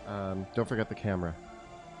Violet. Don't forget the camera.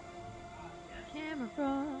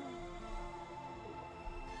 Camera.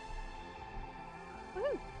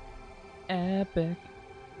 Woo. Epic.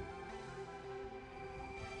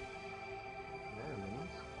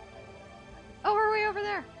 Oh, we're way over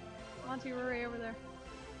there. Monty, we're way over there.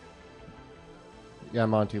 Yeah,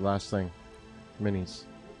 Monty, last thing. Minis.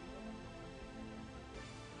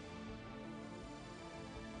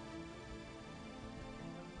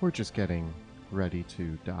 We're just getting ready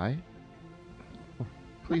to die.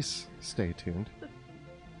 Please stay tuned.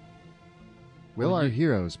 Will our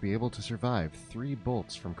heroes be able to survive 3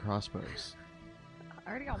 bolts from crossbows?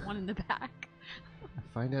 I already got one in the back.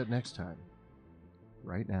 Find out next time.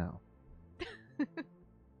 Right now.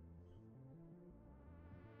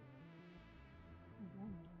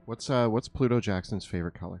 What's Pluto Jackson's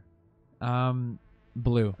favorite color?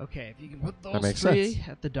 Blue. Okay, if you can put That those makes 3 sense.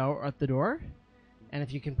 at the door, and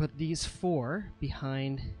if you can put these 4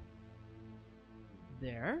 behind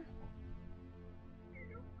there,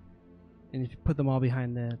 and if you put them all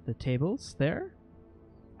behind the tables there,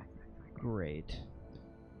 great.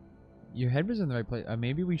 Your head was in the right place.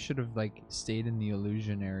 Maybe we should have like stayed in the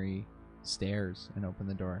illusionary stairs and opened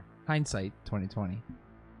the door. Hindsight 2020.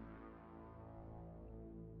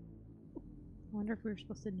 I wonder if we were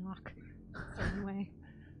supposed to knock a certain way.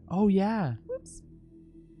 Oh yeah. Whoops.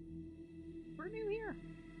 We're new here.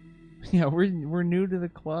 Yeah, we're new to the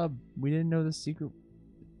club. We didn't know the secret.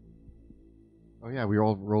 Oh yeah, we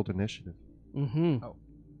all rolled initiative. Mm-hmm. Oh.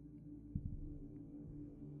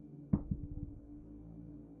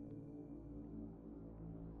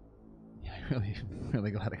 Yeah,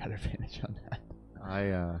 really glad I got advantage on that.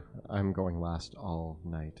 I'm going last all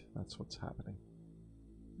night. That's what's happening.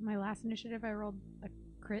 My last initiative, I rolled a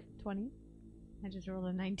crit 20. I just rolled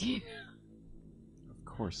a 19. Of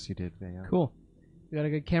course you did, Vaya. Cool. You got a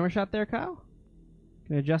good camera shot there, Kyle?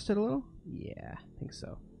 Can I adjust it a little? Yeah, I think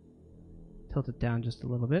so. Tilt it down just a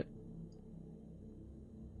little bit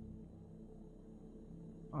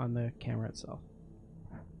on the camera itself.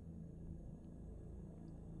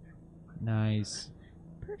 Nice.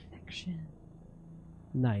 Perfection.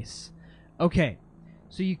 Nice. Okay,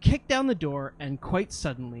 so you kick down the door, and quite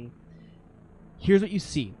suddenly, here's what you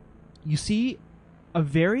see. You see a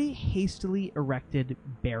very hastily erected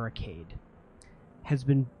barricade has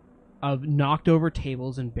been of knocked over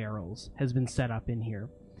tables and barrels has been set up in here.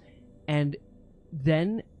 And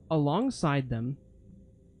then alongside them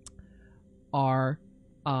are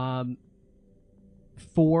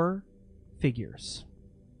 4 figures.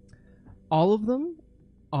 All of them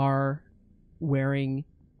are wearing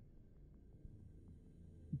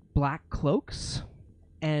black cloaks,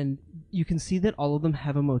 and you can see that all of them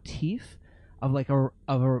have a motif of like a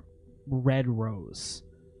red rose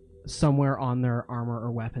somewhere on their armor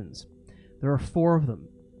or weapons. There are 4 of them.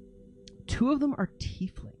 2 of them are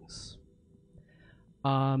tieflings.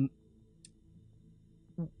 And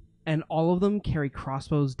all of them carry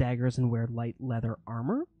crossbows, daggers, and wear light leather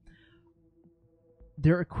armor.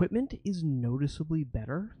 Their equipment is noticeably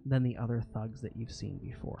better than the other thugs that you've seen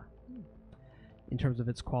before in terms of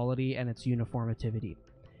its quality and its uniformity.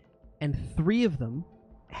 And 3 of them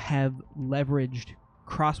have leveraged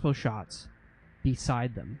crossbow shots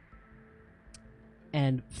beside them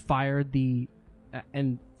and fired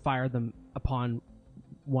them upon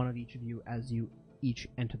one of each of you as you each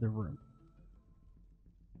enter the room.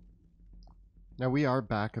 Now we are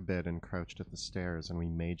back a bit and crouched at the stairs, and we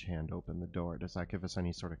mage hand open the door. Does that give us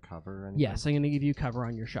any sort of cover or anything? Yes, I'm going to give you cover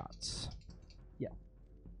on your shots. Yeah.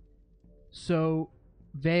 So,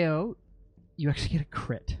 Veo, you actually get a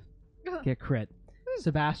crit. Get a crit.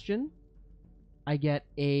 Sebastian, I get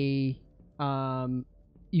a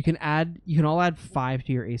you can all add 5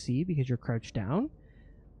 to your AC because you're crouched down.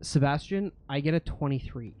 Sebastian, I get a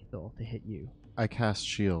 23 though to hit you. I cast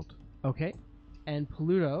shield. Okay. And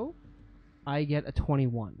Pluto, I get a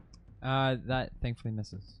 21. That thankfully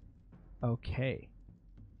misses. Okay.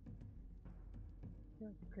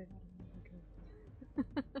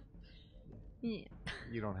 Yeah.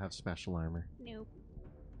 You don't have special armor. Nope.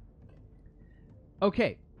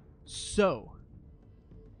 Okay, so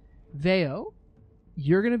Veo,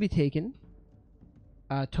 you're going to be taking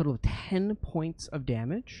a total of 10 points of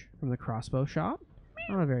damage from the crossbow shot.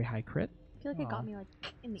 Not a very high crit. I feel like it got me like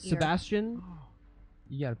in the ear. Sebastian,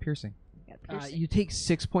 You got a piercing. Yeah, piercing. you take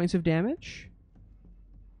 6 points of damage.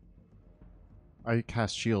 I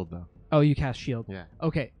cast shield though. Oh, you cast shield. Yeah.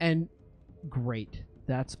 Okay, and great.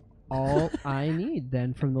 That's all I need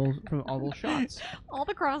then from all those shots. All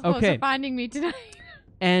the crossbows Okay. are finding me tonight.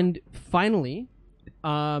 And finally,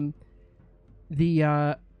 the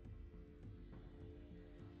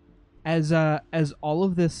as all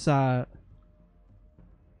of this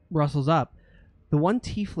rustles up, the one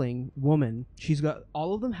tiefling woman, she's got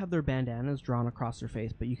all of them have their bandanas drawn across their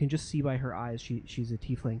face, but you can just see by her eyes she's a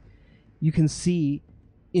tiefling. You can see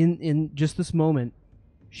in just this moment,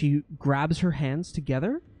 she grabs her hands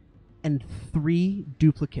together, and 3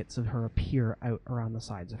 duplicates of her appear out around the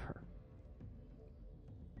sides of her.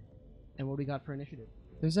 And what do we got for initiative?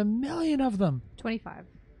 There's a million of them. 25.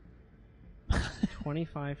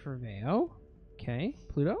 25 for Veo. Okay.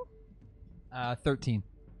 Pluto? 13.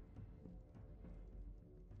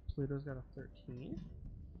 Pluto's got a 13.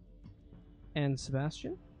 And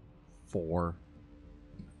Sebastian? 4.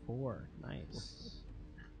 4. Nice.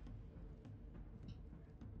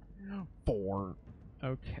 4.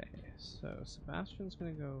 Okay. So Sebastian's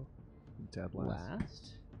going to go Dead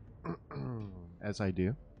last. last. As I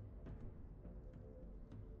do.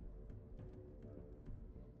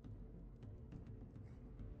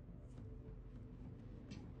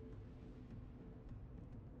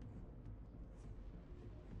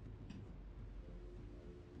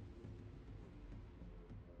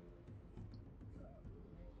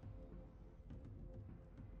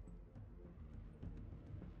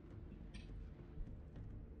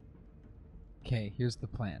 Okay, here's the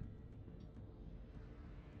plan.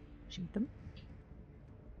 Shoot them.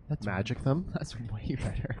 That's Magic them. That's way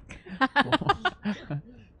better.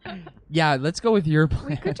 Yeah, let's go with your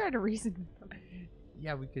plan. We could try to reason with them.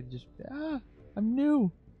 Yeah, we could just. I'm new.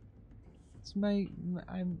 It's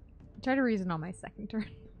I'm. Try to reason on my second turn.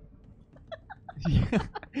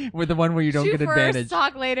 With the one where you don't Shoot get first, advantage.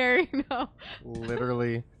 talk later, you know.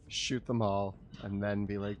 Literally shoot them all and then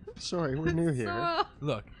be like, sorry, we're new here. So,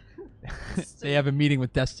 Look, they have a meeting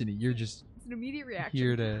with Destiny. You're just it's an immediate reaction.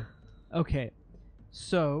 here to Okay.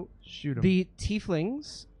 So shoot them. the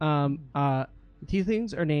tieflings, the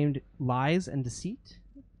tieflings are named Lies and Deceit,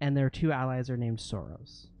 and their 2 allies are named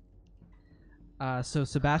Sorrows. So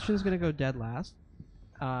Sebastian's gonna go dead last,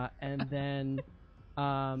 and then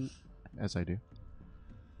As I do.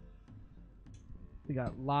 we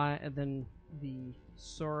got Lie, and then the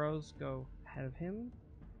Sorrows go ahead of him,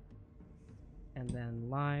 and then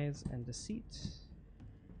Lies and Deceit.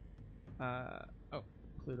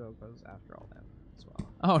 Pluto goes after all them as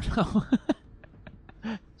well. Oh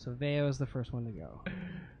no. So Veo is the first one to go.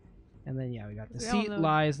 And then, yeah, we got We all Deceit, know.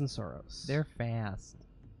 Lies, and Sorrows. They're fast.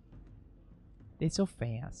 They so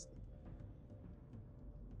fast.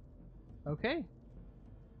 Okay.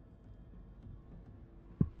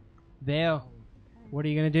 Veo, what are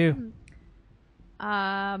you going to do?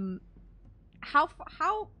 Not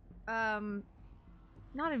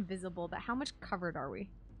invisible, but how much covered are we?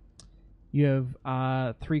 You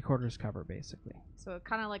have 3/4 cover, basically. So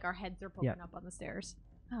kind of like our heads are poking Yeah. up on the stairs.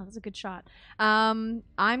 Oh, that's a good shot. I'm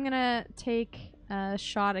gonna take a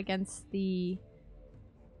shot against the.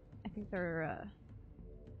 I think they're.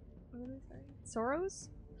 What are they saying? Sorrows.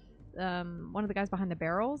 One of the guys behind the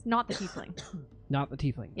barrels, not the tiefling. Not the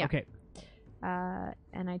tiefling. Yeah. Okay.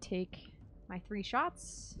 And I take my 3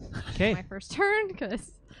 shots. Okay. My first turn,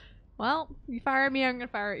 because, well, you fire at me, I'm gonna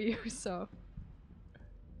fire at you. So,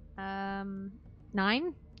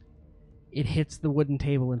 9. It hits the wooden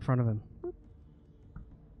table in front of him.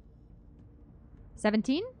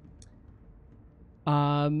 17.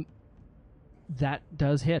 That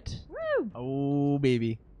does hit. Woo! Oh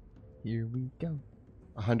baby. Here we go.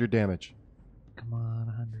 100 damage. Come on,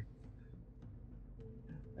 100.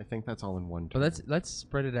 I think that's all in one But turn. let's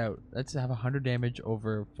spread it out. Let's have 100 damage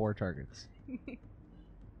over 4 targets.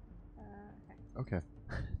 Okay.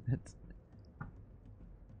 That's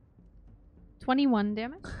 21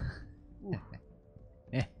 damage.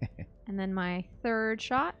 And then my third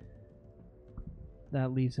shot.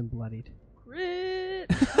 That leaves him bloodied. Crit.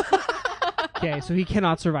 Okay, so he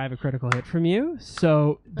cannot survive a critical hit from you.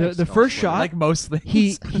 So the Thanks, first Skull shot, like most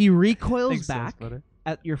things. he recoils Thanks, back Splitter.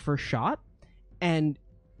 at your first shot and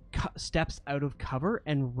steps out of cover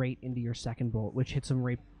and right into your second bolt, which hits him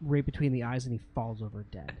right between the eyes, and he falls over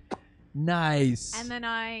dead. Nice. And then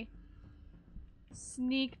I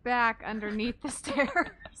sneak back underneath the stairs.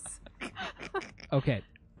 Okay.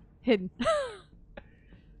 Hidden.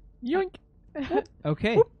 Yoink.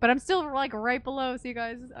 Okay. But I'm still like right below, so you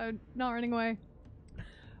guys are not running away.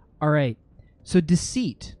 All right. So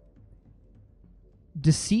deceit.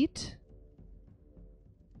 Deceit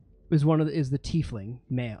is the tiefling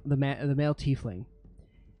male, the male tiefling,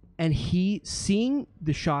 and he, seeing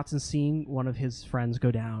the shots and seeing one of his friends go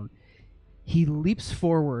down, he leaps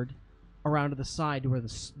forward around to the side where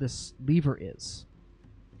this lever is,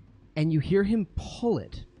 and you hear him pull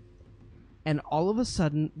it, and all of a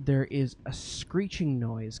sudden there is a screeching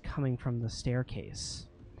noise coming from the staircase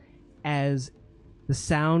as the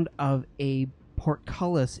sound of a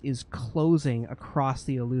portcullis is closing across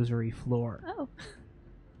the illusory floor. Oh.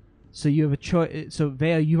 So you have a choice. So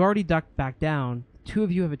Vea, you've already ducked back down. Two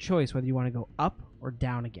of you have a choice whether you want to go up or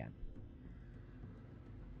down again.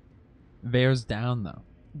 Veo's down though.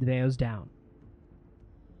 Veo's down.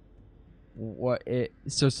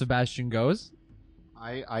 So Sebastian goes.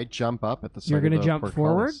 I jump up at the side You're going gonna to jump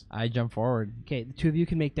forward? I jump forward. Okay, the two of you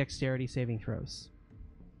can make dexterity saving throws.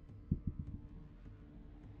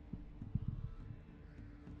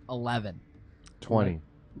 11. 20.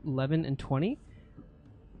 11 and 20.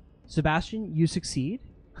 Sebastian, you succeed.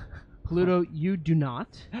 Pluto, you do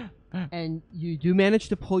not. And you do manage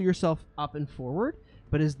to pull yourself up and forward,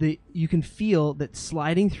 but you can feel that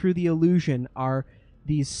sliding through the illusion are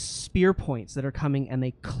these spear points that are coming, and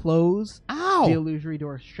they close the illusory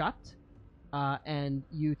door shut, and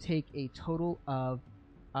you take a total of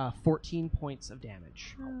 14 points of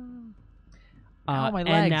damage. Ow, my and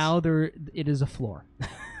legs. now it is a floor,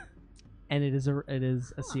 and it is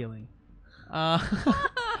a ceiling. Guys!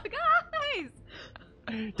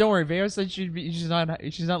 Don't worry, Veo said she's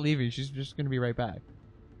not leaving. She's just gonna be right back.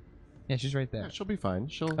 Yeah, she's right there. Yeah, she'll be fine.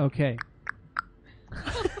 She'll. Okay.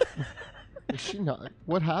 Is she not?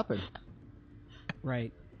 What happened?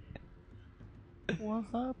 Right. What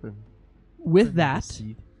happened? With that,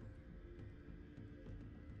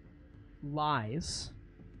 Lies,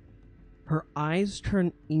 her eyes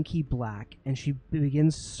turn inky black, and she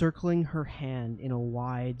begins circling her hand in a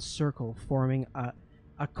wide circle, forming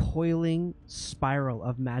a coiling spiral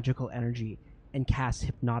of magical energy, and casts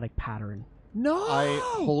Hypnotic Pattern. No! I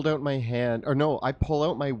hold out my hand, or no, I pull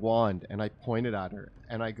out my wand and I point it at her,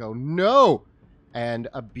 and I go, "No!" And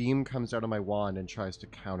a beam comes out of my wand and tries to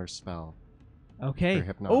counterspell Okay. her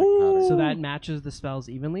hypnotic pattern. So that matches the spells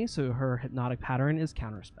evenly, so her Hypnotic Pattern is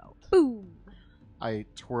counterspelled. Boom. I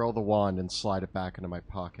twirl the wand and slide it back into my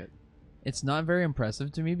pocket. It's not very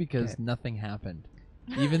impressive to me because Okay. nothing happened.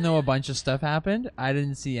 Even though a bunch of stuff happened, I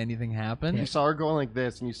didn't see anything happen. You saw her going like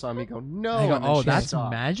this, and you saw me go, "No!" I go, and then oh, she that's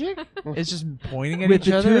stopped. magic? It's just pointing at With each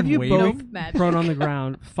the other two of and you waving? both Magic. prone on the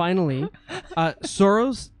ground, finally,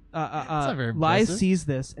 Soros not very Lies impressive. sees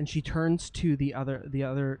this, and she turns to the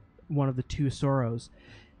other one of the two Soros,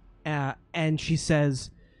 and she says,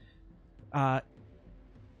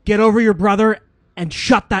 "Get over your brother and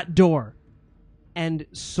shut that door." And then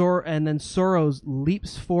Soros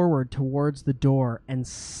leaps forward towards the door and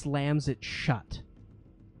slams it shut.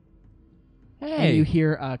 And Hey, you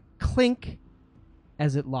hear a clink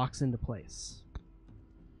as it locks into place.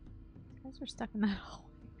 You guys are stuck in that hole.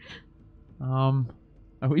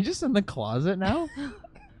 are we just in the closet now?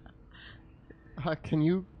 Can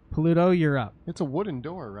you? Pluto, you're up. It's a wooden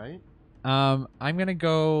door, right? I'm gonna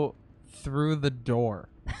go through the door.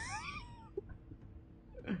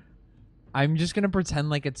 I'm just gonna pretend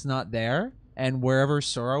like it's not there, and wherever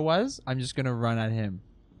Sora was, I'm just gonna run at him.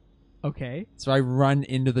 Okay. So I run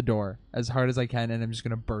into the door as hard as I can, and I'm just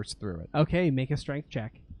gonna burst through it. Okay, make a strength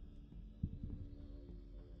check.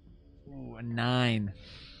 Ooh, a 9.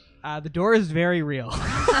 The door is very real.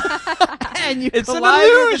 And you It's an collide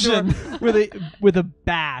with the illusion! door with a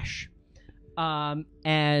bash. But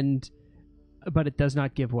it does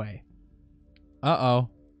not give way. Uh-oh.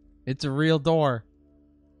 It's a real door.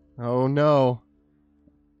 Oh no!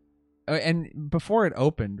 And before it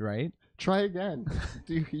opened, right? Try again.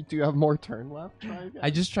 do you have more turn left? Try again. I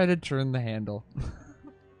just tried to turn the handle.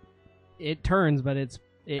 It turns, but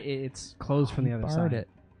it's closed from the other Barred side. it.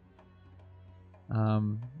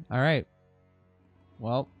 All right.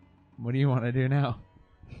 Well, what do you want to do now?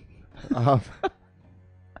 Um,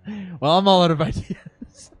 Well, I'm all out of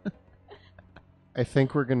ideas. I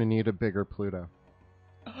think we're gonna need a bigger Pluto.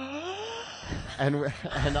 And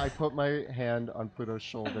I put my hand on Pluto's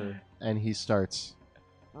shoulder, and he starts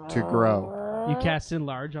to grow. You cast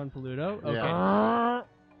Enlarge on Pluto? Okay. Yeah.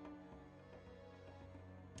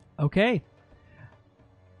 Okay.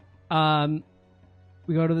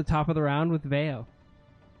 We go to the top of the round with Veo.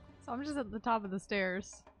 So I'm just at the top of the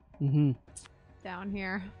stairs. Mm-hmm. down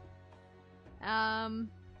here. I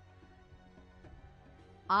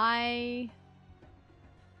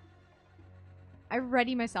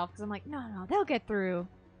ready myself because I'm like, no, they'll get through.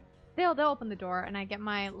 They'll open the door, and I get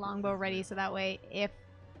my longbow ready so that way if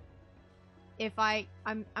I'm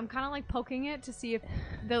kind of like poking it to see if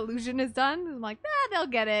the illusion is done. I'm like, they'll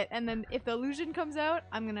get it, and then if the illusion comes out,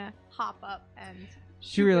 I'm gonna hop up and.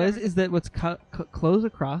 She realizes that what's close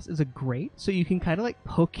across is a grate, so you can kind of like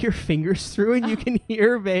poke your fingers through, and you can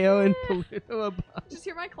hear Veo and Pluto above. Just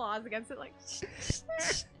hear my claws against it, like.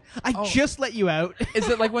 I just let you out. Is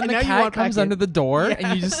it like when the Now you cat want comes back under in. the door Yeah.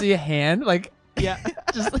 and you just see a hand? Like, Yeah.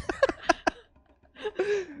 just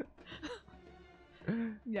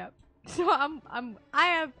Yep. So I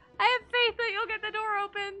have faith that you'll get the door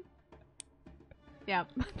open. Yep.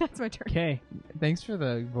 That's my turn. Okay. thanks for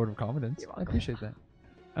the vote of confidence. You're I welcome. appreciate that.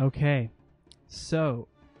 Okay. So,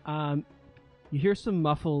 you hear some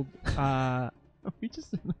muffled. Are we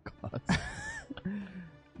just in the closet?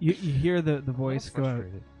 You hear the voice go out.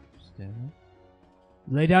 Frustrated. Still?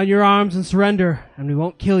 Lay down your arms and surrender, and we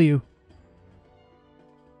won't kill you.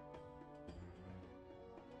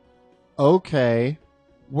 Okay.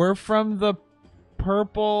 We're from the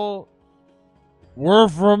purple. We're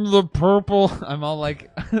from the purple. I'm all like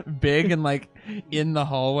big and like in the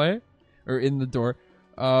hallway or in the door.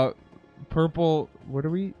 Purple. What are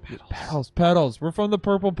we? Petals. We're from the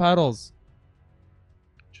purple petals.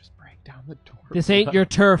 Just break down the door. This ain't your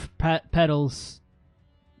turf, Petals.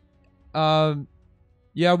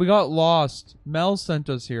 Yeah, we got lost. Mel sent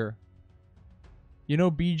us here. You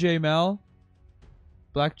know BJ Mel?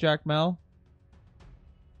 Blackjack Mel?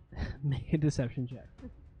 Make a deception check.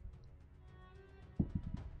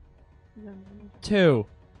 2.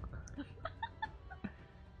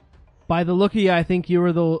 By the look of you, I think you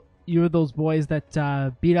were those boys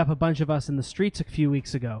that beat up a bunch of us in the streets a few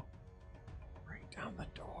weeks ago. Break down the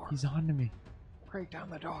door. He's on to me. Break down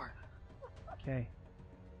the door. Okay.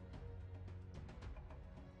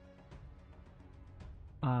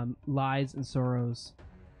 Lies and Sorrows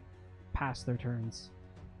pass their turns.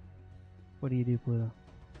 What do you do, Pluto?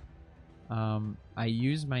 I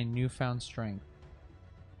use my newfound strength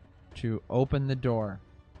to open the door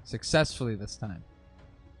successfully this time.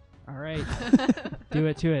 All right. Do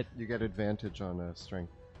it to it. You get advantage on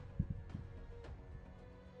strength.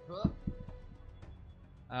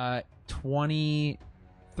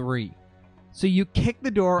 23. So you kick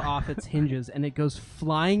the door off its hinges, and it goes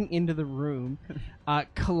flying into the room,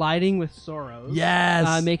 colliding with Sorrows.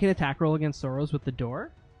 Yes. Make an attack roll against Sorrows with the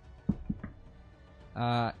door.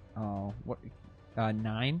 What?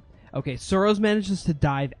 9. Okay, Sorrows manages to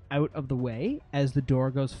dive out of the way as the door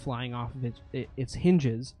goes flying off of its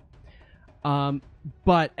hinges.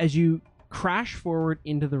 But as you crash forward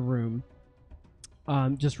into the room,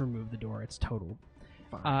 just remove the door. It's totaled.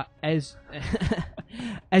 As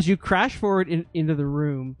you crash forward into the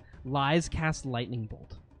room, Lies casts lightning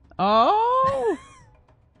bolt. Oh.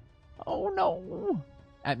 Oh no.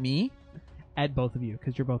 At me? At both of you,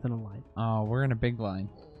 because you're both in a line. Oh, we're in a big line.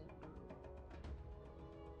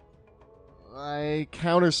 I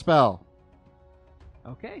counterspell.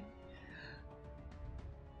 Okay.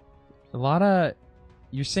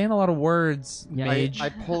 You're saying a lot of words, Yeah, mage. I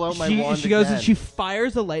pull out my She wand goes again. and she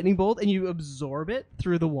fires a lightning bolt, and you absorb it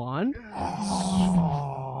through the wand.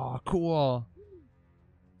 Oh, cool.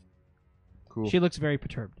 Cool. She looks very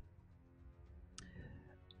perturbed.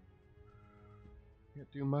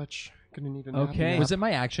 Can't do much. Gonna need a nap. Okay. Was it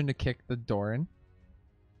my action to kick the door in?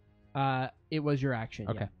 It was your action.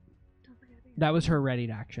 Okay. Yeah. That was her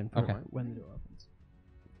readied action for Okay. when the door opens.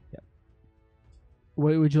 Yep.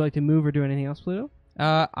 Would you like to move or do anything else, Pluto?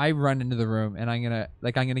 I run into the room and I'm gonna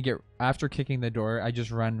get after kicking the door. I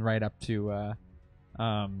just run right up to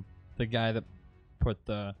the guy that put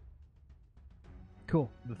the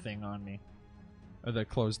thing on me, or that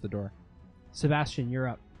closed the door. Sebastian, you're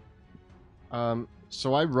up.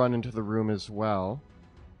 So I run into the room as well,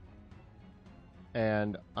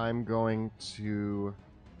 and I'm going to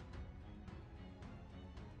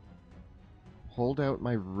hold out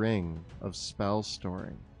my ring of spell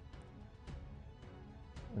storing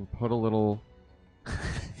and put a little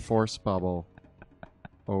force bubble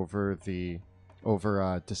over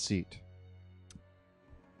deceit.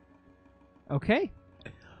 Okay.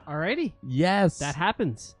 Alrighty. Yes. That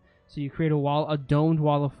happens. So you create a domed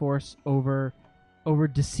wall of force over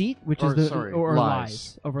deceit, which Or, is sorry, or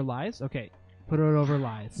lies. Over lies. Okay. Put it over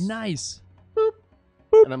lies. Nice.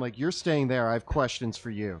 And I'm like, you're staying there. I have questions for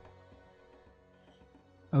you.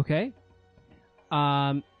 Okay.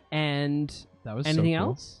 And That was anything so cool.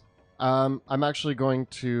 else? I'm actually going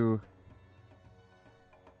to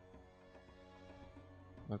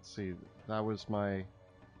Let's see. That was my...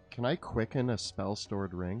 Can I quicken a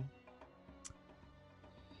spell-stored ring?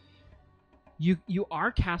 You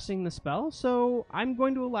are casting the spell, so I'm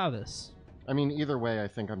going to allow this. I mean, either way, I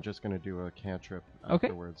think I'm just going to do a cantrip Okay.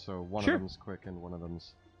 afterwards. So one Sure. of them's quickened, one of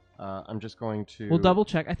them's... I'm just going to... We'll double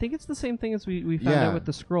check. I think it's the same thing as we found out with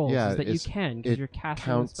the scrolls, Yeah, is that you it's- can, because it you're casting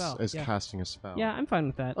counts the spell. as yeah. casting a spell. Yeah, I'm fine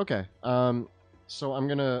with that. Okay. So I'm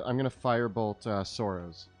gonna firebolt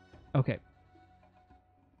Sorrows. Okay.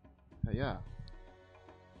 Yeah.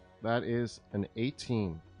 That is an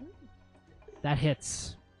 18. That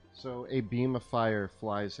hits. So a beam of fire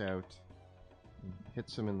flies out, and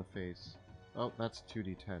hits him in the face. Oh, that's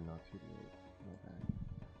 2d10, not 2d8. My bad.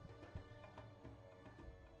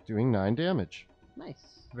 Doing 9 damage.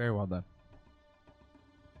 Nice. Very well done.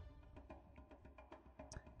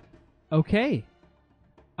 Okay.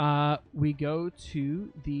 We go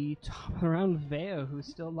to the top of the round with Veo, who's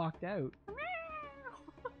still locked out.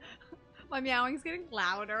 My meowing's getting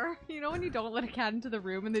louder. You know when you don't let a cat into the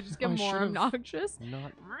room and they just get I more should've obnoxious?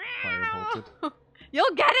 Not firebolted.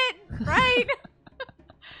 You'll get it, right?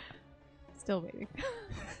 Still waiting.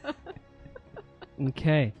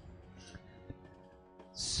 Okay.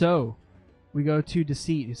 So, we go to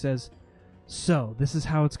Deceit, who says, "So, this is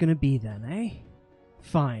how it's gonna be then, eh?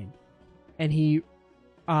 Fine." And he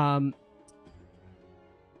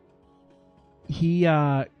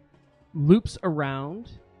loops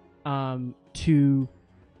around to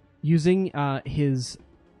using his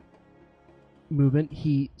movement.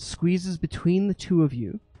 He squeezes between the two of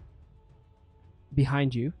you,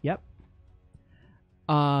 behind you. Yep.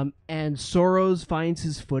 And Sorrows finds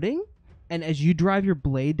his footing, and as you drive your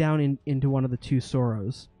blade down into one of the two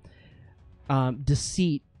Sorrows,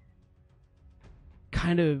 Deceit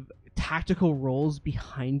kind of tactical rolls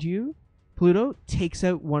behind you. Pluto takes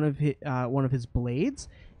out one of his blades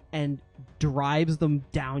and drives them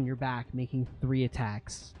down your back, making 3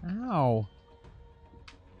 attacks, Ow.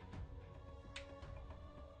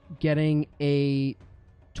 getting a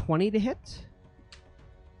 20 to hit,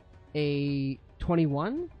 a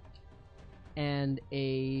 21, and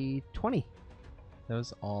a 20.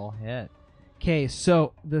 Those all hit. Okay,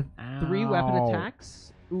 so the 3 weapon Ow.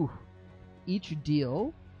 attacks, each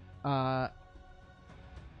deal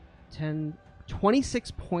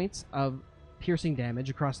 26 points of piercing damage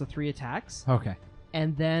across the 3 attacks, Okay.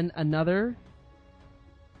 and then another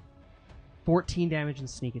 14 damage in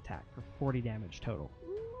sneak attack for 40 damage total.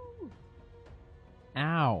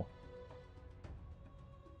 Ow.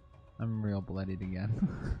 I'm real bloodied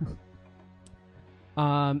again.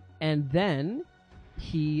 And then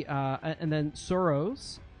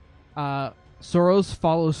Sorrows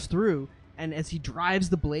follows through, and as he drives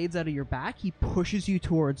the blades out of your back, he pushes you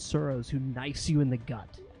towards Sorrows, who knifes you in the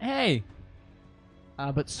gut. Hey.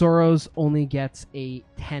 But Sorrows only gets a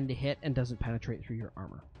 10 to hit and doesn't penetrate through your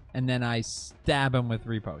armor. And then I stab him with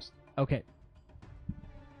repost. Okay,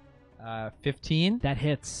 15. that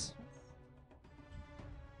hits.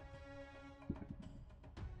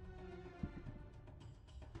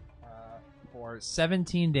 For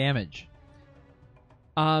 17 damage.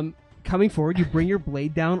 Coming forward, you bring your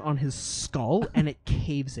blade down on his skull, and it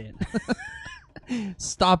caves in.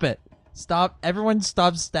 Stop it. Stop. Everyone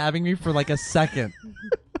stop stabbing me for like a second.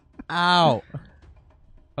 Ow.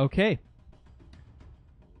 Okay.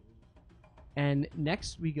 And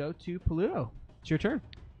next we go to Pluto. It's your turn.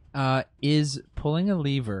 Is pulling a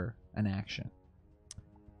lever an action?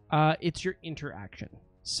 It's your interaction.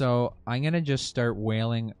 So I'm going to just start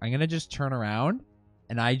wailing. I'm going to just turn around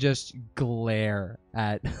and I just glare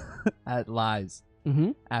at at Lies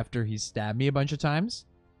Mm-hmm. after he stabbed me a bunch of times.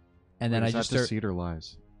 And then Wait, I is just that start... deceit or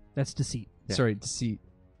lies? That's Deceit. Yeah. Sorry, Deceit.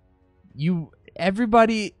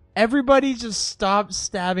 Everybody just stop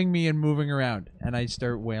stabbing me and moving around. And I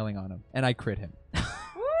start wailing on him. And I crit him.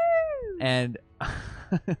 And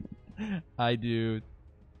I do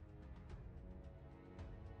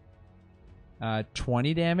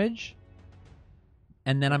 20 damage.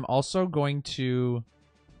 And then I'm also going to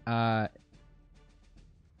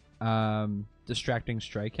distracting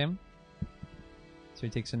strike him. So he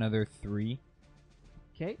takes another 3.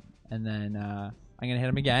 Okay. And then I'm going to hit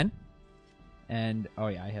him again. And, oh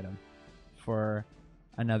yeah, I hit him. For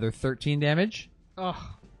another 13 damage. Ugh.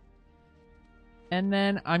 And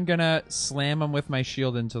then I'm going to slam him with my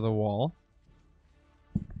shield into the wall.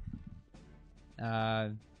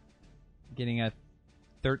 Getting a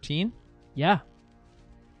 13. Yeah.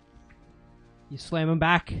 You slam him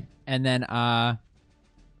back. And then I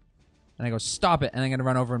go, stop it. And I'm going to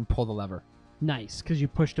run over and pull the lever. Nice, because you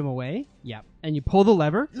pushed him away. Yep. And you pull the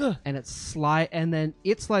lever, Ugh. and it slides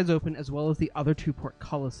open, as well as the other 2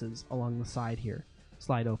 portcullises along the side here.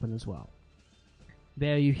 slide open as well.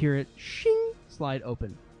 There you hear it shing slide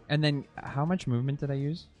open. And then, how much movement did I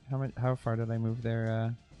use? How far did I move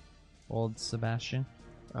there, old Sebastian?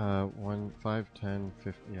 1, 5, 10,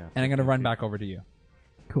 50. Yeah. And I'm gonna 50 run feet. back over to you.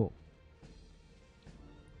 Cool.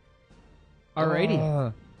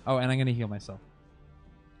 Alrighty. Oh, and I'm gonna heal myself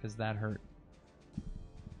because that hurt.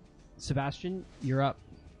 Sebastian, you're up.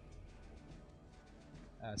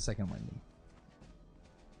 Second winding.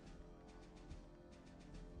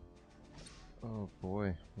 Oh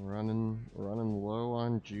boy, running low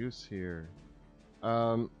on juice here.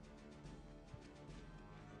 I'm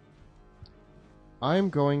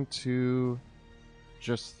going to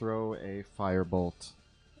just throw a firebolt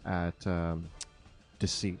at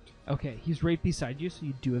Deceit. Okay, he's right beside you, so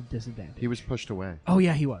you do have disadvantage. He was pushed away. Oh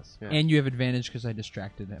yeah, he was. Yeah. And you have advantage because I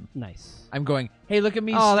distracted him. Nice. I'm going, hey, look at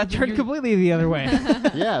me. Oh, that turned completely the other way.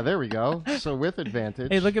 Yeah, there we go. So with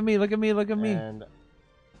advantage. Hey, look at me, look at me, look at me. And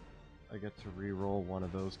I get to re-roll one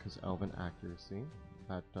of those because Elven accuracy.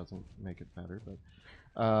 That doesn't make it better, but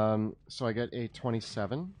so I get a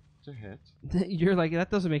 27 to hit. You're like, that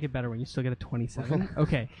doesn't make it better when you still get a 27.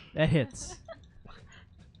 Okay, that hits.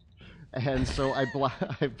 And so I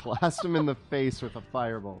blast him in the face with a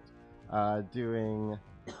firebolt, doing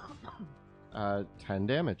 10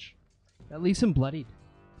 damage. That leaves him bloodied.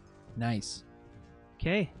 Nice.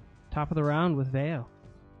 Okay, top of the round with Veo.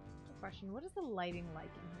 Question: what is the lighting like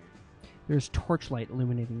in here? There's torchlight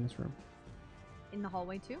illuminating this room. In the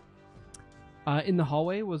hallway too? In the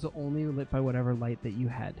hallway was only lit by whatever light that you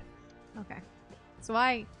had. Okay. So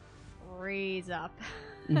I raise up.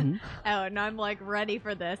 Mhm. Oh, and I'm like ready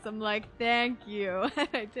for this. I'm like, thank you.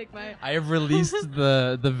 I take my I have released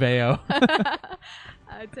the Veo.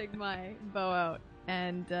 I take my bow out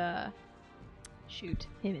and shoot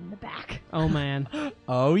him in the back. Oh man.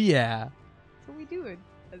 Oh yeah. That's what we do it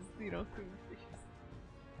as queen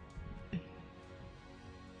fishes.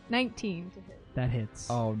 19 to hit. That hits.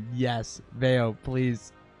 Oh yes, Veo,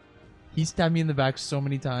 please. He stabbed me in the back so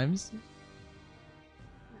many times.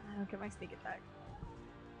 I don't get my sneak attack.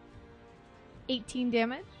 18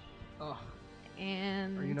 damage. Oh.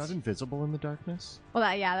 And Are you not invisible in the darkness? Well,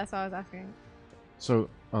 that's what I was asking. So,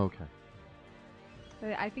 okay.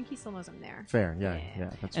 But I think he still knows I'm there. Fair, yeah, Yeah.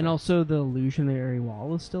 that's And fair. also the illusionary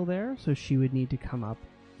wall is still there, so she would need to come up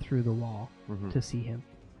through the wall Mhm. to see him.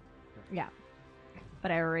 Yeah.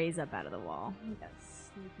 But I raise up out of the wall.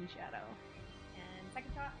 That's sneaky shadow. And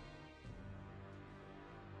second shot.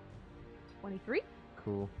 23.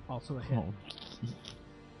 Cool. Also a hit. Oh.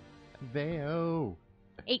 Veo.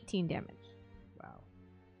 18 damage. Wow.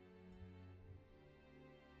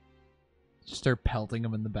 Just start pelting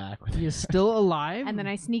him in the back with He is still alive, And then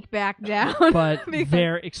I sneak back down. but because-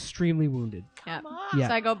 they're extremely wounded. Yeah. Yeah.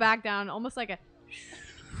 So I go back down almost like a.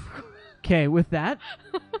 Okay, with that,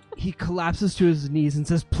 he collapses to his knees and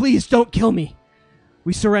says, "Please don't kill me.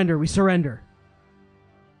 We surrender. We surrender."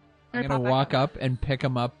 I'm gonna walk up and pick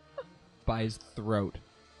him up by his throat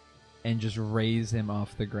and just raise him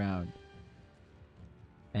off the ground.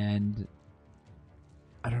 And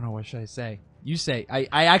I don't know, what should I say? You say.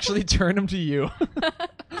 I actually turn him to you.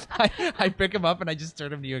 I pick him up and I just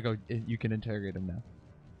turn him to you and go, you can interrogate him now.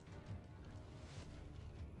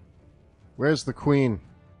 Where's the queen?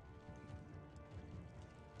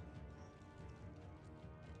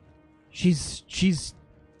 She's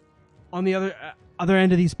on the other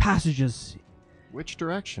end of these passages. Which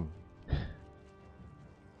direction?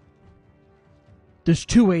 There's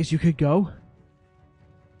two ways you could go.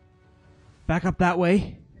 Back up that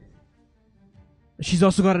way. She's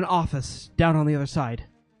also got an office down on the other side.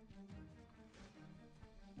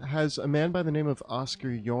 Has a man by the name of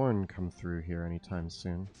Oscar Yorn come through here anytime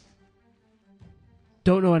soon?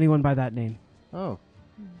 Don't know anyone by that name. Oh.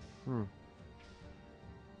 Hmm.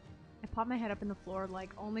 I pop my head up in the floor, like,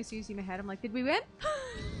 only so you see my head. I'm like, did we win?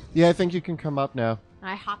 Yeah, I think you can come up now.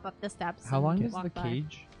 I hop up the steps. How and long does walk the by.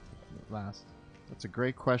 cage last? That's a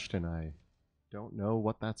great question. I don't know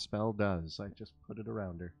what that spell does. I just put it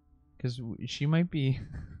around her. Because she might be...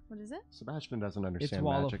 What is it? Sebastian doesn't It's understand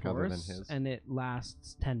Wall magic of other than Force, his. and it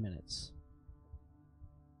lasts 10 minutes.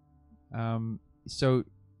 So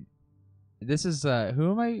this is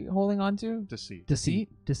who am I holding on to? Deceit.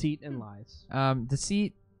 Deceit and lies.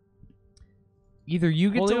 Deceit. Either you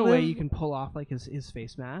get Holding to away, live, you can pull off like his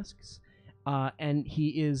face masks, and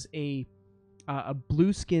he is a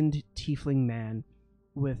blue-skinned tiefling man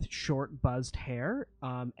with short buzzed hair,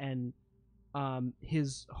 and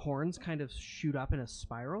his horns kind of shoot up in a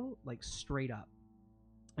spiral, like straight up,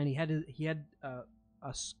 and he had a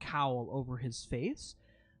cowl over his face,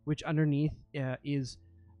 which underneath is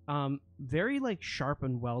Very like sharp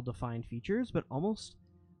and well-defined features, but almost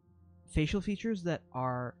facial features that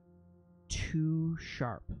are too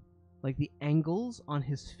sharp. Like the angles on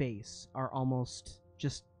his face are almost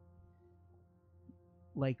just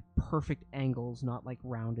like perfect angles, not like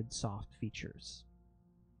rounded soft features.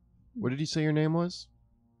 What did you say your name was?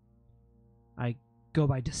 I go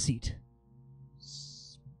by Deceit.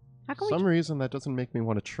 How can Some reason that doesn't make me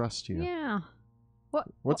want to trust you. Yeah. What?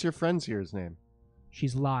 What's your friend's here's name?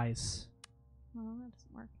 She's Lies. Oh, that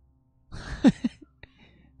doesn't work.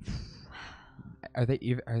 Are they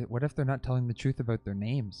even? What if they're not telling the truth about their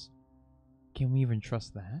names? Can we even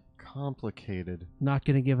trust that? Complicated. Not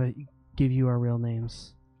gonna give you our real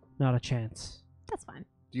names. Not a chance. That's fine.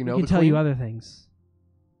 Do you We know can the tell queen? you other things.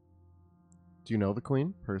 Do you know the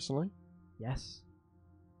queen personally? Yes.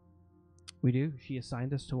 We do. She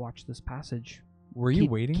assigned us to watch this passage. Were you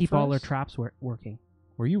waiting Keep for all us? our traps working.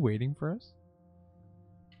 Were you waiting for us?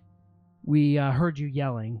 We heard you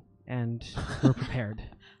yelling, and we're prepared.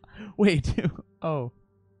 Wait. Oh.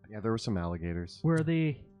 Yeah, there were some alligators. We're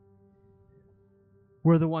the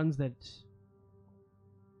ones that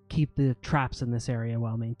keep the traps in this area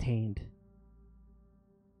well maintained.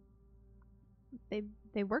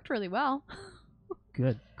 They worked really well.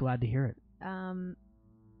 Good. Glad to hear it.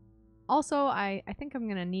 Also, I think I'm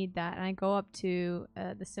gonna need that, and I go up to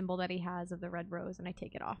the symbol that he has of the red rose, and I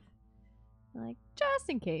take it off. I'm like, just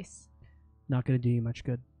in case. Not going to do you much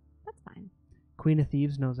good. That's fine. Queen of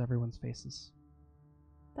Thieves knows everyone's faces.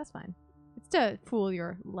 That's fine. It's to fool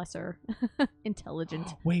your lesser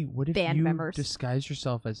intelligent. Wait. What if Band you members. disguise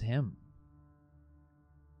yourself as him?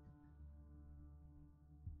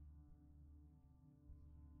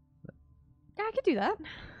 Yeah, I could do that.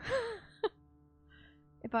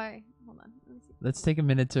 If I hold on, let me see. Let's take a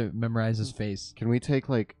minute to memorize his face. Can we take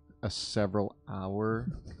like a several hour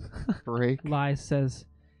break? Lies says,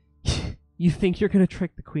 "You think you're going to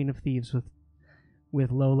trick the Queen of Thieves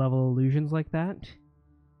with low-level illusions like that?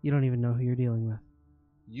 You don't even know who you're dealing with."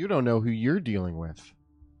 You don't know who you're dealing with.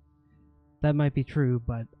 That might be true,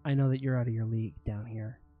 but I know that you're out of your league down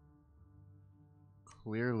here.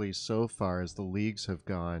 Clearly, so far as the leagues have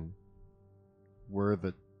gone, we're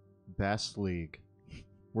the best league.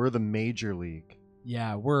 We're the major league.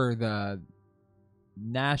 Yeah, we're the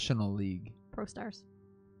National League. Pro Stars.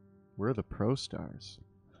 We're the pro stars.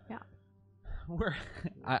 We're.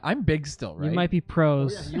 I'm big still, right? You might be Oh,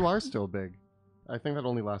 pros. yeah, you are still big. I think that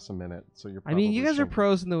only lasts a minute, so you're I probably mean, you guys are shrinking.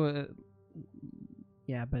 pros in the...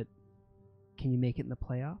 yeah, but can you make it in the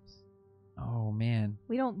playoffs? Oh man,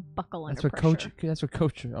 We don't buckle that's under what pressure. coach. That's what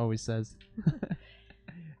coach always says.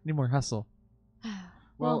 Need more hustle.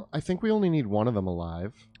 Well, I think we only need one of them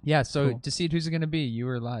alive. Yeah. So Cool. to see who's it gonna be, you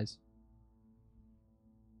or Lies?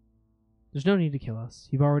 There's no need to kill us.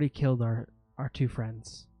 You've already killed our two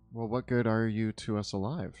friends. Well, what good are you to us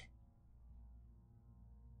alive?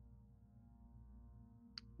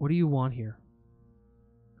 What do you want here?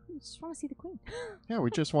 I just want to see the queen. Yeah,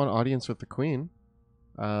 we just want audience with the queen.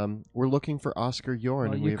 We're looking for Oscar Yorn.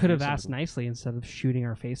 Well, and we you could have reason asked to- nicely instead of shooting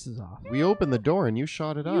our faces off. We opened the door and you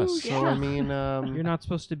shot at us. So I yeah. mean, You're not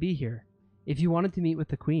supposed to be here. If you wanted to meet with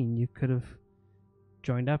the queen, you could have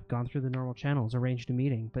joined up, gone through the normal channels, arranged a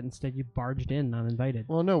meeting, but instead you barged in uninvited.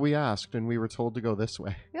 Well, no, we asked and we were told to go this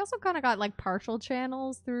way. We also kind of got like partial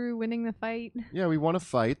channels through winning the fight. Yeah, we want to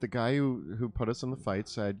fight. The guy who put us in the fight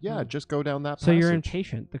said, "Yeah, Hmm. just go down that So passage." you're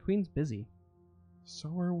impatient. The queen's busy. So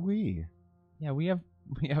are we. Yeah, we have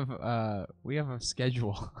a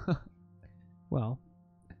schedule. Well,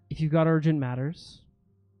 if you've got urgent matters,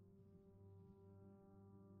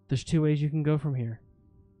 there's two ways you can go from here.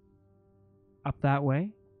 Up that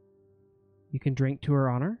way, you can drink to her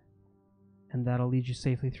honor, and that'll lead you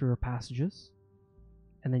safely through her passages,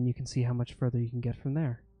 and then you can see how much further you can get from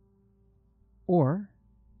there. Or,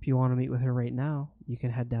 if you want to meet with her right now, you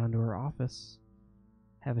can head down to her office,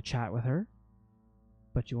 have a chat with her,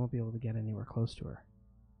 but you won't be able to get anywhere close to her.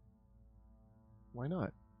 Why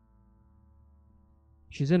not?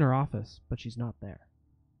 She's in her office, but she's not there.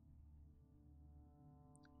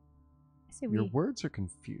 I say Your we. words are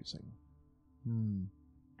confusing.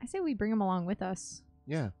 I say we bring him along with us,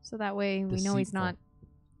 Yeah. so that way we know he's Deceitful. not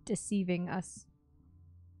deceiving us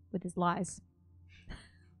with his lies.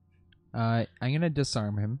 I'm gonna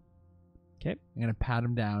disarm him. 'Kay. I'm gonna pat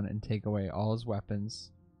him down and take away all his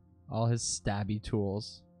weapons, all his stabby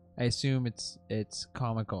tools. I assume it's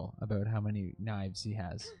comical about how many knives he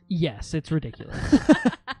has. Yes, it's ridiculous.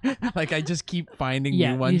 Like I just keep finding Yeah,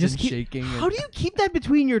 new you ones just and keep- shaking. How do you keep that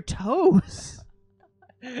between your toes?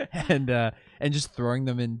 and just throwing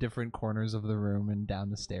them in different corners of the room and down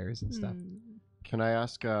the stairs and stuff. Hmm. Can I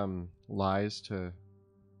ask Lies to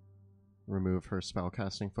remove her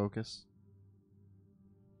spellcasting focus?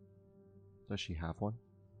 Does she have one?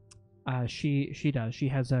 She does. She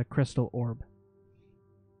has a crystal orb.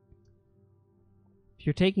 If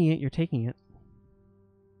you're taking it, you're taking it.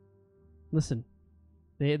 Listen,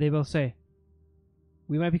 they both say,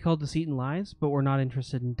 we might be called deceit and lies, but we're not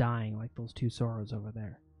interested in dying like those two sorrows over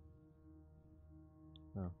there.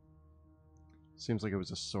 Oh. Seems like it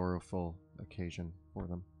was a sorrowful occasion for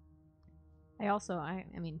them. I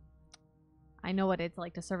mean, I know what it's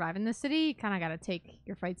like to survive in this city. You kind of got to take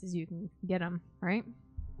your fights as you can get them, right?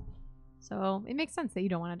 So it makes sense that you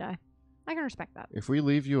don't want to die. I can respect that. If we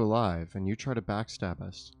leave you alive and you try to backstab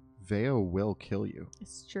us, Veo will kill you.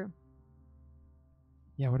 It's true.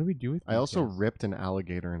 Yeah, what do we do with I also these guys? ripped an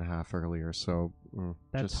alligator in half earlier, so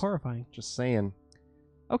That's horrifying. Just saying.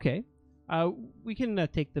 Okay. We can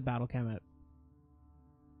take the battle cam out.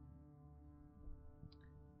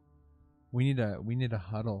 We need a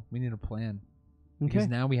huddle. We need a plan. Okay. Because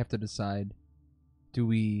now we have to decide, do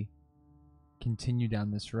we continue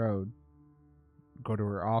down this road, go to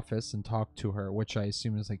her office and talk to her, which I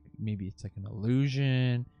assume is like, maybe it's like an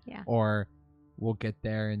illusion. Yeah. Or we'll get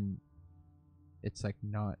there and it's like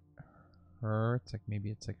not her. It's like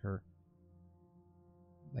maybe it's like her,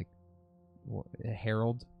 like a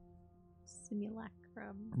herald. Simulacrum.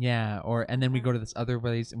 Yeah, and then we go to this other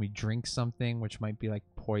place and we drink something which might be like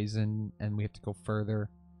poison, and we have to go further.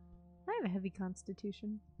 I have a heavy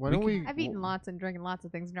constitution. Why don't we? I've eaten lots and drinking lots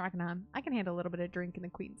of things in Drakkenheim. I can handle a little bit of drink in the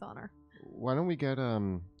Queen's honor. Why don't we get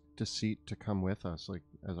Deceit to come with us, like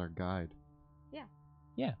as our guide? Yeah.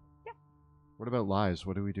 Yeah. Yeah. What about Lies?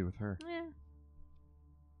 What do we do with her? Yeah.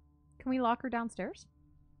 Can we lock her downstairs?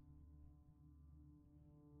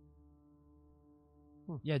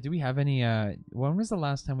 Yeah, do we have any when was the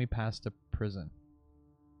last time we passed a prison?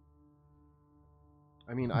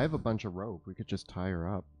 I mean, I have a bunch of rope. We could just tie her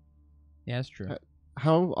up. Yeah, that's true.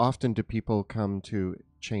 How often do people come to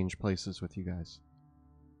change places with you guys?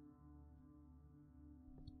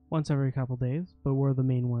 Once every couple days, but we're the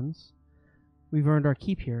main ones. We've earned our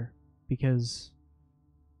keep here because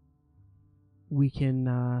we can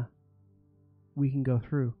go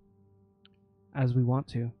through as we want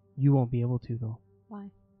to. You won't be able to, though. Why?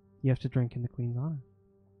 You have to drink in the Queen's honor.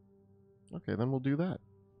 Okay, then we'll do that.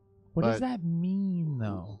 What But does that mean,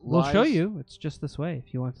 though? We'll show Lies- you. It's just this way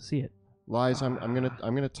if you want to see it. Lies, I'm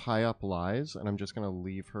gonna tie up Lies, and I'm just gonna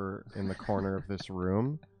leave her in the corner of this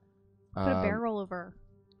room. Put a barrel over her.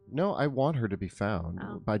 No, I want her to be found,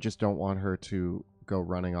 Oh. but I just don't want her to go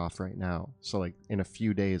running off right now. So, like, in a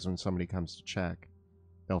few days when somebody comes to check,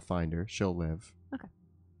 they'll find her. She'll live.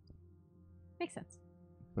 Makes sense.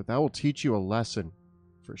 But that will teach you a lesson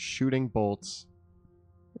for shooting bolts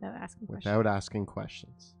Without asking questions. without asking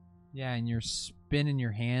questions. Yeah, and you're spinning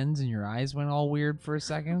your hands and your eyes went all weird for a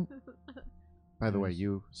second. By the way,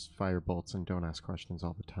 you fire bolts and don't ask questions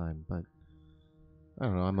all the time, but I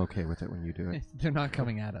don't know. I'm okay with it when you do it. They're not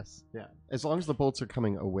coming at us. Yeah, as long as the bolts are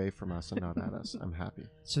coming away from us and not at us, I'm happy.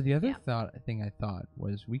 So the other Yeah. thing I thought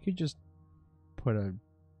was we could just put a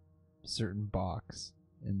certain box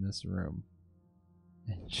in this room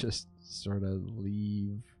and just sort of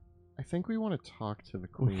leave. I think we want to talk to the We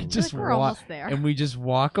queen. could I feel just like we're walk, almost there. and we just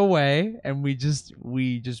walk away, and we just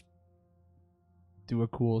do a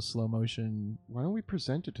cool slow motion. Why don't we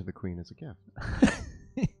present it to the queen as a gift?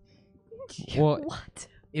 Well, What?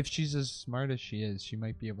 if she's as smart as she is, she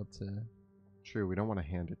might be able to. True, we don't want to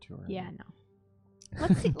hand it to her. Yeah, no.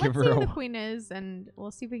 Let's see, Give let's her see who a- the Queen is, and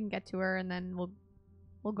we'll see if we can get to her, and then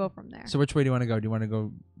we'll go from there. So which way do you want to go? Do you want to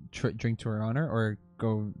go drink to her honor, or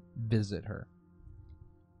go visit her?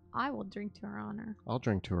 I will drink to her honor. I'll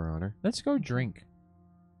drink to her honor. Let's go drink.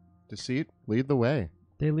 Deceit, lead the way.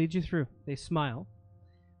 They lead you through. They smile.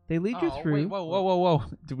 They lead you through. Wait, whoa!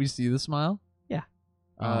 Did we see the smile? Yeah.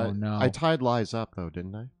 Oh no! I tied Lies up, though,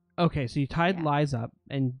 didn't I? Okay, so you tied Yeah. Lies up,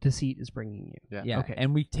 and Deceit is bringing you. Yeah. Yeah, Okay.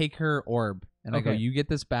 and we take her orb, and I go, Okay. you get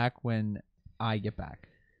this back when I get back.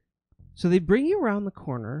 So they bring you around the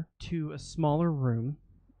corner to a smaller room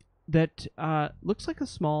that looks like a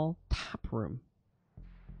small tap room.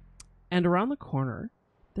 And around the corner,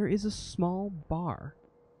 there is a small bar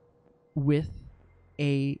with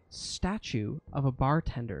a statue of a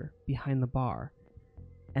bartender behind the bar.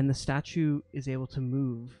 And the statue is able to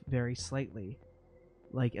move very slightly,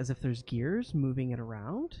 like as if there's gears moving it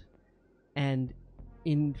around. And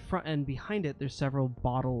in front and behind it, there's several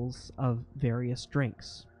bottles of various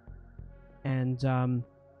drinks. And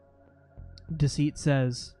Deceit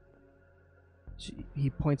says, he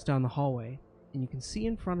points down the hallway, and you can see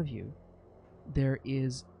in front of you there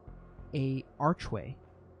is a archway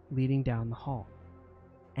leading down the hall,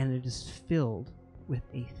 and it is filled with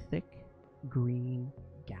a thick green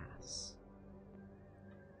gas.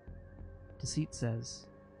 Deceit says,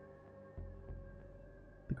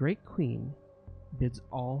 "The Great Queen bids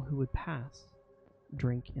all who would pass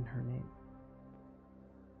drink in her name."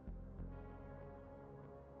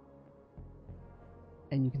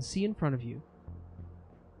 And you can see in front of you,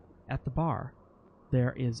 at the bar,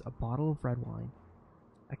 there is a bottle of red wine,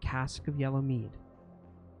 a cask of yellow mead,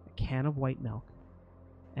 a can of white milk,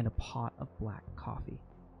 and a pot of black coffee.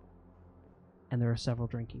 And there are several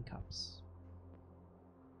drinking cups.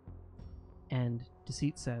 And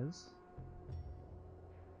Deceit says,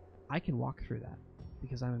 "I can walk through that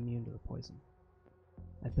because I'm immune to the poison.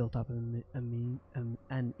 I've built up an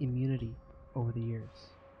immunity over the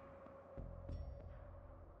years.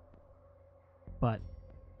 But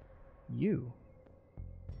you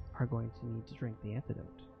are going to need to drink the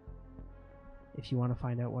antidote. If you want to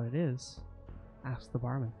find out what it is, ask the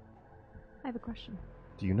barman." I have a question.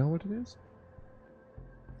 Do you know what it is?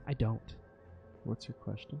 I don't. What's your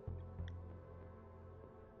question?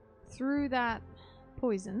 Through that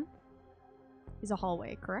poison is a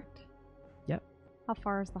hallway, correct? Yep. How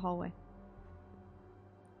far is the hallway?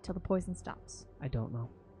 Till the poison stops. I don't know.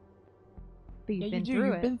 But you've Yeah, been you do. through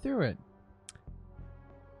You've it. been through it.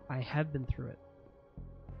 I have been through it.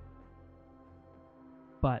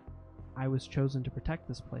 But I was chosen to protect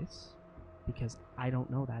this place because I don't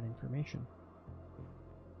know that information.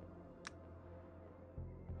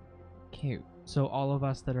 Okay. So all of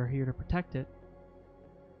us that are here to protect it,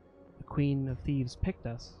 the Queen of Thieves picked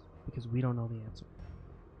us because we don't know the answer.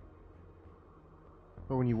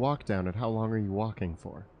 But when you walk down it, how long are you walking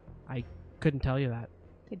for? I couldn't tell you that.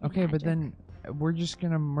 Could be Okay, but magic. then we're just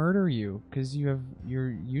gonna murder you because you're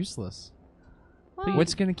useless. Well,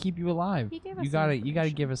 What's gonna keep you alive? he gave us You some gotta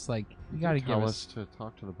information. give us you gotta give tell us. us to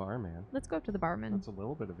talk to the barman. Let's go up to the barman. That's a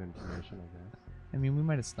little bit of information, I guess. I mean, we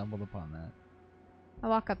might have stumbled upon that. I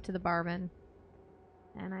walk up to the barman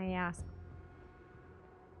and I ask,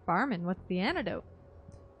 "Barman, what's the antidote?"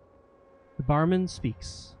 The barman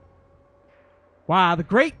speaks. "Why, the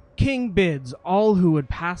great king bids all who would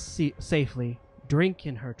pass safely drink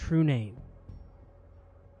in her true name.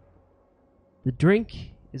 The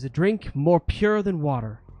drink is a drink more pure than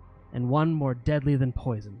water, and one more deadly than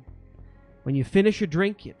poison. When you finish your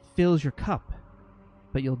drink, it fills your cup,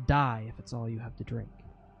 but you'll die if it's all you have to drink."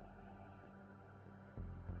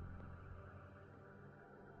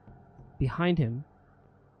 Behind him,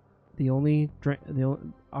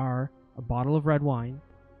 are a bottle of red wine,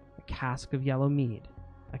 a cask of yellow mead,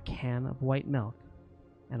 a can of white milk,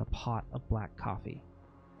 and a pot of black coffee.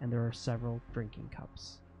 And there are several drinking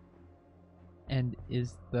cups. And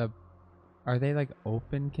are they like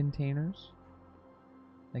open containers?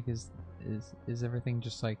 Like is everything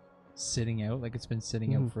just like sitting out? Like it's been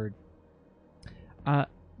sitting out for.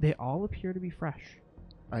 They all appear to be fresh.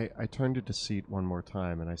 I turn to Deceit one more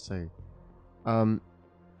time and I say,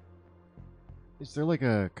 is there like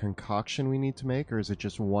a concoction we need to make, or is it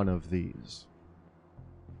just one of these?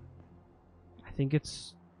 I think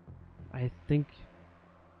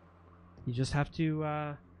you just have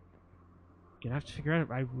to figure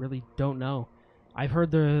out. I really don't know. I've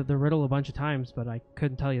heard the riddle a bunch of times, but I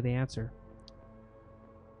couldn't tell you the answer.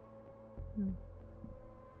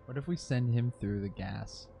 What if we send him through the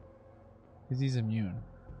gas? Because he's immune,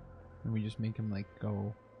 and we just make him like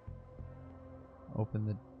go open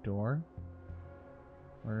the door,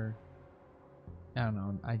 or I don't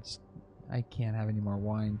know. I can't have any more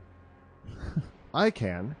wine. I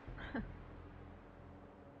can.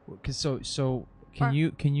 Cause so can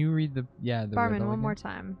you read the Barman, riddle one more again?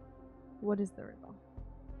 time. What is the riddle?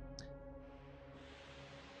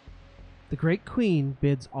 The great queen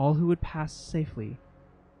bids all who would pass safely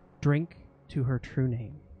drink to her true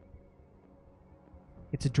name.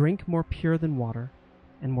 It's a drink more pure than water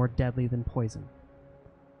and more deadly than poison.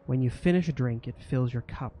 When you finish a drink, it fills your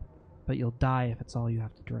cup, but you'll die if it's all you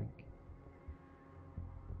have to drink.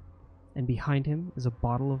 And behind him is a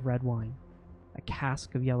bottle of red wine, a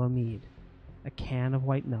cask of yellow mead, a can of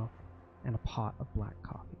white milk, and a pot of black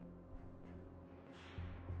coffee.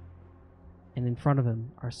 And in front of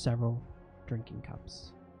him are several drinking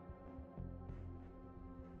cups.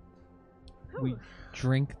 We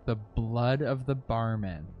drink the blood of the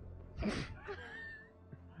barman.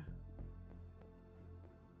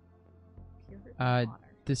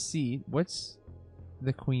 Deceit. What's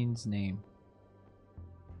the queen's name?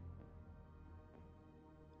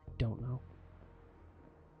 Don't know.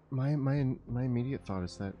 My immediate thought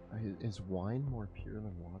is that is wine more pure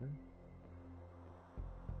than water?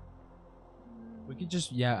 We could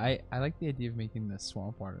just I like the idea of making the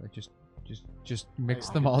swamp water. Like just mix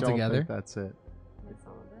them I all don't together. think that's it. That's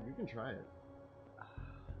all of it. You can try it.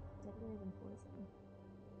 Deadlier than poison.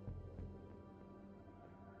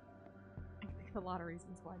 I can think of a lot of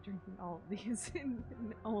reasons why drinking all of these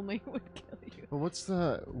only would kill you. But what's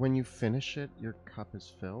the... When you finish it, your cup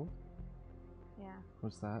is filled? Yeah.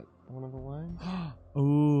 Was that one of the lines?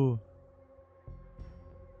 Ooh,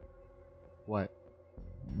 What?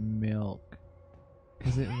 milk.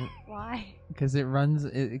 Cause it, Why? cause it runs.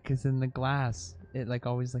 Cause in the glass, it like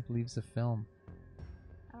always like leaves a film.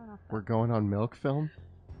 I don't know. We're going on milk film?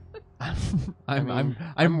 I'm mean,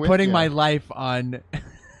 I'm with putting ya. my life on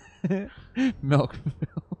milk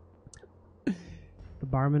film. The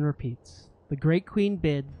barman repeats. The Great Queen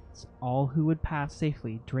bids all who would pass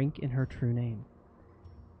safely drink in her true name.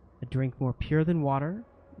 A drink more pure than water,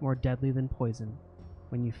 more deadly than poison.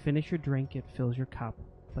 When you finish your drink, it fills your cup,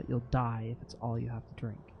 but you'll die if it's all you have to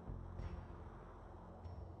drink.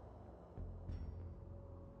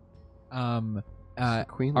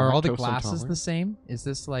 Queen Are all the lactose glasses intolerant? the same? Is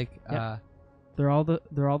this like Yep. They're all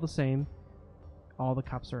the same. All the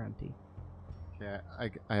cups are empty. Okay,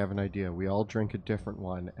 I have an idea. We all drink a different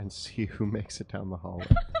one and see who makes it down the hallway.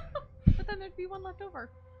 But then there'd be one left over.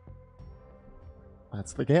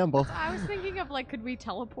 That's the gamble. So I was thinking of like, could we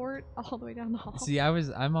teleport all the way down the hall? See,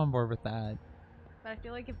 I'm on board with that. But I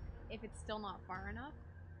feel like if it's still not far enough,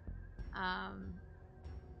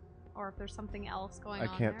 or if there's something else going I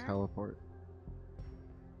on can't there. teleport.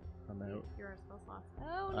 I'm out. You're spell slots.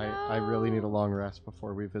 Oh no! I really need a long rest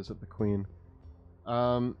before we visit the queen.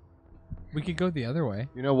 We could go the other way.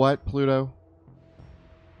 You know what, Pluto?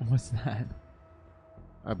 What's that?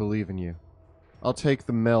 I believe in you. I'll take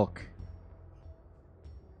the milk.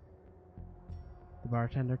 The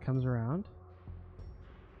bartender comes around,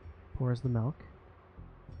 pours the milk,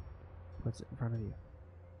 puts it in front of you.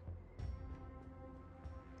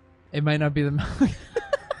 It might not be the milk.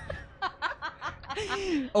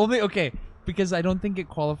 Only okay, because I don't think it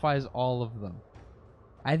qualifies all of them.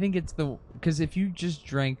 I think it's because if you just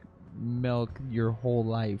drank milk your whole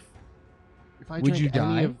life, If I Would drank you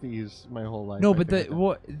die? any of these my whole life, no. I But think I'd die.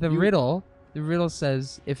 You- the riddle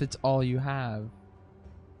says if it's all you have,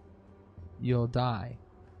 you'll die.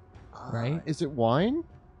 Right? Is it wine?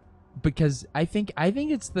 Because I think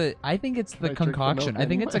it's the I drink the concoction. milk I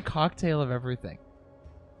think it's a anyway? cocktail of everything.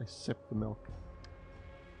 I sip the milk.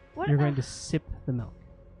 What? You're going to sip the milk.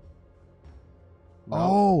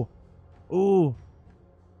 No. Oh, ooh.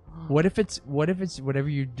 What if it's whatever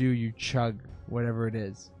you do, you chug whatever it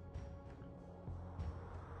is.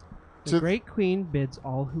 The To- Great Queen bids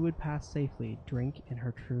all who would pass safely drink in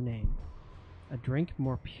her true name. A drink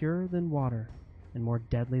more pure than water and more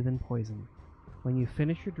deadly than poison. When you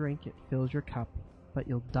finish your drink, it fills your cup, but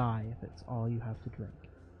you'll die if it's all you have to drink.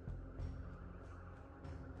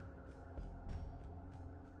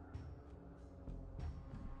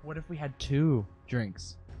 What if we had 2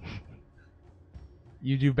 drinks?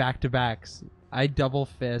 You do back-to-backs. I double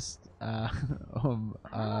fist. I don't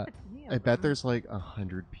know if it's any of I bet them. there's like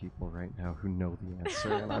 100 people right now who know the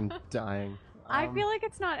answer, and I'm dying. I feel like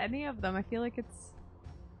it's not any of them. I feel like it's.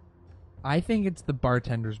 I think it's the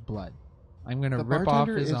bartender's blood. I'm gonna the rip off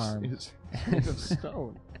bartender his is, arm. is made of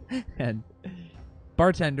stone. And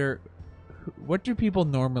bartender, what do people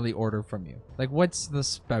normally order from you? Like, what's the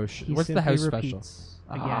special? He What's the simply house special? repeats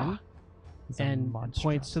again Ah, he's a and monstrous.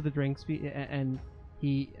 points to the drinks, and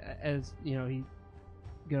he, as you know, he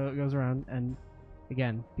goes around, and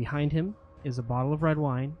again behind him is a bottle of red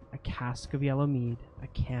wine, a cask of yellow mead, a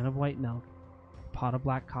can of white milk, a pot of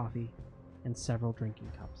black coffee, and several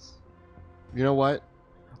drinking cups. You know what?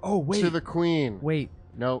 Oh wait, To the queen. wait.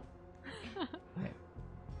 Nope.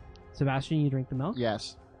 Sebastian, you drink the milk.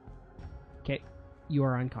 Yes. Okay, you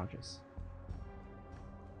are unconscious.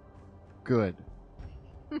 Good.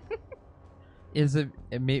 Is it?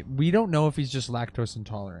 We don't know if he's just lactose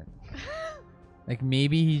intolerant. Like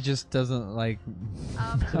maybe he just doesn't like.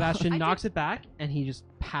 Sebastian I knocks it back, and he just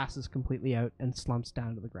passes completely out and slumps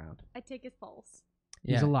down to the ground. I take his pulse.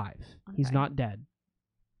 He's Yeah. alive. He's Okay. not dead.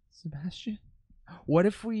 Sebastian, what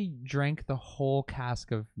if we drank the whole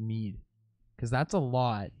cask of mead? Because that's a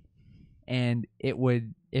lot, and it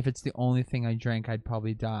would. If it's the only thing I drank, I'd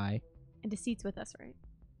probably die. And Deceit's with us, right?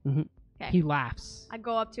 Mhm. Okay. He laughs. I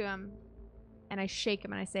go up to him, and I shake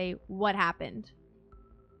him, and I say, "What happened?"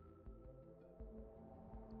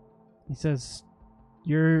 He says,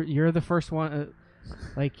 "You're the first one.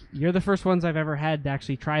 You're the first ones I've ever had to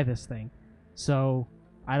actually try this thing. So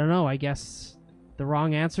I don't know. I guess the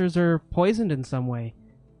wrong answers are poisoned in some way.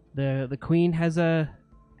 The queen has an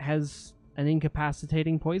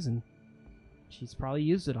incapacitating poison. She's probably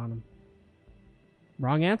used it on him.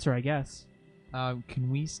 Wrong answer, I guess. Can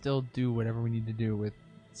we still do whatever we need to do with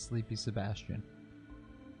Sleepy Sebastian.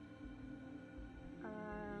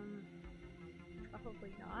 Probably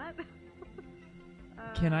not.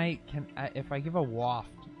 Can I if I give a waft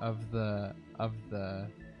of the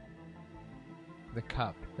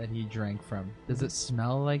cup that he drank from, does it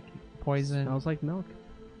smell like poison? Smells like milk.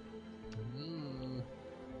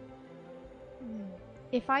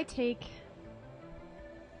 If I take,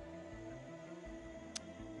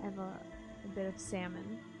 I have a bit of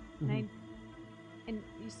salmon, Mhm. and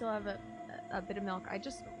you still have a bit of milk. I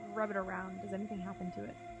just rub it around. Does anything happen to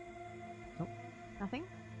it? Nope. Nothing.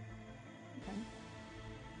 Okay.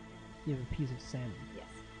 You have a piece of salmon. Yes.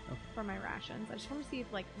 Okay. For my rations, I just want to see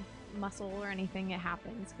if like muscle or anything it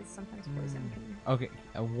happens because sometimes poison can. Okay,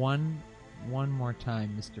 one more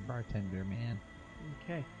time, Mr. Bartender man.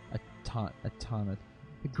 Okay. A ton of.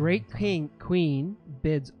 The great queen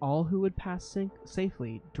bids all who would pass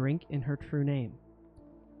safely drink in her true name.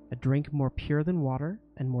 A drink more pure than water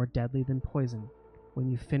and more deadly than poison.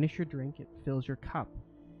 When you finish your drink, it fills your cup,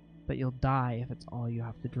 but you'll die if it's all you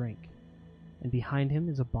have to drink. And behind him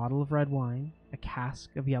is a bottle of red wine, a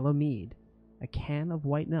cask of yellow mead, a can of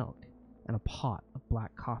white milk, and a pot of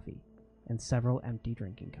black coffee, and several empty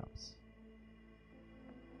drinking cups.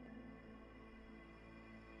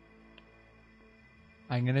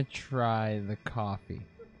 I'm gonna try the coffee,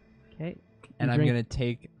 Okay. and You I'm drink- gonna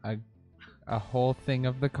take a whole thing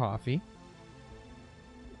of the coffee,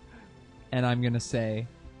 and I'm gonna say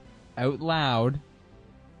out loud.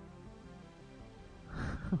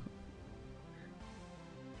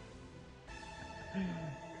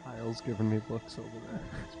 Kyle's giving me looks over there.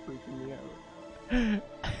 It's freaking me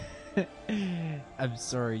out. I'm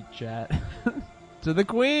sorry, chat. To the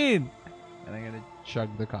queen! And I'm gonna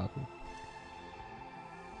chug the coffee.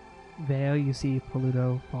 Vale, you see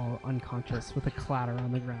Peludo fall unconscious with a clatter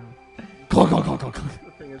on the ground. The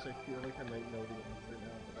thing is, I feel like I might know the answer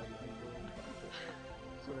now, but I'm really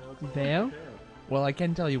unconscious. So now it's Vale? Well, I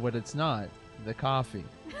can tell you what it's not. The coffee.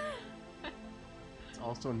 It's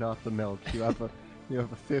also not the milk. You have a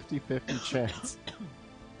 50-50 chance.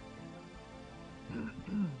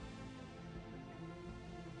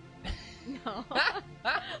 No.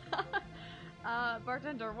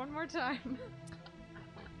 Bartender, one more time.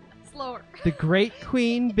 Slower. The great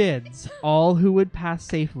queen bids all who would pass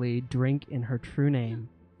safely drink in her true name.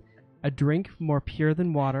 A drink more pure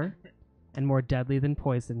than water and more deadly than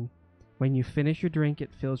poison. When you finish your drink,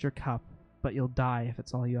 it fills your cup, but you'll die if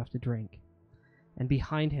it's all you have to drink. And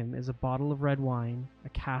behind him is a bottle of red wine, a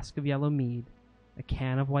cask of yellow mead, a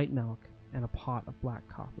can of white milk, and a pot of black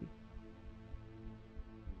coffee.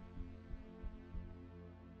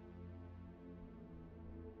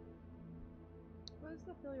 What is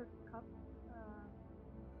the fill your cup?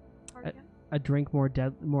 Part again? A drink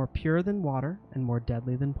more pure than water and more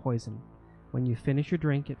deadly than poison. When you finish your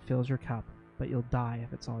drink, it fills your cup, but you'll die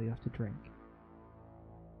if it's all you have to drink.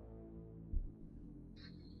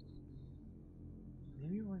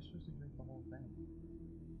 Maybe we're supposed to drink the whole thing.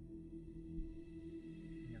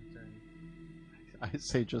 I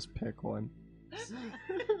say just pick one.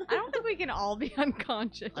 I don't think we can all be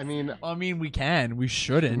unconscious. I mean, We can. We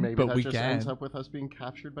shouldn't, maybe but that we just can. ends up with us being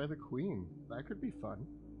captured by the queen. That could be fun.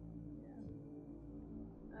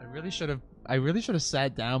 I really should have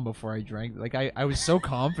sat down before I drank. Like I was so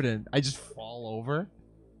confident. I just fall over.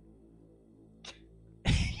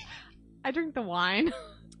 I drink the wine.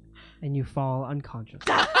 And you fall unconscious.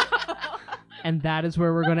 And that is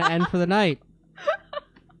where we're going to end for the night.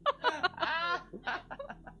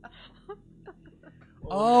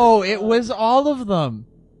 Oh, it was all of them.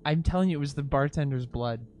 I'm telling you, it was the bartender's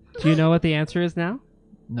blood. Do you know what the answer is now?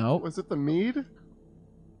 No. Was it the mead?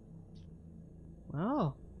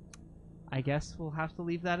 Well, I guess we'll have to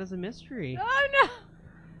leave that as a mystery. Oh no!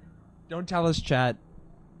 Don't tell us, chat.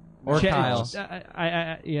 Or Ch- Kyle.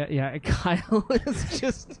 Yeah. Kyle is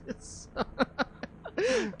just.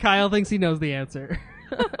 Kyle thinks he knows the answer.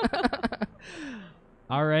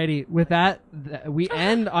 Alrighty, with that, we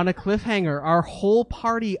end on a cliffhanger. Our whole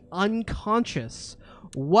party unconscious.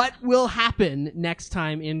 What will happen next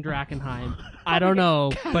time in Drakkenheim? I don't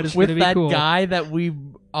know, but it's With gonna be that cool. guy that we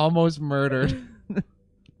almost murdered.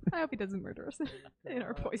 I hope he doesn't murder us in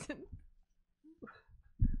our poison.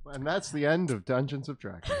 And that's the end of Dungeons of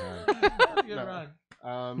Drakkenheim. Good No.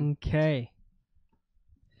 run. Okay.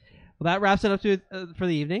 Well, that wraps it up for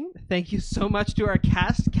the evening. Thank you so much to our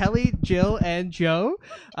cast, Kelly, Jill, and Joe,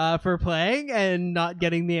 for playing and not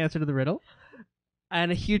getting the answer to the riddle.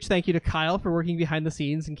 And a huge thank you to Kyle for working behind the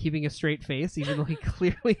scenes and keeping a straight face, even though he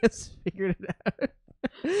clearly has figured it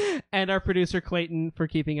out. And our producer, Clayton, for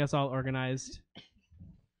keeping us all organized.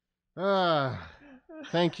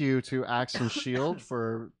 Thank you to Axe and Shield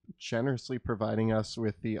for generously providing us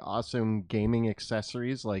with the awesome gaming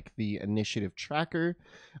accessories like the Initiative Tracker.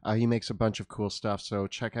 He makes a bunch of cool stuff, so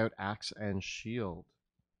check out Axe and Shield.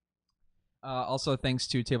 Also, thanks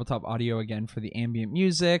to Tabletop Audio again for the ambient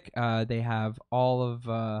music. They have all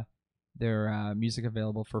of their music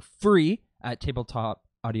available for free at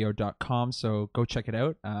tabletopaudio.com, so go check it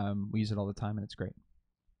out. We use it all the time, and it's great.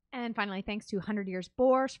 And finally, thanks to 100 Years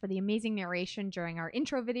Borscht for the amazing narration during our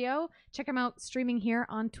intro video. Check them out streaming here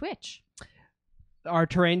on Twitch. Our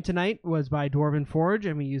terrain tonight was by Dwarven Forge,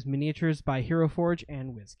 and we used miniatures by Hero Forge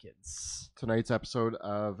and WizKids. Tonight's episode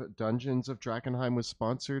of Dungeons of Drakkenheim was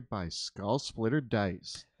sponsored by Skull Splitter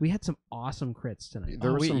Dice. We had some awesome crits tonight.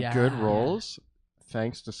 There were some good rolls.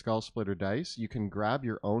 Thanks to Skull Splitter Dice. You can grab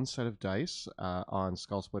your own set of dice on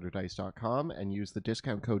skullsplitterdice.com and use the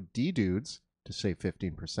discount code DDUDES to save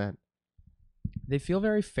 15%. They feel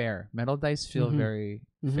very fair. Metal dice feel very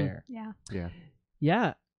fair. Yeah.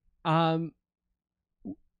 Yeah.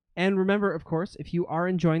 And remember, of course, if you are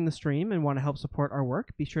enjoying the stream and want to help support our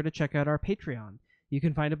work, be sure to check out our Patreon. You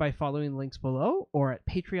can find it by following the links below or at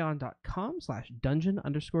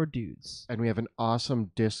patreon.com/dungeon_dudes. And we have an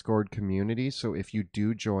awesome Discord community, so if you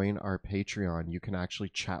do join our Patreon, you can actually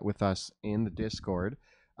chat with us in the Discord.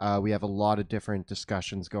 We have a lot of different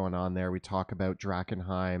discussions going on there. We talk about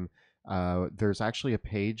Drakkenheim. There's actually a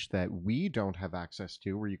page that we don't have access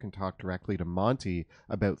to where you can talk directly to Monty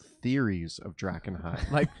about theories of Drakkenheim.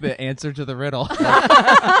 Like the answer to the riddle.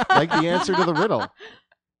 Like the answer to the riddle.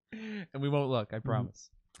 And we won't look, I promise.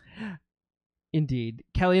 Indeed.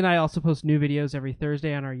 Kelly and I also post new videos every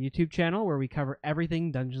Thursday on our YouTube channel where we cover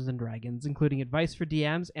everything Dungeons & Dragons, including advice for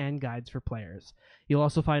DMs and guides for players. You'll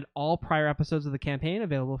also find all prior episodes of the campaign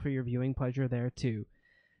available for your viewing pleasure there too.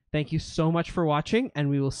 Thank you so much for watching, and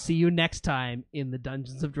we will see you next time in the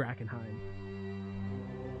Dungeons of Drakkenheim.